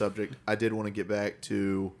subject. I did want to get back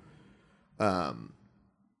to, and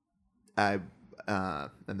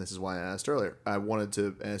this is why I asked earlier, I wanted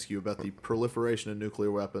to ask you about the proliferation of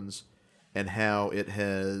nuclear weapons and how it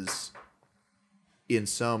has, in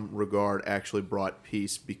some regard, actually brought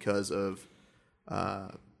peace because of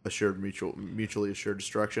mutually assured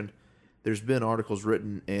destruction. There's been articles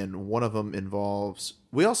written, and one of them involves.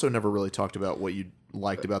 We also never really talked about what you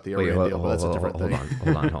liked about the Iran deal, but that's a different thing.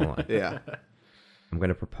 Hold on. Yeah. I'm going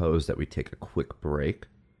to propose that we take a quick break.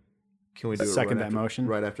 Can we do it second right that after, motion?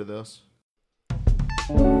 right after this?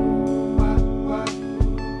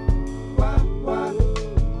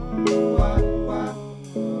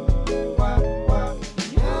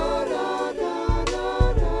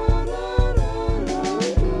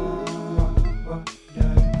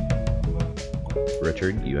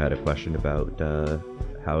 Richard, you had a question about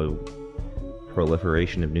how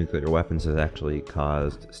proliferation of nuclear weapons has actually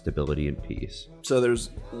caused stability and peace. So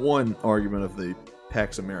there's one argument of the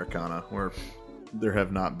Pax Americana where there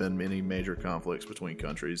have not been many major conflicts between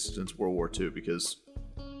countries since World War II because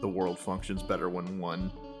the world functions better when one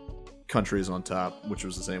country is on top, which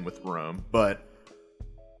was the same with Rome. But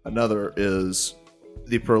another is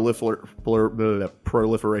the proliferation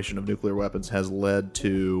of nuclear weapons has led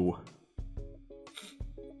to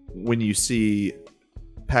when you see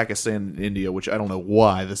Pakistan and India, which I don't know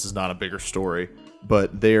why this is not a bigger story,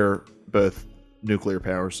 but they're both nuclear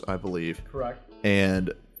powers, I believe. Correct.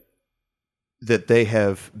 And that they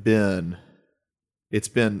have been, it's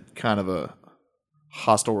been kind of a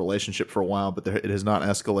hostile relationship for a while, but it has not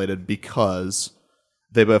escalated because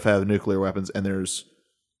they both have nuclear weapons and there's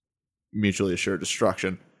mutually assured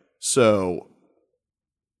destruction. So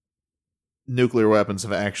nuclear weapons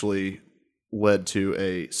have actually led to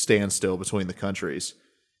a standstill between the countries.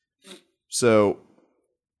 So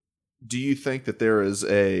do you think that there's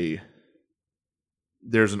an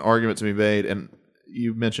argument to be made, and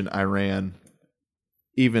you mentioned Iran,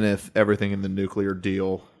 even if everything in the nuclear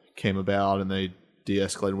deal came about and they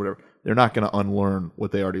de-escalated, whatever, they're not going to unlearn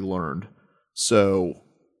what they already learned. So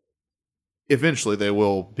eventually they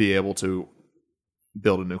will be able to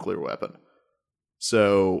build a nuclear weapon.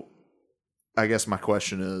 So I guess my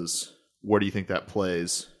question is, where do you think that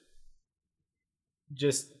plays?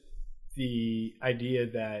 Just the idea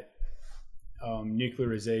that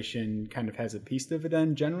nuclearization kind of has a peace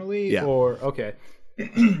dividend generally? Yeah. Or, okay.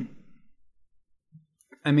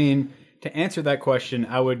 I mean, to answer that question,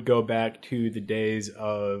 I would go back to the days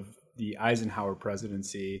of the Eisenhower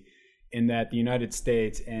presidency, in that the United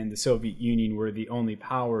States and the Soviet Union were the only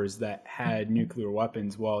powers that had nuclear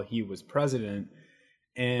weapons while he was president.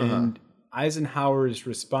 And Eisenhower's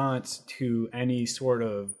response to any sort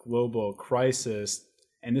of global crisis,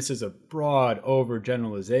 and this is a broad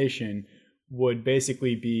overgeneralization, would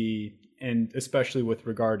basically be, and especially with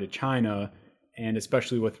regard to China, and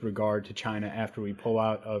especially with regard to China after we pull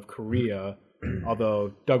out of Korea,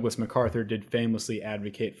 although Douglas MacArthur did famously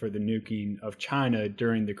advocate for the nuking of China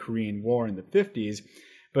during the Korean War in the 50s.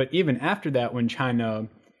 But even after that, when China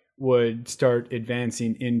would start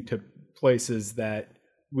advancing into places that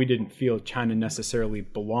we didn't feel China necessarily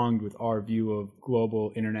belonged with our view of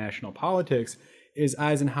global international politics, is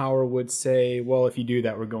Eisenhower would say, well, if you do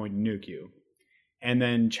that, we're going to nuke you. And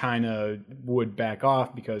then China would back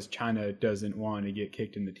off because China doesn't want to get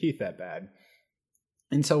kicked in the teeth that bad.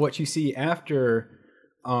 And so what you see after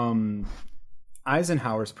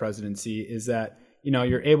Eisenhower's presidency is that,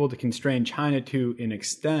 you're able to constrain China to an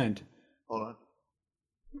extent. Hold on.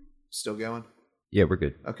 Still going? Yeah, we're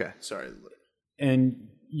good. Okay, sorry. And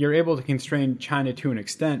you're able to constrain China to an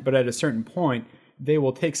extent, but at a certain point, they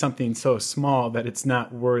will take something so small that it's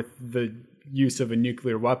not worth the use of a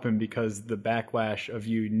nuclear weapon, because the backlash of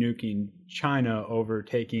you nuking China over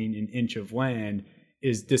taking an inch of land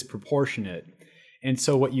is disproportionate. And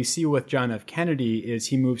so what you see with John F. Kennedy is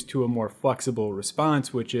he moves to a more flexible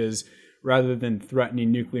response, which is, rather than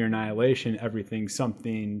threatening nuclear annihilation,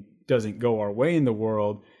 something doesn't go our way in the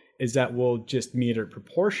world, is that we'll just meet it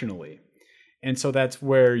proportionally. And so that's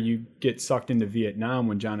where you get sucked into Vietnam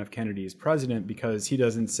when John F. Kennedy is president, because he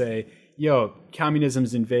doesn't say,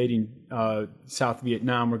 communism's invading South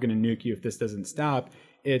Vietnam, we're going to nuke you if this doesn't stop.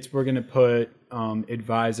 It's, we're going to put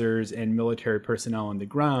advisors and military personnel on the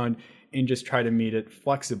ground and just try to meet it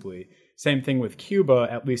flexibly. Same thing with Cuba,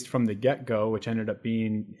 at least from the get-go, which ended up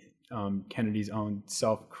being Kennedy's own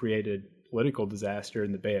self-created political disaster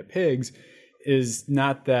in the Bay of Pigs, is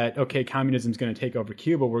not that, okay, communism's going to take over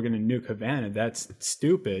Cuba, we're going to nuke Havana. That's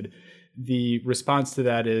stupid. The response to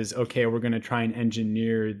that is, okay, we're going to try and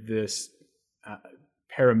engineer this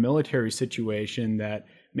paramilitary situation that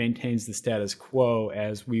maintains the status quo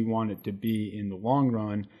as we want it to be in the long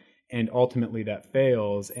run. And ultimately that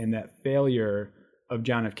fails. And that failure of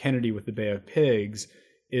John F. Kennedy with the Bay of Pigs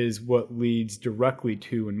is what leads directly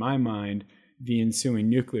to, in my mind, the ensuing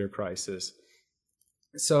nuclear crisis.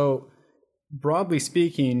 So, broadly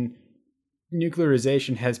speaking,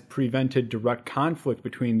 nuclearization has prevented direct conflict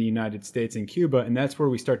between the United States and Cuba, and that's where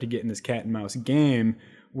we start to get in this cat and mouse game,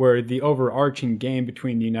 where the overarching game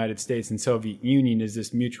between the United States and Soviet Union is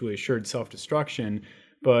this mutually assured self-destruction.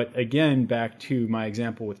 But again, back to my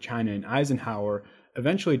example with China and Eisenhower,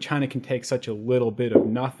 eventually China can take such a little bit of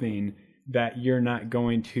nothing that you're not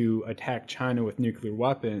going to attack China with nuclear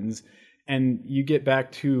weapons. And you get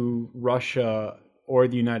back to Russia or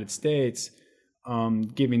the United States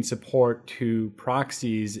giving support to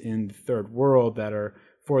proxies in the third world that are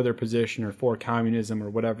for their position or for communism or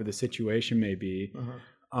whatever the situation may be.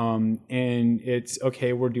 And it's,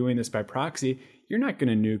 okay, we're doing this by proxy. You're not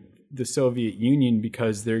going to nuke the Soviet Union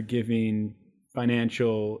because they're giving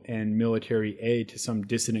financial and military aid to some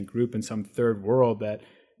dissident group in some third world that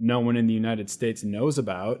no one in the United States knows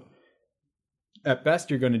about. At best,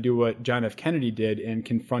 you're going to do what John F. Kennedy did and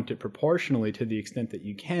confront it proportionally to the extent that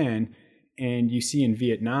you can. And you see in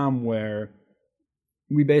Vietnam where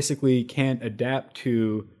we basically can't adapt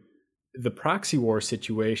to the proxy war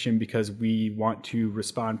situation because we want to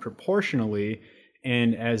respond proportionally.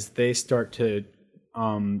 And as they start to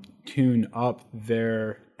tune up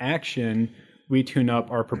their action, we tune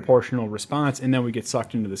up our proportional response, and then we get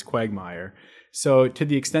sucked into this quagmire. So to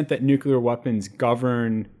the extent that nuclear weapons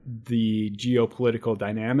govern the geopolitical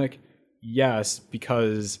dynamic, yes,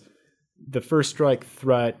 because the first strike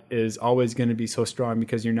threat is always going to be so strong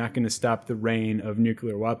because you're not going to stop the reign of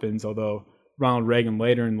nuclear weapons, although Ronald Reagan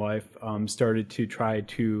later in life started to try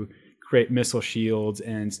to create missile shields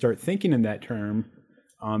and start thinking in that term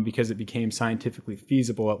because it became scientifically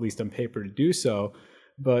feasible, at least on paper, to do so.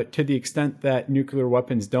 But to the extent that nuclear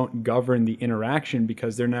weapons don't govern the interaction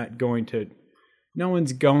because they're not going to, no one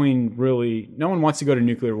wants to go to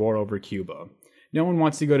nuclear war over Cuba. No one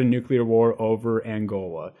wants to go to nuclear war over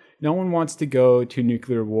Angola. No one wants to go to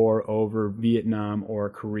nuclear war over Vietnam or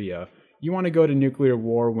Korea. You want to go to nuclear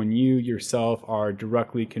war when you yourself are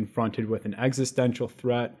directly confronted with an existential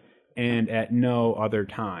threat and at no other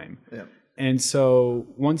time. Yeah. And so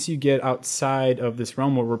once you get outside of this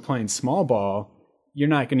realm where we're playing small ball, you're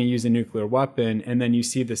not going to use a nuclear weapon. And then you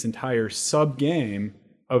see this entire sub-game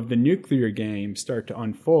of the nuclear game start to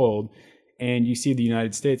unfold. And you see the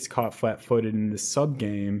United States caught flat-footed in this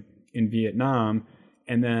sub-game in Vietnam.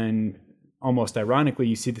 And then, almost ironically,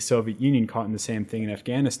 you see the Soviet Union caught in the same thing in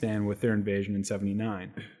Afghanistan with their invasion in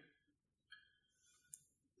 '79.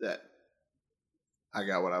 That I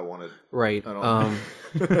got what I wanted. Right. I don't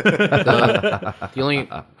The only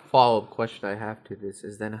follow-up question I have to this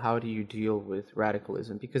is then how do you deal with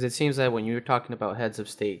radicalism? Because it seems that when you're talking about heads of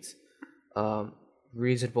states,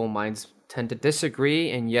 reasonable minds tend to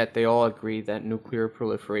disagree, and yet they all agree that nuclear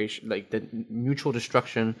proliferation, like the mutual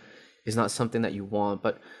destruction, is not something that you want.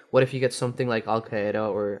 But what if you get something like Al Qaeda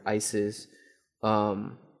or ISIS,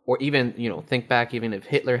 or even, think back, even if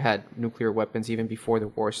Hitler had nuclear weapons even before the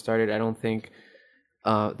war started, I don't think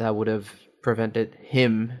that would have prevented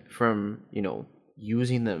him from,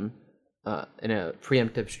 using them in a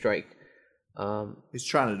preemptive strike. He's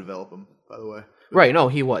trying to develop them, by the way. Right, no,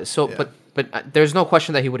 he was. So, Yeah. but there's no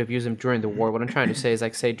question that he would have used them during the war. What I'm trying to say is,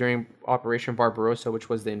 like, say, during Operation Barbarossa, which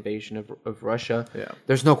was the invasion of Russia,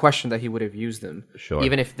 there's no question that he would have used them. Sure.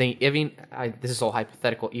 Even if this is all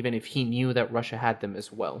hypothetical, even if he knew that Russia had them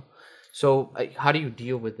as well. So, how do you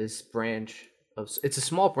deal with this branch it's a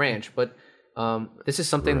small branch, but this is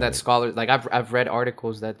something that scholars, like, I've read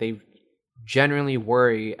articles that they generally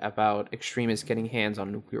worry about extremists getting hands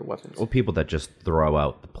on nuclear weapons. Well, people that just throw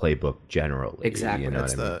out the playbook generally. Exactly. You know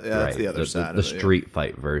That's what I mean? that's the other side The of it. street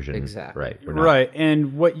fight version. Exactly. Right. Right.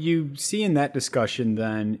 And what you see in that discussion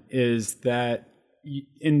then is that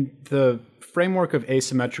in the framework of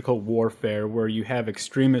asymmetrical warfare, where you have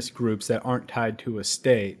extremist groups that aren't tied to a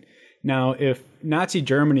state. Now, if Nazi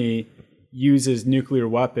Germany uses nuclear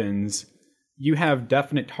weapons, you have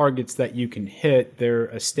definite targets that you can hit. They're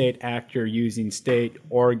a state actor using state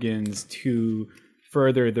organs to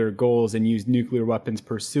further their goals and use nuclear weapons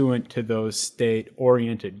pursuant to those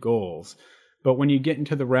state-oriented goals. But when you get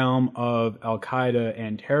into the realm of Al-Qaeda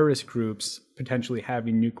and terrorist groups potentially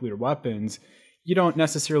having nuclear weapons, you don't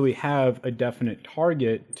necessarily have a definite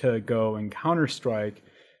target to go and counterstrike.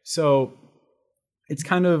 So it's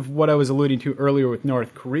kind of what I was alluding to earlier with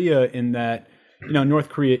North Korea, in that North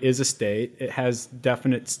Korea is a state. It has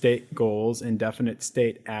definite state goals and definite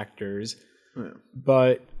state actors. Yeah.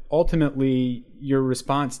 But ultimately, your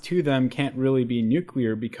response to them can't really be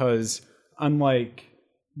nuclear because, unlike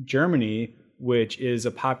Germany, which is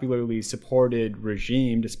a popularly supported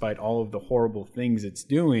regime despite all of the horrible things it's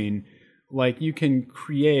doing, like, you can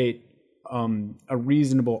create a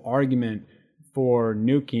reasonable argument for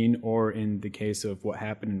nuking, or in the case of what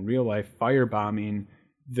happened in real life, firebombing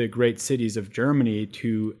the great cities of Germany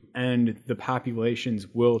to end the population's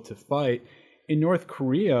will to fight. In North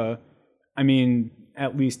Korea, I mean,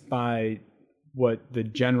 at least by what the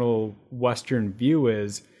general Western view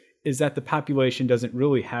is that the population doesn't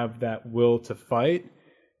really have that will to fight.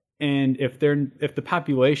 And if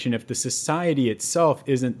the society itself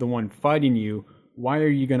isn't the one fighting you, why are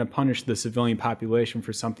you going to punish the civilian population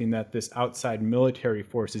for something that this outside military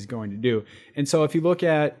force is going to do? And so if you look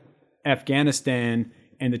at Afghanistan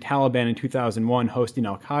and the Taliban in 2001 hosting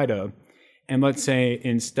Al-Qaeda, and let's say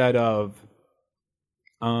instead of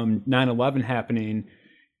 9/11 happening,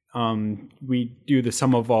 we do the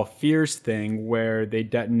sum of all fears thing where they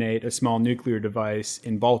detonate a small nuclear device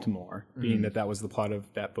in Baltimore, being that was the plot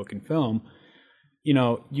of that book and film.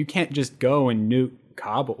 You can't just go and nuke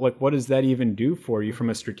Kabul. Like, what does that even do for you from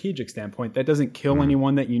a strategic standpoint? That doesn't kill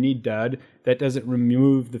anyone that you need dead. That doesn't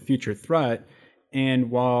remove the future threat. And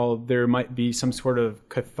while there might be some sort of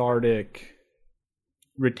cathartic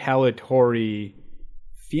retaliatory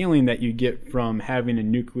feeling that you get from having a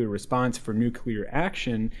nuclear response for nuclear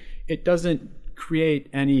action, it doesn't create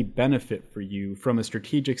any benefit for you from a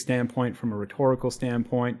strategic standpoint, from a rhetorical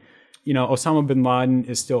standpoint. Osama bin Laden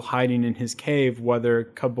is still hiding in his cave, whether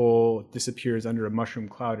Kabul disappears under a mushroom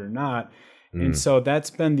cloud or not. And so that's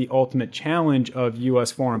been the ultimate challenge of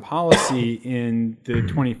U.S. foreign policy in the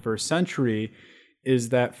 21st century, is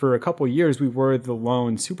that for a couple of years we were the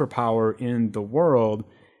lone superpower in the world,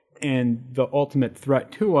 and the ultimate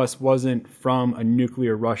threat to us wasn't from a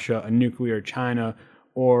nuclear Russia, a nuclear China,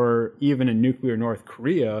 or even a nuclear North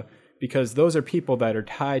Korea, because those are people that are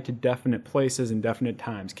tied to definite places and definite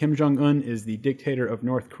times. Kim Jong-un is the dictator of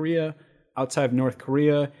North Korea. Outside of North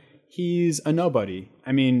Korea, he's a nobody.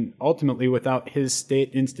 I mean, ultimately, without his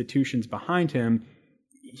state institutions behind him,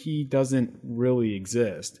 he doesn't really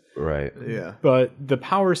exist. Right. Yeah. But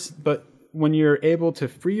when you're able to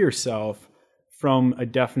free yourself from a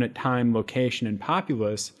definite time, location, and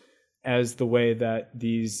populace, as the way that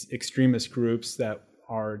these extremist groups that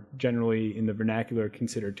are generally in the vernacular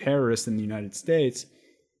considered terrorists in the United States,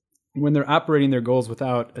 when they're operating their goals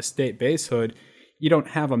without a state basehood, you don't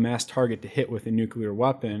have a mass target to hit with a nuclear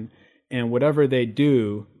weapon. And whatever they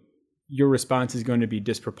do, your response is going to be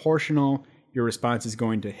disproportional. Your response is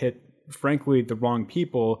going to hit, frankly, the wrong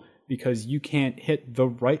people, because you can't hit the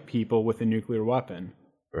right people with a nuclear weapon.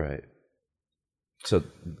 Right. So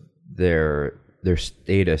their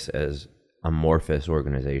status as amorphous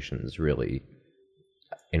organizations really,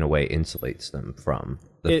 in a way, insulates them from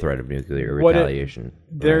the threat of nuclear retaliation.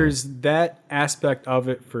 There's that aspect of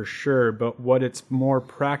it for sure, but what its more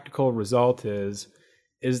practical result is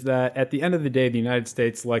that at the end of the day, the United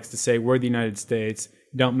States likes to say, we're the United States,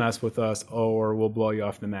 don't mess with us, or we'll blow you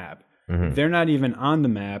off the map. Mm-hmm. They're not even on the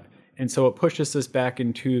map, and so it pushes us back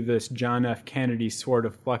into this John F. Kennedy sort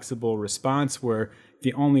of flexible response where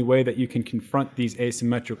the only way that you can confront these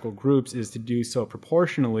asymmetrical groups is to do so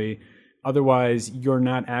proportionally. Otherwise, you're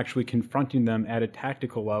not actually confronting them at a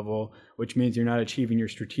tactical level, which means you're not achieving your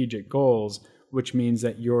strategic goals, which means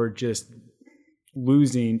that you're just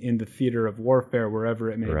losing in the theater of warfare,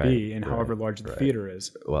 wherever it may be, and however large the theater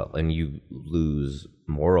is. Well, and you lose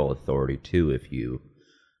moral authority, too, if you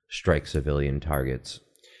strike civilian targets.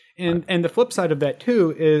 And the flip side of that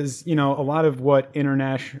too is, a lot of what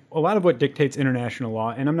dictates international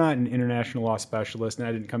law, and I'm not an international law specialist, and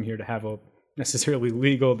I didn't come here to have a necessarily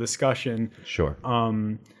legal discussion. Sure.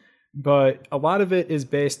 But a lot of it is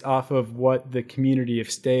based off of what the community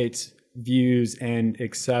of states views and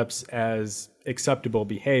accepts as acceptable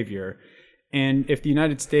behavior. And if the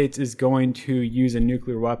United States is going to use a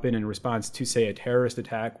nuclear weapon in response to, say, a terrorist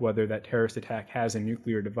attack, whether that terrorist attack has a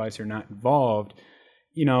nuclear device or not involved,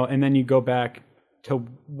 and then you go back to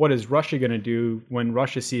what is Russia going to do when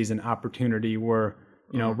Russia sees an opportunity where,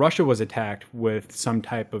 Russia was attacked with some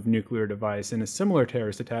type of nuclear device in a similar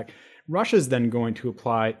terrorist attack. Russia's then going to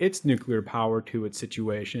apply its nuclear power to its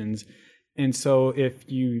situations. And so if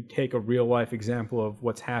you take a real-life example of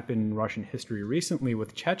what's happened in Russian history recently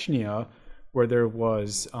with Chechnya, where there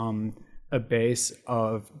was a base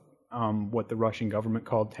of what the Russian government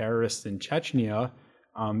called terrorists in Chechnya,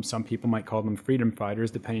 some people might call them freedom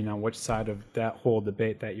fighters, depending on which side of that whole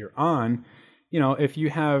debate that you're on. If you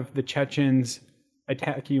have the Chechens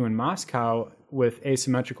attack you in Moscow with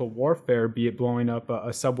asymmetrical warfare, be it blowing up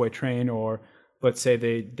a subway train, or let's say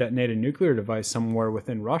they detonate a nuclear device somewhere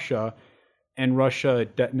within Russia, and Russia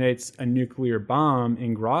detonates a nuclear bomb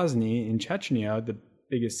in Grozny in Chechnya, the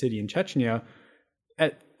biggest city in Chechnya,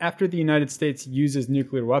 after the United States uses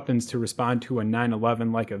nuclear weapons to respond to a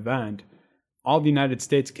 9/11-like event, all the United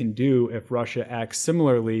States can do if Russia acts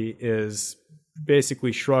similarly is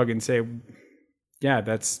basically shrug and say, yeah,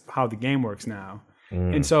 that's how the game works now.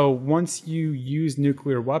 And so once you use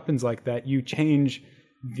nuclear weapons like that, you change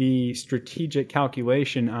the strategic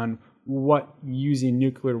calculation on what using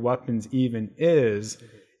nuclear weapons even is,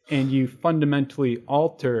 and you fundamentally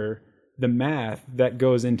alter the math that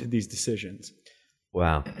goes into these decisions.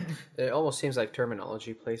 Wow. It almost seems like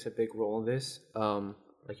terminology plays a big role in this.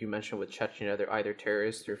 Like you mentioned with Chechnya, they're either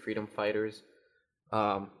terrorists or freedom fighters.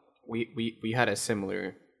 We had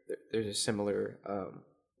there's a similar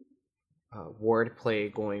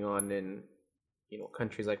wordplay going on in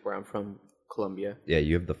countries like where I'm from, Colombia. Yeah,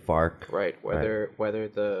 you have the FARC. Right. Whether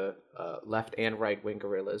the left and right wing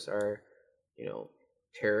guerrillas are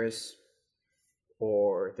terrorists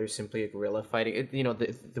or they're simply a guerrilla fighting.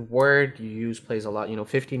 The word you use plays a lot.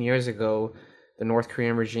 15 years ago, the North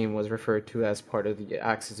Korean regime was referred to as part of the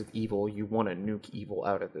axis of evil. You want to nuke evil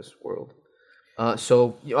out of this world.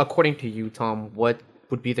 So according to you, Tom, what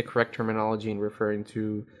would be the correct terminology in referring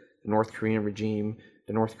to the North Korean regime,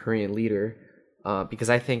 the North Korean leader, because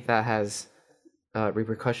I think that has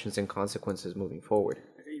repercussions and consequences moving forward.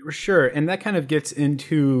 Sure, and that kind of gets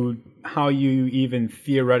into how you even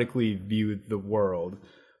theoretically view the world.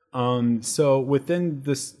 So within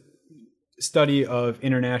this study of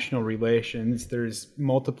international relations, there's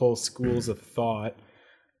multiple schools of thought,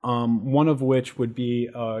 one of which would be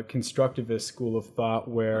a constructivist school of thought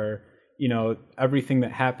where, everything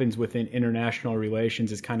that happens within international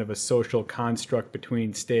relations is kind of a social construct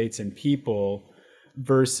between states and people,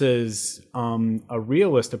 versus a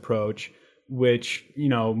realist approach, which,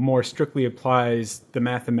 more strictly applies the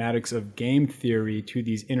mathematics of game theory to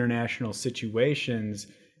these international situations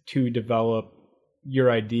to develop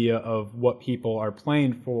your idea of what people are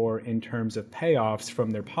playing for in terms of payoffs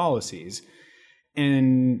from their policies.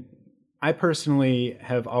 And I personally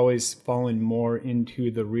have always fallen more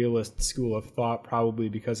into the realist school of thought, probably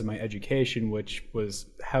because of my education, which was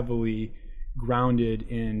heavily grounded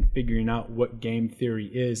in figuring out what game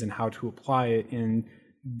theory is and how to apply it in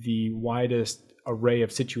the widest array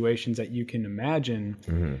of situations that you can imagine.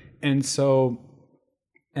 Mm-hmm. And so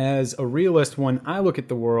as a realist, when I look at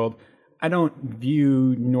the world, I don't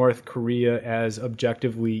view North Korea as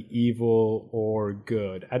objectively evil or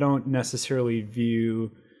good. I don't necessarily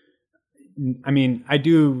I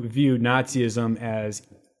do view Nazism as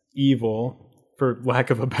evil, for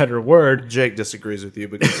lack of a better word. Jake disagrees with you,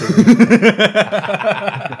 but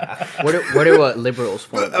what are liberals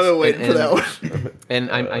for? I've been waiting for that one.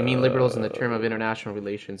 And I mean liberals in the term of international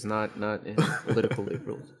relations, not in political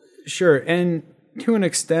liberals. Sure, and to an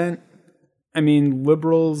extent,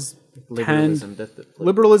 liberalism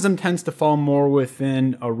tends to fall more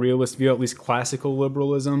within a realist view, at least classical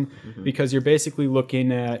liberalism, because you're basically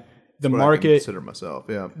looking at the market. I consider myself,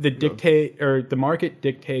 yeah. The market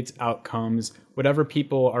dictates outcomes. Whatever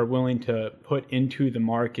people are willing to put into the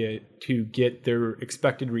market to get their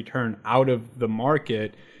expected return out of the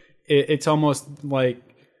market, it's almost like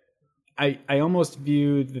I almost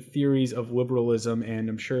view the theories of liberalism, and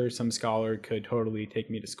I'm sure some scholar could totally take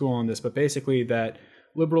me to school on this, but basically that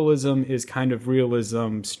liberalism is kind of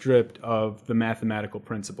realism stripped of the mathematical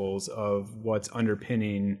principles of what's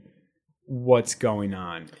underpinning what's going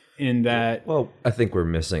on. In that, well, I think we're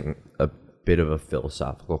missing a bit of a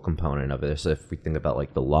philosophical component of this. If we think about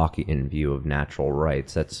like the Lockean view of natural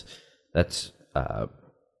rights, that's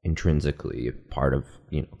intrinsically part of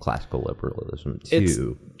classical liberalism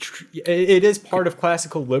too. It is part of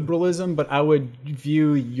classical liberalism, but I would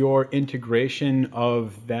view your integration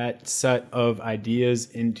of that set of ideas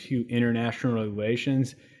into international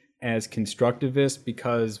relations as constructivist,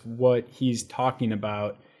 because what he's talking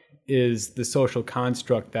about is the social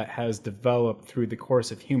construct that has developed through the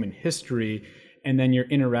course of human history, and then you're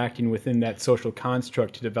interacting within that social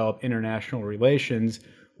construct to develop international relations,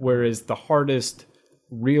 whereas the hardest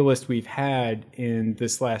realist we've had in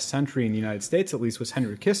this last century in the United States, at least, was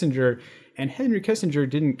Henry Kissinger. And Henry Kissinger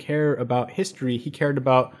didn't care about history. He cared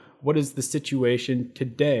about what is the situation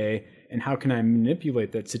today and how can I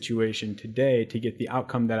manipulate that situation today to get the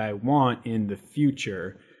outcome that I want in the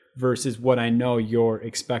future versus what I know you're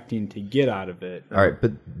expecting to get out of it. All right,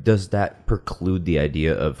 but does that preclude the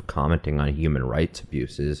idea of commenting on human rights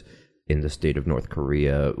abuses in the state of North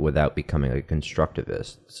Korea without becoming a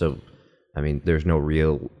constructivist? So, there's no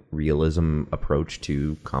realism approach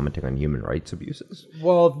to commenting on human rights abuses?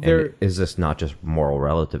 Well, is this not just moral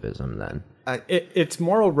relativism then? It's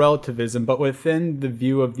moral relativism, but within the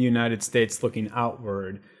view of the United States looking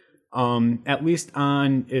outward. At least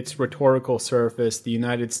on its rhetorical surface, the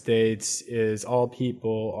United States is all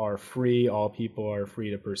people are free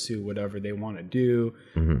to pursue whatever they want to do,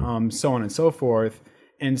 so on and so forth.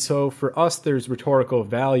 And so for us, there's rhetorical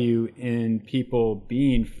value in people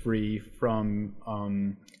being free from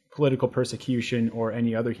political persecution or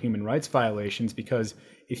any other human rights violations, because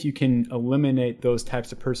if you can eliminate those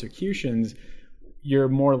types of persecutions, you're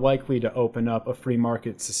more likely to open up a free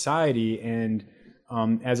market society. And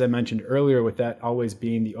as I mentioned earlier, with that always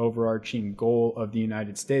being the overarching goal of the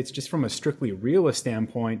United States, just from a strictly realist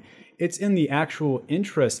standpoint, it's in the actual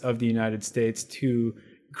interest of the United States to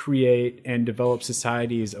create and develop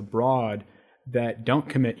societies abroad that don't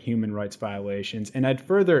commit human rights violations. And I'd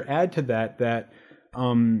further add to that, as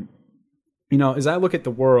I look at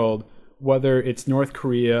the world, whether it's North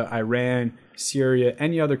Korea, Iran, Syria,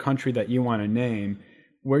 any other country that you want to name,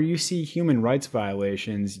 where you see human rights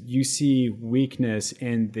violations, you see weakness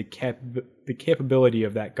in the capability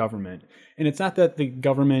of that government. And it's not that the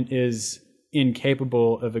government is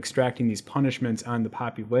incapable of extracting these punishments on the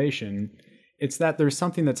population. It's that there's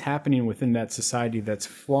something that's happening within that society that's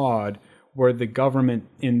flawed, where the government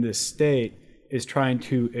in this state is trying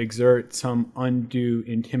to exert some undue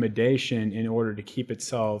intimidation in order to keep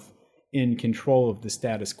itself in control of the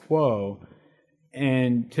status quo.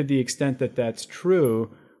 And to the extent that that's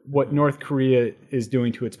true, what North Korea is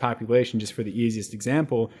doing to its population, just for the easiest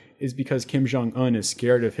example, is because Kim Jong-un is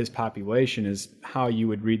scared of his population, is how you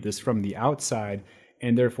would read this from the outside.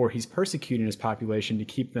 And therefore, he's persecuting his population to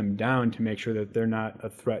keep them down, to make sure that they're not a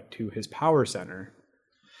threat to his power center.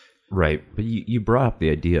 Right. But you brought up the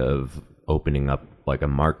idea of opening up like a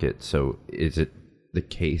market. So is it the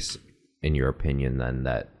case, in your opinion, then,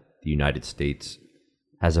 that the United States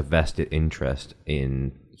has a vested interest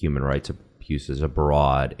in human rights abuses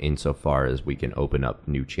abroad insofar as we can open up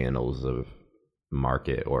new channels of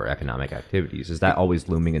market or economic activities? Is that always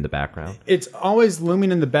looming in the background? It's always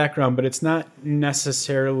looming in the background, but it's not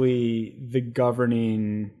necessarily the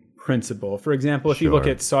governing principle. For example, if you look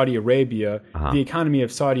at Saudi Arabia, the economy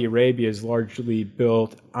of Saudi Arabia is largely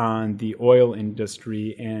built on the oil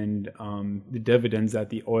industry and the dividends that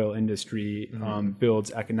the oil industry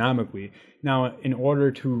builds economically. Now, in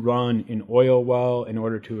order to run an oil well, in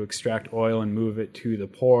order to extract oil and move it to the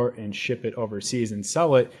port and ship it overseas and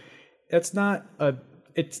sell it, it's not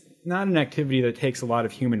an activity that takes a lot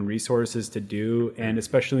of human resources to do, and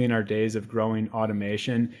especially in our days of growing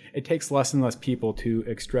automation, it takes less and less people to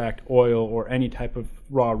extract oil or any type of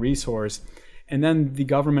raw resource. And then the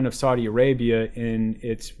government of Saudi Arabia, in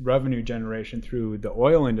its revenue generation through the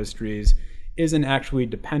oil industries, isn't actually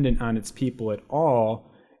dependent on its people at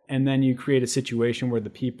all. And then you create a situation where the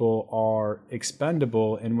people are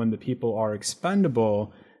expendable, and when the people are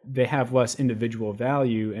expendable, they have less individual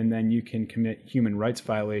value, and then you can commit human rights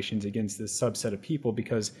violations against this subset of people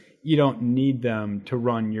because you don't need them to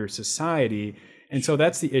run your society. And so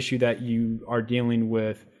that's the issue that you are dealing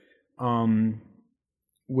with the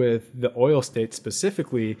oil states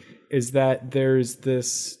specifically, is that there's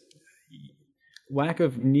this lack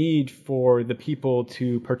of need for the people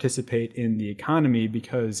to participate in the economy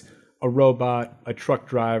because a robot, a truck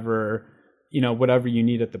driver, whatever you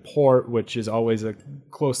need at the port, which is always a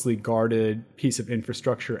closely guarded piece of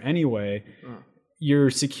infrastructure anyway,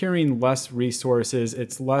 you're securing less resources.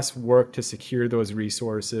 It's less work to secure those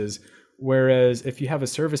resources. Whereas if you have a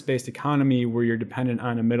service-based economy where you're dependent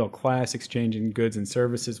on a middle class exchanging goods and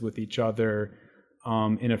services with each other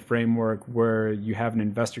in a framework where you have an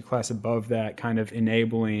investor class above that kind of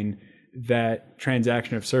enabling that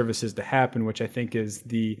transaction of services to happen, which I think is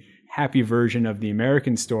the happy version of the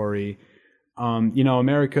American story.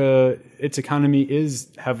 America, its economy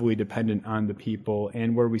is heavily dependent on the people,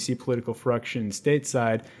 and where we see political friction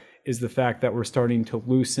stateside is the fact that we're starting to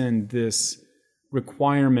loosen this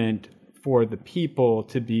requirement for the people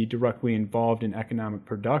to be directly involved in economic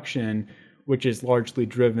production, which is largely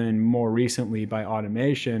driven more recently by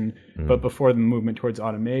automation. But before the movement towards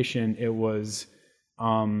automation, it was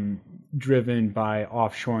driven by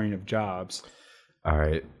offshoring of jobs. All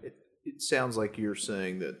right. It sounds like you're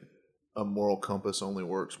saying that a moral compass only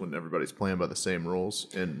works when everybody's playing by the same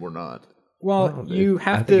rules, and we're not. Well, you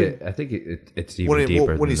have to. I think it's even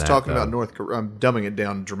deeper when he's than talking that, about North Korea. I'm dumbing it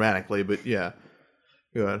down dramatically, but yeah.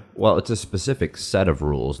 Go ahead. Well, it's a specific set of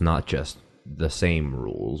rules, not just the same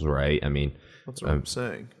rules, right? I mean, that's what I'm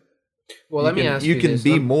saying. Well, let me ask you. You can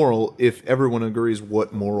be moral if everyone agrees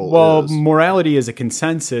what moral is. Well, morality is a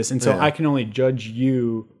consensus, and so I can only judge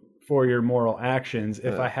you for your moral actions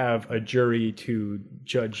if I have a jury to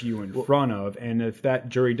judge you in front of. And if that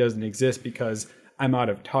jury doesn't exist because I'm out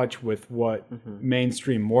of touch with what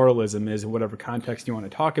mainstream moralism is, in whatever context you want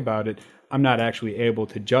to talk about it, I'm not actually able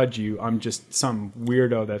to judge you. I'm just some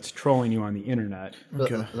weirdo that's trolling you on the internet.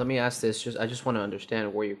 Okay. Let me ask this. I just want to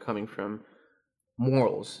understand where you're coming from.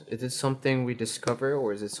 Morals, is it something we discover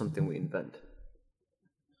or is it something we invent?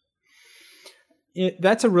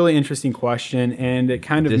 That's a really interesting question, and it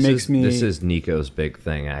kind of makes me... This is Nico's big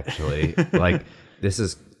thing, actually. This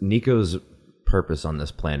is Nico's purpose on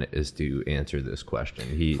this planet is to answer this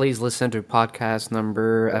question. Please listen to podcast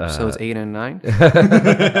number episodes 8 and 9.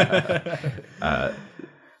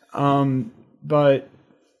 But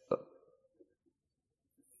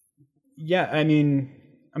yeah, I mean,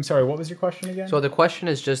 I'm sorry, what was your question again? So the question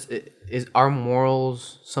is just, are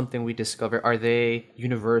morals something we discover? Are they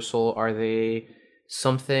universal? Are they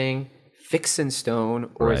something fixed in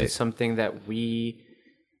stone? Or is it something that we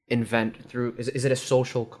invent through, is it a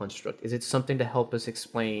social construct? Is it something to help us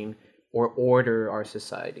explain or order our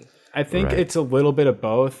society? I think it's a little bit of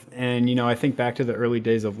both. And, I think back to the early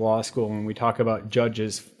days of law school when we talk about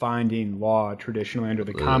judges finding law traditionally under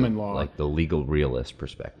the common law. Like the legal realist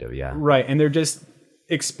perspective, yeah. Right. And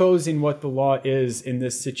exposing what the law is in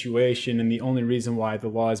this situation, and the only reason why the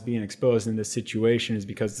law is being exposed in this situation is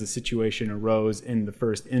because the situation arose in the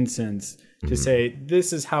first instance to say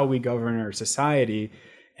this is how we govern our society.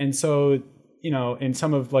 And so, in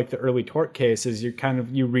some of like the early tort cases,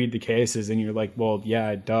 you read the cases and you're like, well,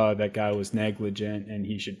 yeah, duh, that guy was negligent and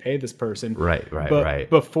he should pay this person. Right. But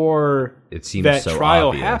before It seems that so trial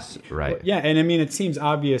obvious, happened, right? Yeah, and I mean, it seems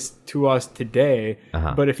obvious to us today.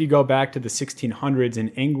 But if you go back to the 1600s in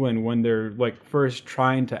England, when they're like first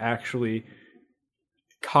trying to actually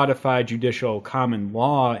codify judicial common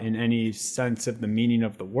law in any sense of the meaning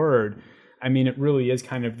of the word, I mean, it really is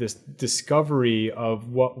kind of this discovery of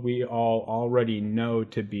what we all already know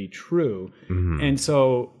to be true. And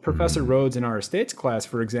so Professor Rhodes in our estates class,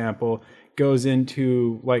 for example, goes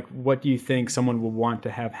into like, what do you think someone will want to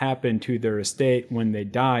have happen to their estate when they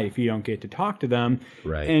die if you don't get to talk to them?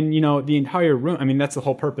 Right. And, the entire room, I mean, that's the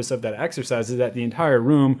whole purpose of that exercise, is that the entire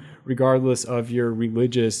room, regardless of your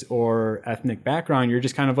religious or ethnic background, you're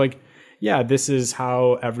just kind of like, yeah, this is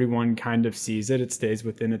how everyone kind of sees it. It stays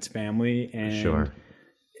within its family. And, Sure.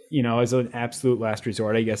 As an absolute last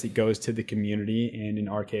resort, I guess it goes to the community. And in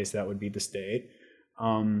our case, that would be the state.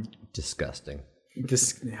 Disgusting.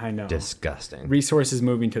 I know. Disgusting. Resources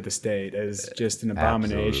moving to the state is just an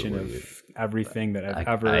abomination Absolutely. of everything that I've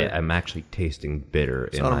ever... I'm actually tasting bitter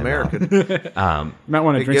in It's my un-American. You might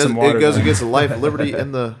want to drink some water. It goes though. against the life, liberty,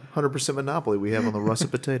 and the 100% monopoly we have on the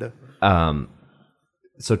russet potato.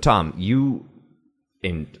 So, Tom,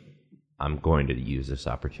 and I'm going to use this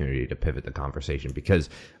opportunity to pivot the conversation because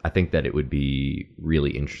I think that it would be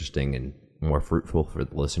really interesting and more fruitful for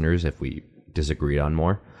the listeners if we disagreed on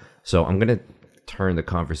more. So I'm going to turn the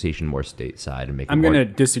conversation more stateside and make it I'm more... going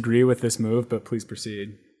to disagree with this move, but please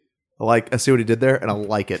proceed. I see what he did there, and I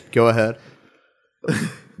like it. Go ahead.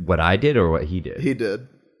 What I did or what he did? He did.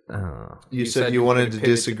 Oh. You said you wanted to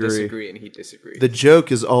disagree. and he disagreed. The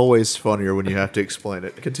joke is always funnier when you have to explain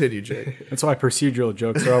it. Continue, Jake. That's why procedural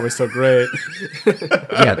jokes are always so great.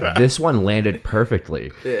 Yeah, this one landed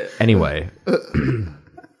perfectly. Yeah. Anyway. To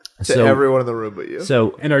everyone in the room but you.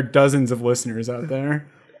 So, And our dozens of listeners out there.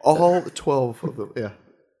 All 12 of them. Yeah.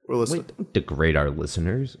 We're listening. don't degrade our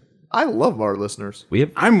listeners. I love our listeners. We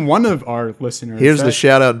have... I'm one of our listeners. Here's the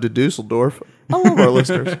shout out to Dusseldorf. I love our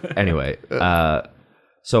listeners. Anyway,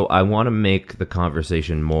 so I want to make the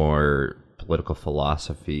conversation more political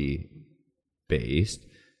philosophy based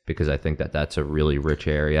because I think that that's a really rich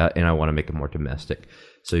area, and I want to make it more domestic.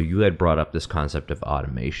 So you had brought up this concept of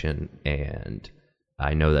automation, and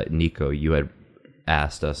I know that Nico, you had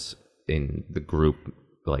asked us in the group,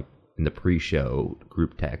 like in the pre-show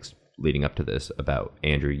group text leading up to this, about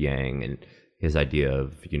Andrew Yang and his idea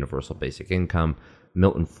of universal basic income.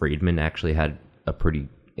 Milton Friedman actually had a pretty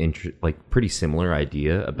similar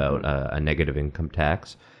idea about a negative income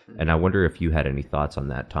tax, and I wonder if you had any thoughts on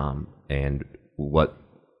that, Tom, and what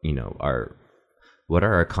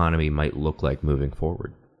our economy might look like moving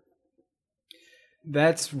forward.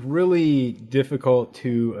 That's really difficult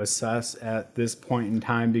to assess at this point in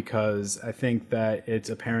time because I think that it's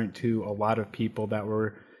apparent to a lot of people that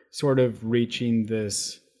we're sort of reaching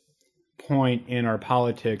this point in our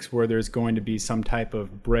politics where there's going to be some type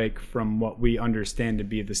of break from what we understand to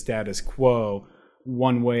be the status quo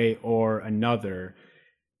one way or another.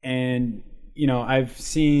 And, I've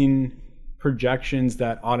seen projections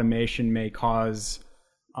that automation may cause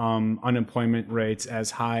unemployment rates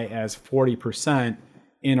as high as 40%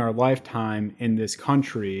 in our lifetime in this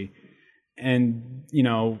country. And,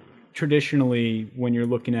 traditionally, when you're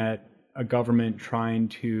looking at a government trying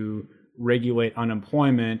to regulate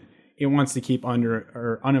unemployment, it wants to keep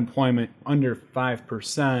unemployment under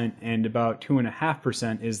 5%, and about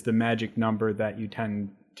 2.5% is the magic number that you tend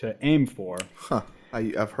to aim for. Huh.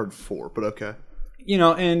 I've heard 4, but okay.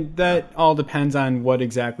 And that all depends on what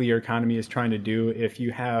exactly your economy is trying to do. If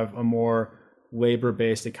you have a more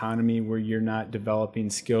labor-based economy where you're not developing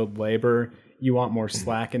skilled labor, you want more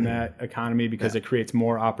slack in that economy because it creates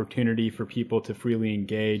more opportunity for people to freely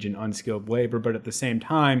engage in unskilled labor. But at the same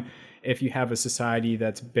time, if you have a society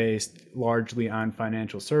that's based largely on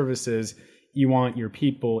financial services, you want your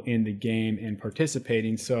people in the game and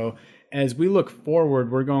participating. So as we look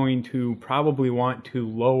forward, we're going to probably want to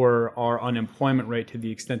lower our unemployment rate to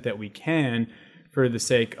the extent that we can for the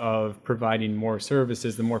sake of providing more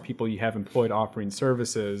services. The more people you have employed offering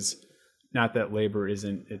services, not that labor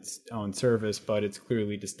isn't its own service, but it's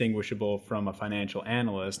clearly distinguishable from a financial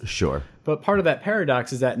analyst. Sure. But part of that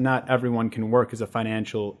paradox is that not everyone can work as a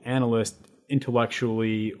financial analyst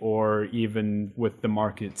intellectually or even with the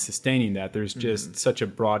market sustaining that. There's just such a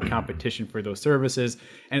broad competition for those services.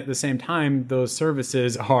 And at the same time, those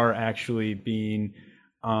services are actually being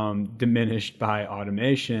diminished by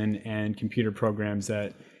automation and computer programs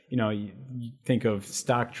that, you think of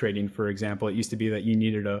stock trading, for example. It used to be that you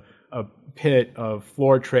needed a pit of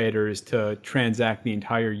floor traders to transact the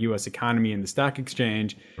entire U.S. economy in the stock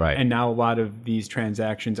exchange. Right. And now a lot of these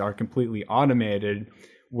transactions are completely automated,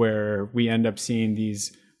 where we end up seeing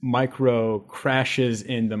these micro crashes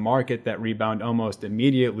in the market that rebound almost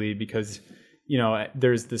immediately because,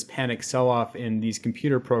 there's this panic sell-off in these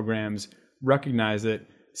computer programs, recognize it,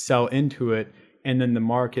 sell into it, and then the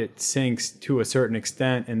market sinks to a certain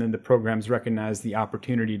extent, and then the programs recognize the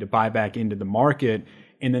opportunity to buy back into the market,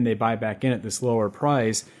 and then they buy back in at this lower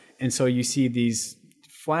price. And so you see these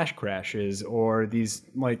flash crashes or these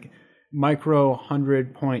like micro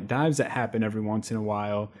 100-point dives that happen every once in a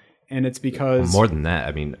while. And it's because... More than that,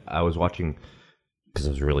 I mean, I was watching, because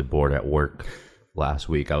I was really bored at work last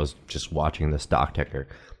week, I was just watching the stock ticker.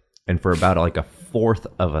 And for about like a fourth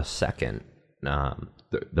of a second,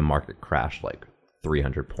 the market crashed like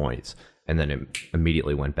 300 points. And then it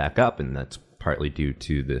immediately went back up. And that's partly due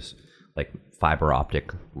to this like fiber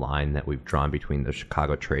optic line that we've drawn between the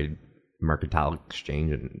Chicago Trade Mercantile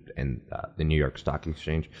Exchange and the New York Stock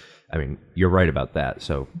Exchange. I mean, you're right about that.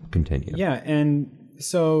 So continue. Yeah. And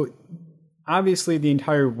so obviously the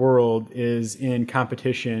entire world is in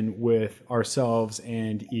competition with ourselves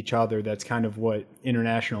and each other. That's kind of what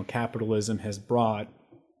international capitalism has brought.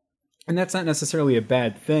 And that's not necessarily a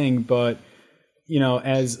bad thing, but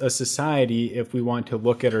as a society, if we want to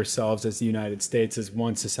look at ourselves as the United States as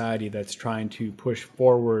one society that's trying to push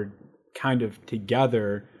forward kind of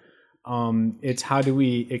together, it's how do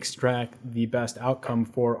we extract the best outcome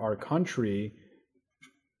for our country,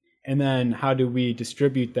 and then how do we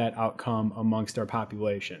distribute that outcome amongst our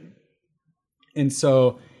population. And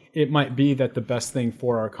so it might be that the best thing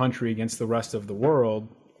for our country against the rest of the world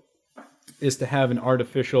is to have an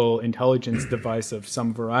artificial intelligence device of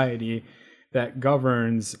some variety that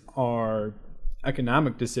governs our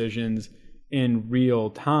economic decisions in real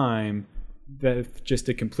time. That's just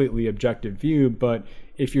a completely objective view. But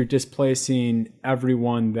if you're displacing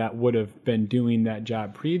everyone that would have been doing that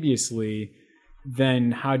job previously,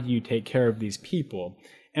 then how do you take care of these people?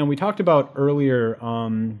 And we talked about earlier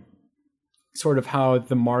sort of how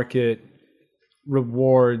the market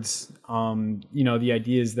rewards, the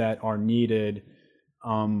ideas that are needed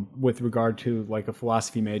with regard to like a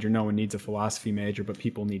philosophy major. No one needs a philosophy major, but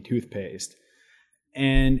people need toothpaste.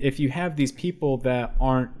 And if you have these people that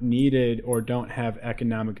aren't needed or don't have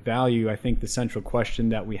economic value, I think the central question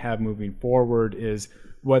that we have moving forward is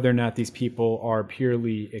whether or not these people are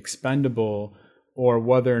purely expendable, or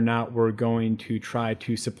whether or not we're going to try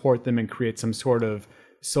to support them and create some sort of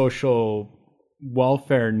social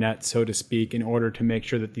welfare net, so to speak, in order to make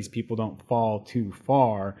sure that these people don't fall too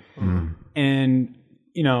far. And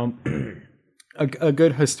a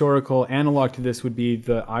good historical analog to this would be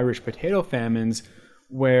the Irish potato famines,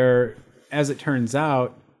 where, as it turns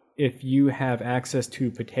out, if you have access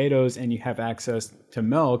to potatoes and you have access to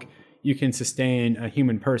milk, you can sustain a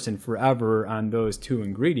human person forever on those two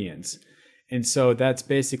ingredients. And so that's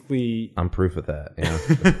basically... I'm proof of that,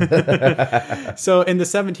 yeah. So in the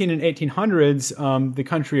 17 and 1800s, the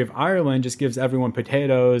country of Ireland just gives everyone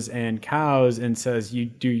potatoes and cows and says, you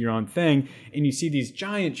do your own thing. And you see these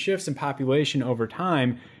giant shifts in population over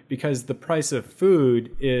time because the price of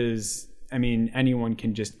food is... anyone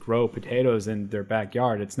can just grow potatoes in their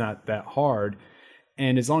backyard. It's not that hard.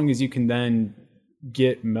 And as long as you can then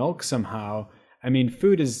get milk somehow...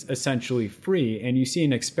 food is essentially free, and you see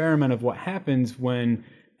an experiment of what happens when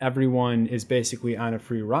everyone is basically on a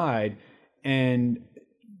free ride, and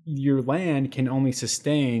your land can only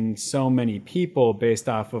sustain so many people based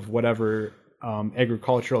off of whatever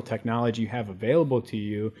agricultural technology you have available to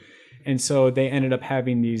you. And so they ended up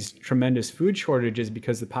having these tremendous food shortages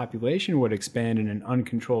because the population would expand in an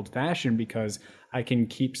uncontrolled fashion, because I can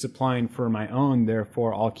keep supplying for my own,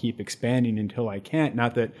 therefore I'll keep expanding until I can't.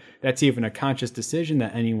 Not that that's even a conscious decision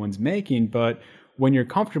that anyone's making, but when you're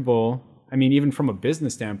comfortable, even from a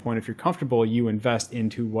business standpoint, if you're comfortable, you invest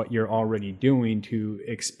into what you're already doing to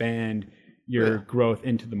expand your growth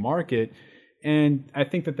into the market. And I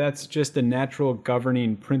think that that's just a natural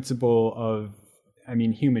governing principle of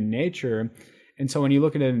human nature. And so when you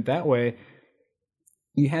look at it that way,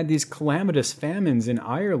 you had these calamitous famines in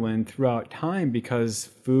Ireland throughout time because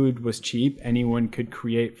food was cheap. Anyone could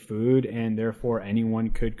create food, and therefore anyone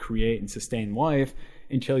could create and sustain life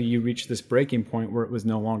until you reach this breaking point where it was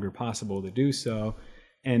no longer possible to do so.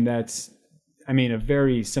 And that's, a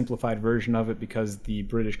very simplified version of it, because the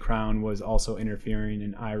British Crown was also interfering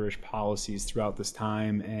in Irish policies throughout this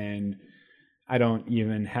time. And I don't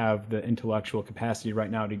even have the intellectual capacity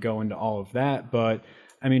right now to go into all of that, but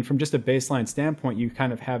I mean, from just a baseline standpoint, you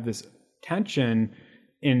kind of have this tension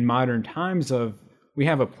in modern times of we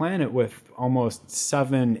have a planet with almost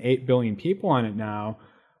 7-8 billion people on it now,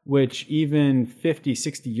 which even 50,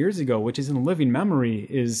 60 years ago, which is in living memory,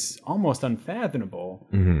 is almost unfathomable.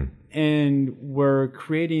 Mm-hmm. And we're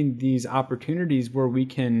creating these opportunities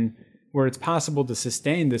where it's possible to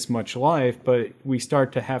sustain this much life, but we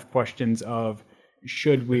start to have questions of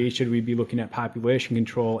should we be looking at population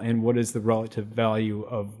control and what is the relative value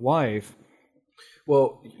of life?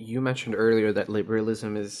 Well, you mentioned earlier that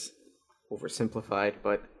liberalism is oversimplified,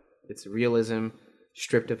 but it's realism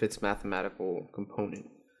stripped of its mathematical component.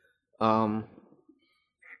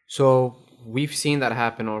 So we've seen that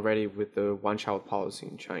happen already with the one-child policy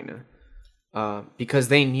in China, because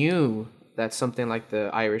they knew that something like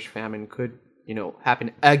the Irish famine could,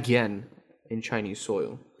 happen again in Chinese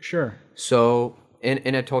soil. Sure. So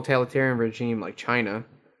in a totalitarian regime like China,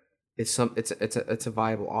 it's a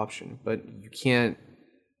viable option, but you can't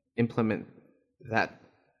implement that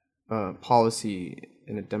policy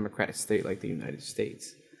in a democratic state like the United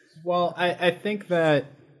States. Well, I think that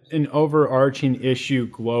an overarching issue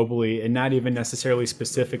globally, and not even necessarily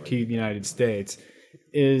specific to the United States,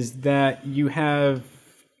 is that you have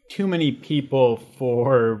too many people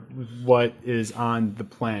for what is on the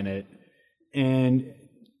planet. And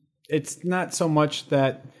it's not so much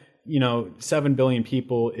that 7 billion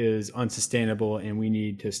people is unsustainable and we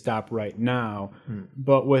need to stop right now.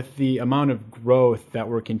 But with the amount of growth that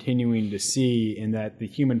we're continuing to see, and that the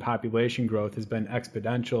human population growth has been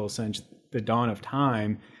exponential since the dawn of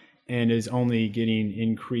time and is only getting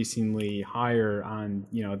increasingly higher on,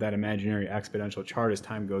 that imaginary exponential chart as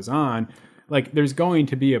time goes on, like there's going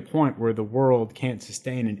to be a point where the world can't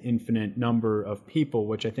sustain an infinite number of people,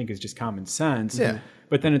 which I think is just common sense. Yeah.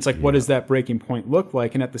 But then it's like, what does that breaking point look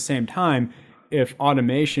like? And at the same time, if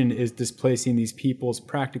automation is displacing these people's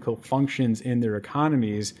practical functions in their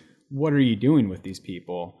economies, what are you doing with these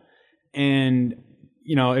people? And,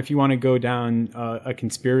 if you want to go down a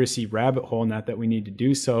conspiracy rabbit hole, not that we need to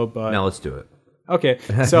do so, but... Now let's do it. Okay,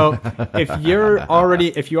 so if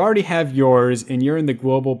you already have yours and you're in the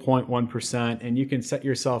global 0.1% and you can set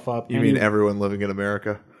yourself up... You mean everyone living in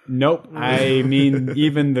America? Nope. I mean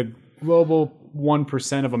even the global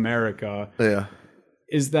 1% of America. Yeah.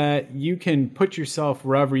 Is that you can put yourself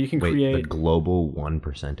wherever you can create... the global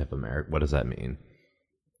 1% of America, what does that mean?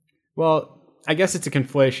 Well, I guess it's a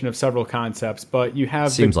conflation of several concepts, but you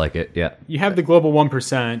have... Seems like it, yeah. You have the global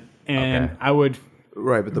 1%, and Okay. I would...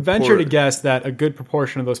 Right, but venture to guess that a good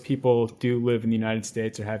proportion of those people do live in the United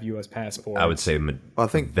States or have U.S. passports. I would say I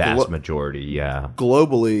think vast majority, yeah.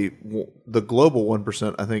 Globally, the global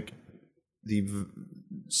 1%, I think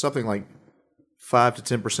something like 5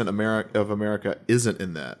 to 10% of America isn't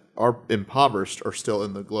in that. Our impoverished are still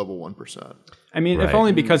in the global 1%. I mean, if Right.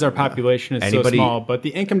 only because our population is so Anybody- small, but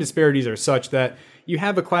the income disparities are such that you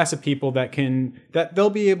have a class of people that they'll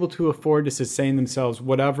be able to afford to sustain themselves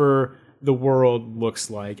whatever the world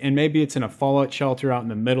looks like. And maybe it's in a fallout shelter out in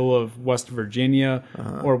the middle of West Virginia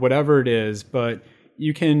or whatever it is, but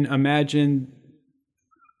you can imagine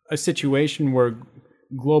a situation where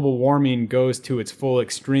global warming goes to its full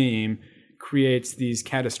extreme, creates these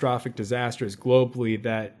catastrophic disasters globally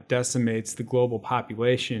that decimates the global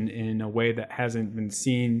population in a way that hasn't been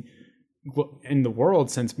seen in the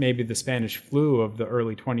world since maybe the Spanish flu of the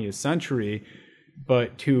early 20th century,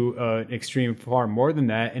 but to an extreme far more than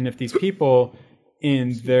that. And if these people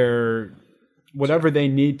in their whatever they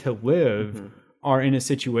need to live are in a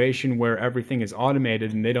situation where everything is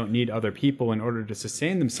automated and they don't need other people in order to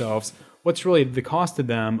sustain themselves, what's really the cost to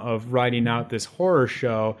them of writing out this horror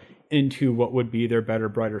show into what would be their better,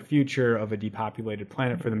 brighter future of a depopulated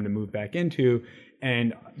planet for them to move back into?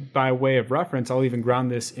 And by way of reference, I'll even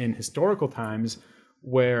ground this in historical times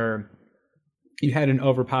where you had an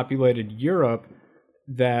overpopulated Europe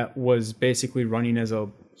that was basically running as a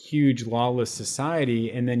huge lawless society,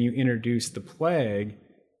 and then you introduce the plague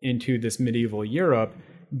into this medieval Europe,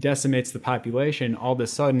 decimates the population. All of a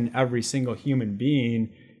sudden, every single human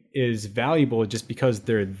being is valuable just because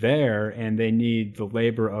they're there and they need the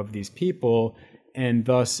labor of these people, and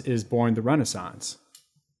thus is born the Renaissance.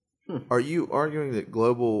 Are you arguing that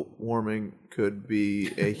global warming could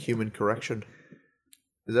be a human correction?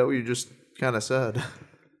 Is that what you just kind of said?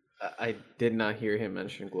 I did not hear him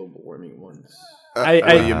mention global warming once.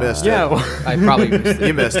 You missed it. I probably missed it.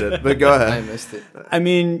 You missed it, but go I ahead. missed it. I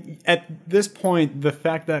mean, at this point, the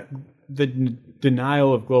fact that the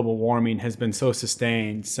denial of global warming has been so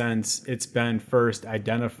sustained since it's been first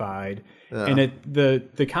identified, and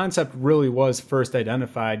the concept really was first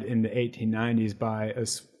identified in the 1890s by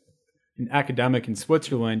an academic in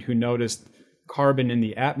Switzerland who noticed carbon in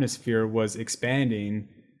the atmosphere was expanding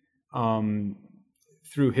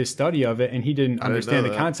through his study of it, and he didn't understand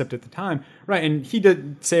the concept at the time. Right, and he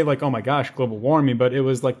did say like, oh my gosh, global warming, but it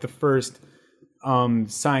was like the first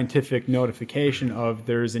scientific notification of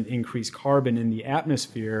there's an increased carbon in the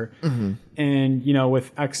atmosphere. And, you know,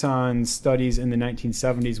 with Exxon's studies in the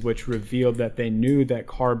 1970s, which revealed that they knew that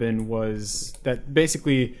carbon was, that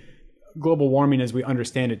basically global warming as we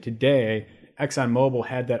understand it today, ExxonMobil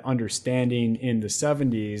had that understanding in the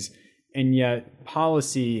 70s, and yet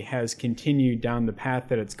policy has continued down the path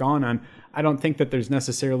that it's gone on. I don't think that there's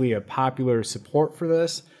necessarily a popular support for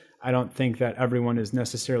this. I don't think that everyone is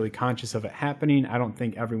necessarily conscious of it happening. I don't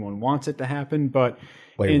think everyone wants it to happen. But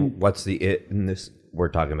what's the it in this? We're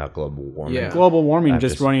talking about global warming. Yeah. Global warming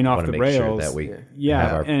just running off the make rails. Sure that we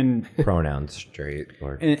have our and pronouns straight.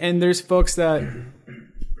 Or... And there's folks that,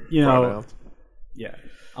 you know, yeah.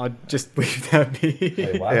 I'll just leave that be.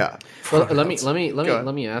 Yeah. Well,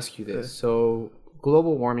 let me ask you this. So,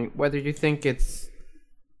 global warming, whether you think it's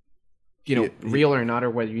real or not, or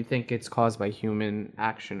whether you think it's caused by human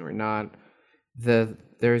action or not,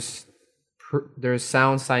 there's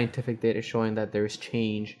sound scientific data showing that there's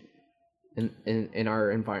change in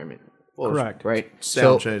our environment. Well, correct. Right.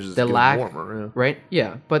 Sound changes. The lack, warmer. Yeah. Right.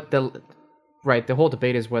 Yeah. But the whole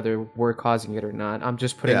debate is whether we're causing it or not. I'm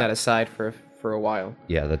just putting that aside for a while.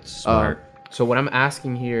 Yeah, that's smart. So what I'm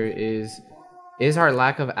asking here is our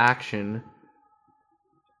lack of action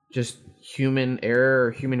just human error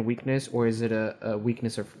or human weakness, or is it a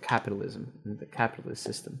weakness of capitalism, the capitalist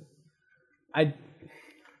system?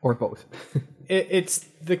 Or both. It's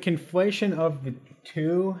the conflation of the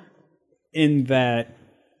two, in that,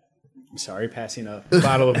 I'm sorry, passing a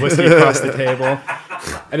bottle of whiskey across the table.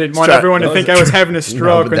 I didn't want everyone to think I was having a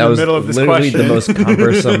stroke in the middle of this question. That was literally the most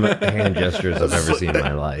cumbersome hand gestures I've ever seen in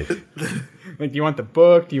my life. Like, do you want the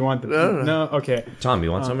book? Do you want the... No? Okay. Tom,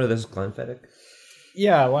 you want some of this Glenfiddich?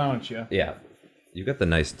 Yeah, why don't you? Yeah. You got the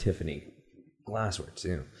nice Tiffany glassware,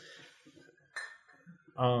 too.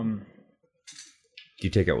 Do you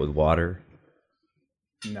take it with water?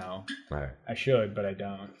 No. All right. I should, but I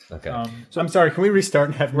don't. Okay. So I'm sorry, can we restart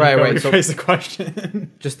and have Nico rephrase the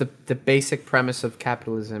question? Just the basic premise of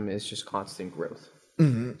capitalism is just constant growth.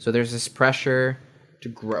 Mm-hmm. So there's this pressure to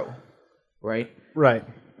grow, right? Right.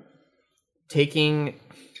 Taking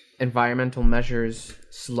environmental measures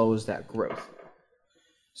slows that growth.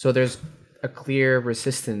 So there's a clear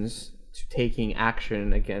resistance to taking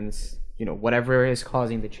action against, whatever is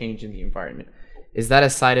causing the change in the environment. Is that a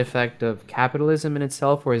side effect of capitalism in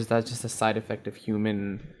itself, or is that just a side effect of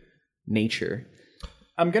human nature?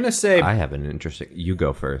 I'm going to say... I have an interesting... You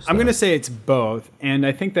go first. I'm going to say it's both. And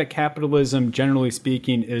I think that capitalism, generally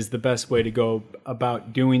speaking, is the best way to go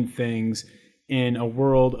about doing things in a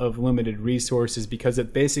world of limited resources, because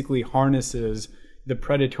it basically harnesses the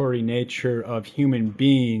predatory nature of human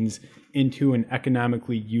beings into an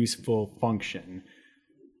economically useful function.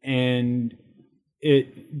 And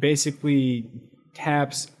it basically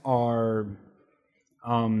taps our,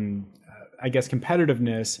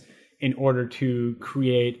 competitiveness in order to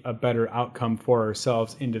create a better outcome for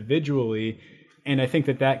ourselves individually. And I think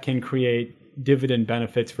that can create dividend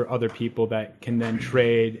benefits for other people that can then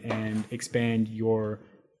trade and expand your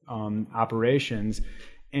operations.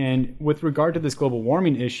 And with regard to this global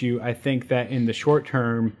warming issue, I think that in the short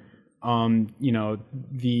term,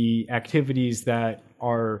 the activities that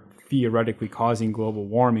are theoretically causing global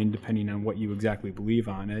warming, depending on what you exactly believe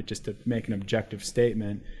on it, just to make an objective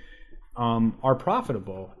statement, are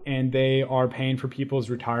profitable. And they are paying for people's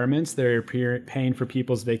retirements. They're paying for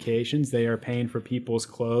people's vacations. They are paying for people's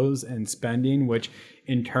clothes and spending, which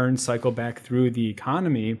in turn cycle back through the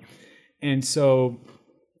economy. And so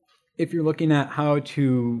if you're looking at how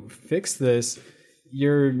to fix this,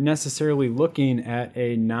 you're necessarily looking at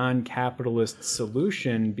a non-capitalist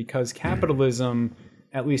solution, because capitalism,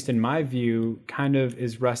 at least in my view, kind of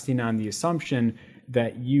is resting on the assumption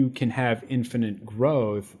that you can have infinite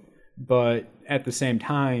growth. But at the same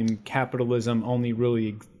time, capitalism only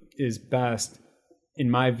really is best, in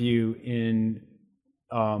my view, in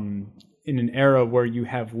an era where you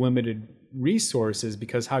have limited resources,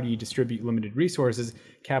 because how do you distribute limited resources?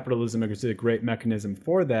 Capitalism is a great mechanism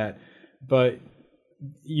for that. But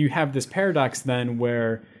you have this paradox then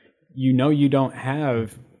where you don't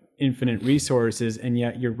have infinite resources, and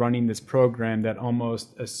yet you're running this program that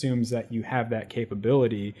almost assumes that you have that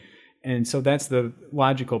capability. And so that's the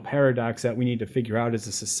logical paradox that we need to figure out as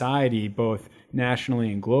a society, both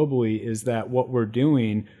nationally and globally, is that what we're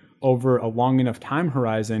doing, over a long enough time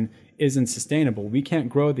horizon isn't sustainable. We can't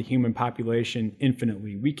grow the human population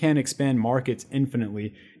infinitely. We can't expand markets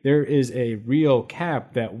infinitely. There is a real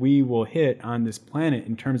cap that we will hit on this planet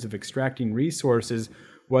in terms of extracting resources,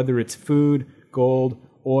 whether it's food, gold,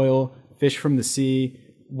 oil, fish from the sea,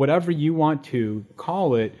 whatever you want to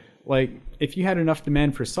call it. Like, if you had enough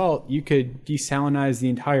demand for salt, you could desalinize the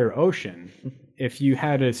entire ocean if you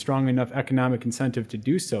had a strong enough economic incentive to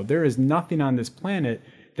do so. There is nothing on this planet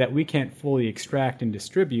that we can't fully extract and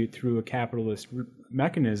distribute through a capitalist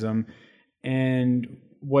mechanism. And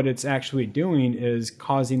what it's actually doing is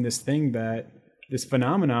causing this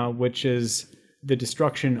phenomena, which is the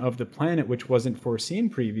destruction of the planet, which wasn't foreseen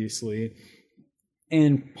previously.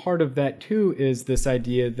 And part of that, too, is this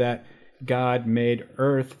idea that God made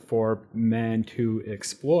Earth for man to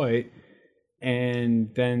exploit.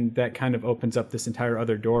 And then that kind of opens up this entire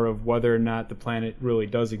other door of whether or not the planet really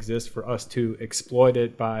does exist for us to exploit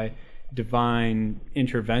it by divine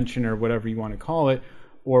intervention or whatever you want to call it,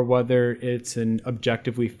 or whether it's an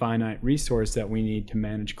objectively finite resource that we need to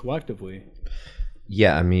manage collectively.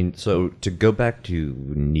 Yeah, I mean, so to go back to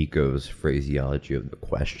Nico's phraseology of the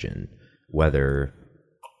question, whether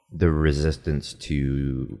the resistance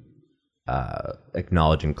to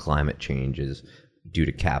acknowledging climate change is due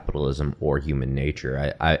to capitalism or human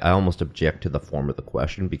nature, I almost object to the form of the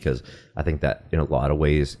question, because I think that in a lot of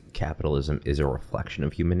ways capitalism is a reflection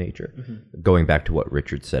of human nature. Mm-hmm. Going back to what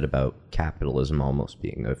Richard said about capitalism almost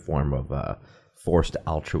being a form of forced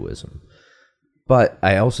altruism. But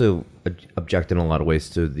I also object in a lot of ways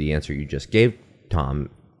to the answer you just gave, Tom,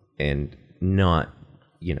 and not,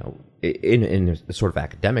 in a sort of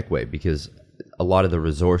academic way, because a lot of the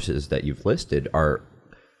resources that you've listed are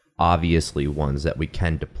obviously ones that we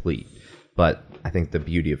can deplete. But I think the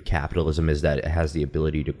beauty of capitalism is that it has the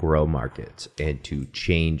ability to grow markets and to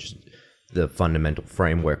change the fundamental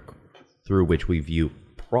framework through which we view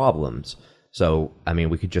problems. So, I mean,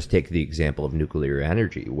 we could just take the example of nuclear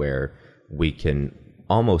energy, where we can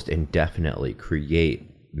almost indefinitely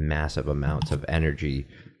create massive amounts of energy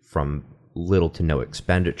from little to no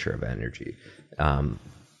expenditure of energy.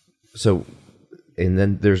 And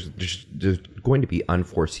then there's going to be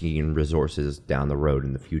unforeseen resources down the road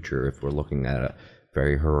in the future if we're looking at a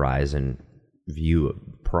very horizon view of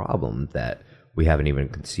the problem that we haven't even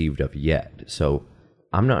conceived of yet. So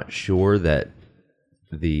I'm not sure that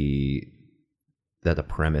the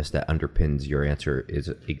premise that underpins your answer is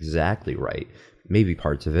exactly right. Maybe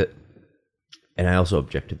parts of it. And I also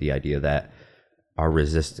object to the idea that our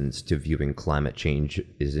resistance to viewing climate change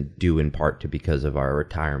is due in part to because of our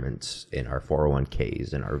retirements and our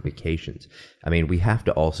 401ks and our vacations. I mean, we have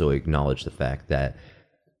to also acknowledge the fact that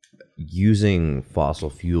using fossil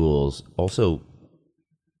fuels also,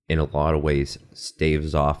 in a lot of ways,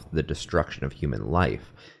 staves off the destruction of human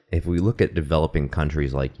life. If we look at developing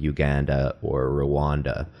countries like Uganda or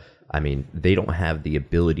Rwanda, I mean, they don't have the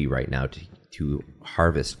ability right now to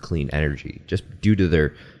harvest clean energy just due to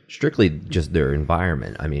their strictly just their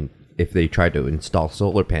environment. I mean, if they tried to install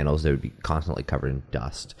solar panels, they would be constantly covered in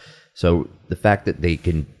dust. So the fact that they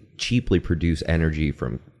can cheaply produce energy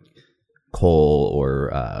from coal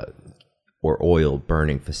or oil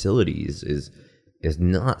burning facilities is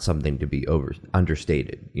not something to be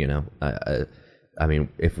understated. I mean,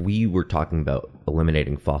 if we were talking about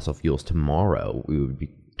eliminating fossil fuels tomorrow, we would be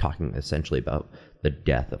talking essentially about the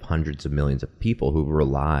death of hundreds of millions of people who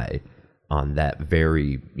rely on that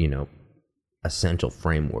very, essential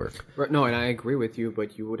framework. Right, no, and I agree with you,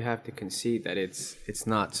 but you would have to concede that it's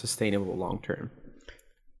not sustainable long term.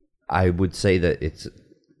 I would say that it's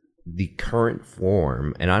the current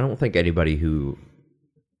form, and I don't think anybody who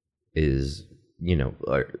is,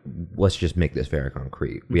 let's just make this very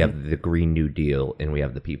concrete. We have the Green New Deal, and we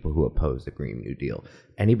have the people who oppose the Green New Deal.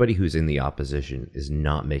 Anybody who's in the opposition is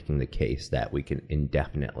not making the case that we can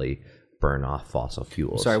indefinitely burn off fossil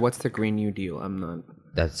fuels. Sorry, what's the Green New Deal? I'm not...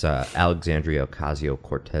 That's Alexandria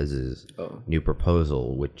Ocasio-Cortez's new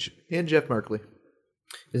proposal, which... And Jeff Merkley.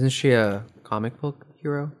 Isn't she a comic book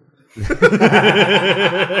hero?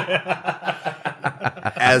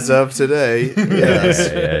 As of today,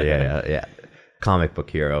 yes. Yeah. Comic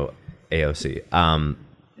book hero, AOC.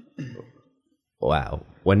 Wow.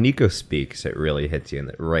 When Nico speaks, it really hits you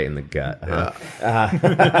right in the gut. Huh?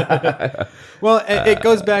 Well, it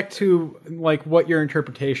goes back to like what your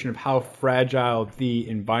interpretation of how fragile the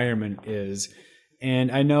environment is.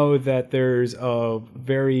 And I know that there's a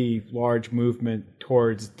very large movement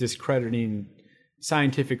towards discrediting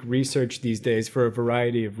scientific research these days for a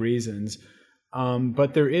variety of reasons.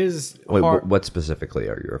 But there is... Wait, what specifically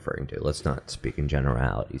are you referring to? Let's not speak in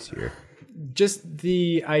generalities here. Just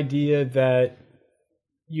the idea that,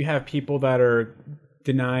 you have people that are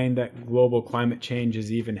denying that global climate change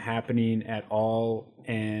is even happening at all,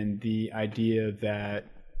 and the idea that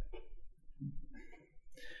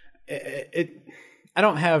I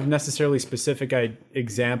don't have necessarily specific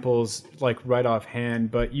examples like right offhand,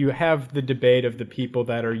 but you have the debate of the people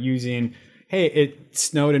that are using, hey, it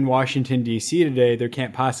snowed in Washington, D.C. today. There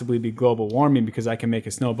can't possibly be global warming because I can make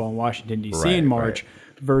a snowball in Washington, D.C. in March,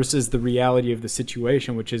 versus the reality of the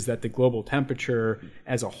situation, which is that the global temperature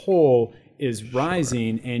as a whole is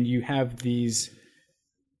rising, and you have these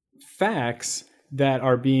facts that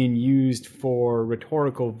are being used for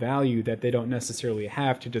rhetorical value that they don't necessarily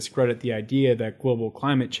have to discredit the idea that global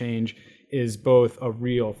climate change is both a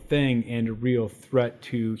real thing and a real threat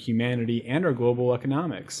to humanity and our global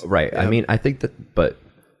economics. Right. I mean, I think that, but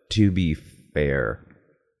to be fair,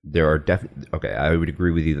 there are okay, I would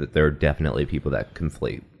agree with you that there are definitely people that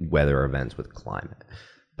conflate weather events with climate.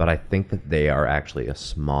 But I think that they are actually a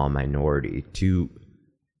small minority.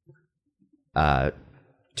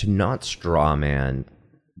 To not strawman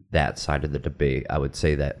that side of the debate, I would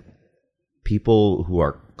say that people who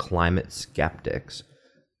are climate skeptics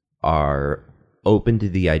are open to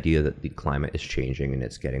the idea that the climate is changing and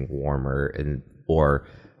it's getting warmer, and or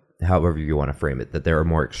however you want to frame it, that there are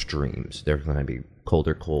more extremes. There's going to be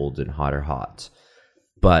colder colds and hotter hots.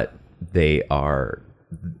 But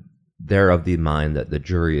they're of the mind that the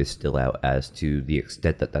jury is still out as to the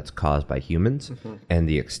extent that that's caused by humans and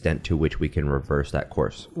the extent to which we can reverse that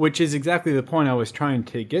course. Which is exactly the point I was trying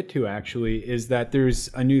to get to, actually, is that there's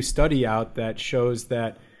a new study out that shows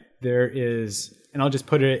that there is, and I'll just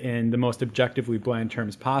put it in the most objectively bland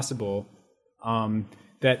terms possible,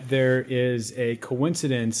 that there is a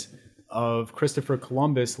coincidence of Christopher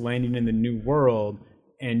Columbus landing in the New World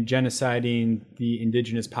and genociding the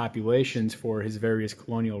indigenous populations for his various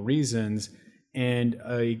colonial reasons, and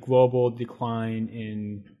a global decline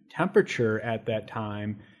in temperature at that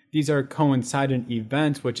time. These are coincident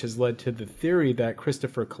events, which has led to the theory that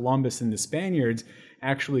Christopher Columbus and the Spaniards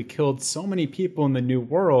actually killed so many people in the New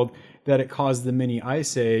World that it caused the mini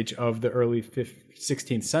ice age of the early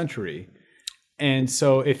 16th century. And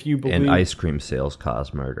so if you believe... And ice cream sales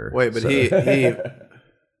cause murder. Wait, but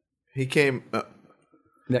he came...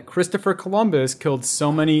 that Christopher Columbus killed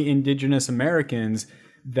so many indigenous Americans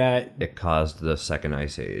that... It caused the second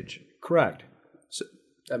ice age. Correct. So,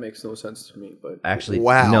 That makes no sense to me. But actually,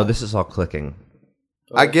 wow. No, this is all clicking.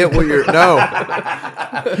 I get what you're... No.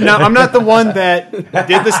 Now, I'm not the one that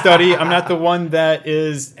did the study. I'm not the one that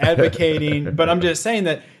is advocating, but I'm just saying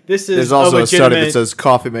that this is There's also a study that says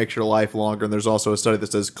coffee makes your life longer, and there's also a study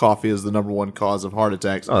that says coffee is the number one cause of heart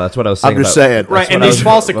attacks. Oh, that's what I was saying. I'm just saying. Right, and these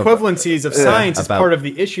false equivalencies of science is part of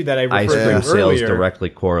the issue that I ice referred cream to sales earlier. directly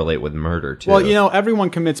correlate with murder, too. Well, you know, everyone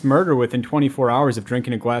commits murder within 24 hours of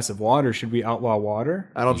drinking a glass of water. Should we outlaw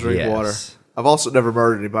water? I don't drink Yes. water. I've also never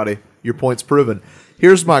murdered anybody. Your point's proven.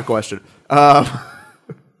 Here's my question.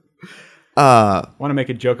 I want to make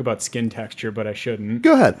a joke about skin texture, but I shouldn't.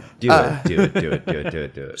 Go ahead. Do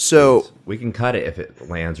it. So we can cut it if it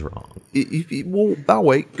lands wrong. Well, I'll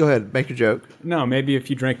wait. Go ahead. Make your joke. No, maybe if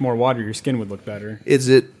you drank more water, your skin would look better. Is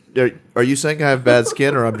it? Are you saying I have bad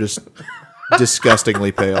skin, or I'm just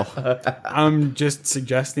disgustingly pale? I'm just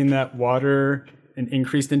suggesting that water, an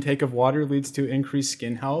increased intake of water, leads to increased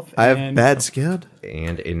skin health. I have bad skin.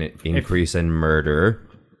 And an increase in murder.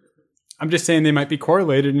 I'm just saying they might be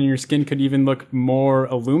correlated, and your skin could even look more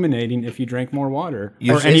illuminating if you drank more water,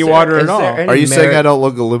 or any water at all. Are you saying I don't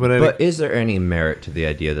look illuminating? But is there any merit to the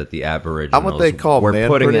idea that the Aboriginals I'm what they call were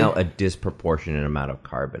putting man-pretty. out a disproportionate amount of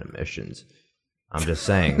carbon emissions? I'm just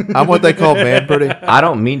saying. I'm what they call man pretty. I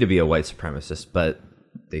don't mean to be a white supremacist, but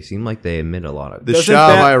they seem like they emit a lot of... The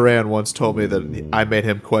Shah of Iran once told me that I made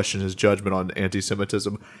him question his judgment on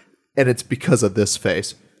anti-Semitism, and it's because of this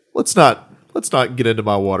face. Let's not get into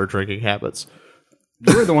my water drinking habits.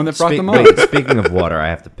 You're the one that brought them up. Wait, speaking of water, I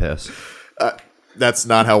have to piss. That's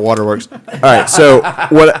not how water works. All right, so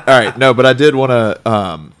what? All right, no, but I did want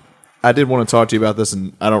to. I did want to talk to you about this,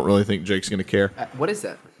 and I don't really think Jake's going to care. what is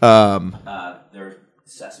that? They're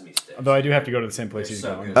sesame sticks. Although I do have to go to the same place he's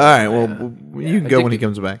going. All right, well, you can go when he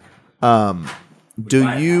comes back.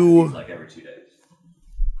 Do you? Like every 2 days.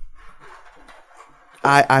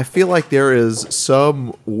 I feel like there is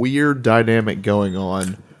some weird dynamic going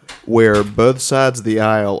on where both sides of the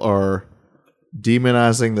aisle are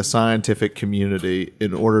demonizing the scientific community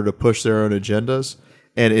in order to push their own agendas,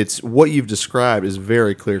 and it's what you've described is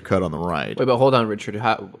very clear cut on the right. Wait, but hold on, Richard.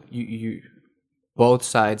 How you both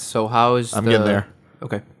sides? So how is I'm getting there.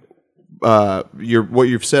 Okay. What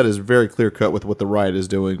you've said is very clear cut with what the right is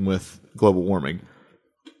doing with global warming.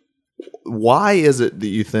 Why is it that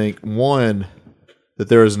you think, one, that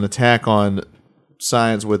there is an attack on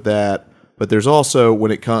science with that. But there's also, when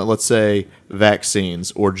it comes, let's say,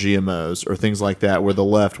 vaccines or GMOs or things like that, where the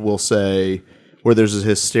left will say, where there's a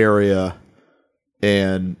hysteria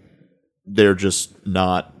and they're just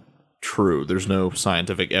not true. There's no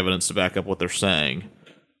scientific evidence to back up what they're saying.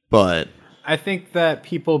 But I think that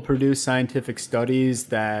people produce scientific studies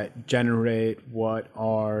that generate what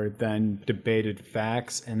are then debated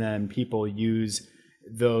facts, and then people use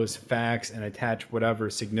those facts and attach whatever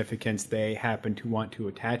significance they happen to want to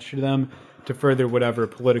attach to them to further whatever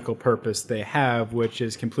political purpose they have, which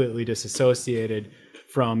is completely disassociated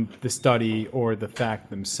from the study or the fact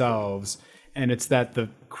themselves. And it's that the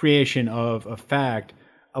creation of a fact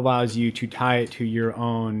allows you to tie it to your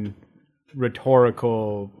own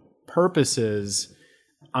rhetorical purposes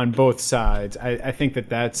on both sides. I think that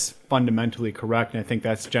that's fundamentally correct, and I think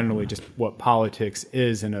that's generally just what politics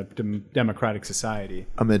is in a democratic society.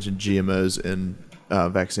 I mentioned GMOs in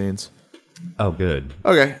vaccines. Oh, good.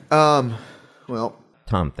 Okay. Well,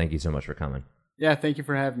 Tom, thank you so much for coming. Yeah, thank you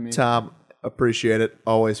for having me. Tom, appreciate it.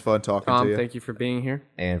 Always fun talking to Tom, you. thank you for being here.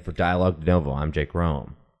 And for Dialogue de Novo, I'm Jake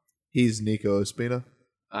Rome. He's Nico Espina.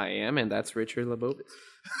 I am, and that's Richard Lebovis.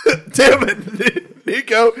 Damn it,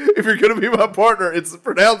 Nico! If you're going to be my partner, it's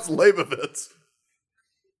pronounced Leibovitz.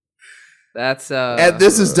 That's And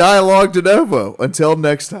this is Dialogue de Novo. Until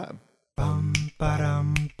next time. Bum,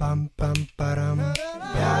 ba-dum, bum, bum, ba-dum, bum,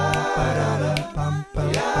 ba-dum,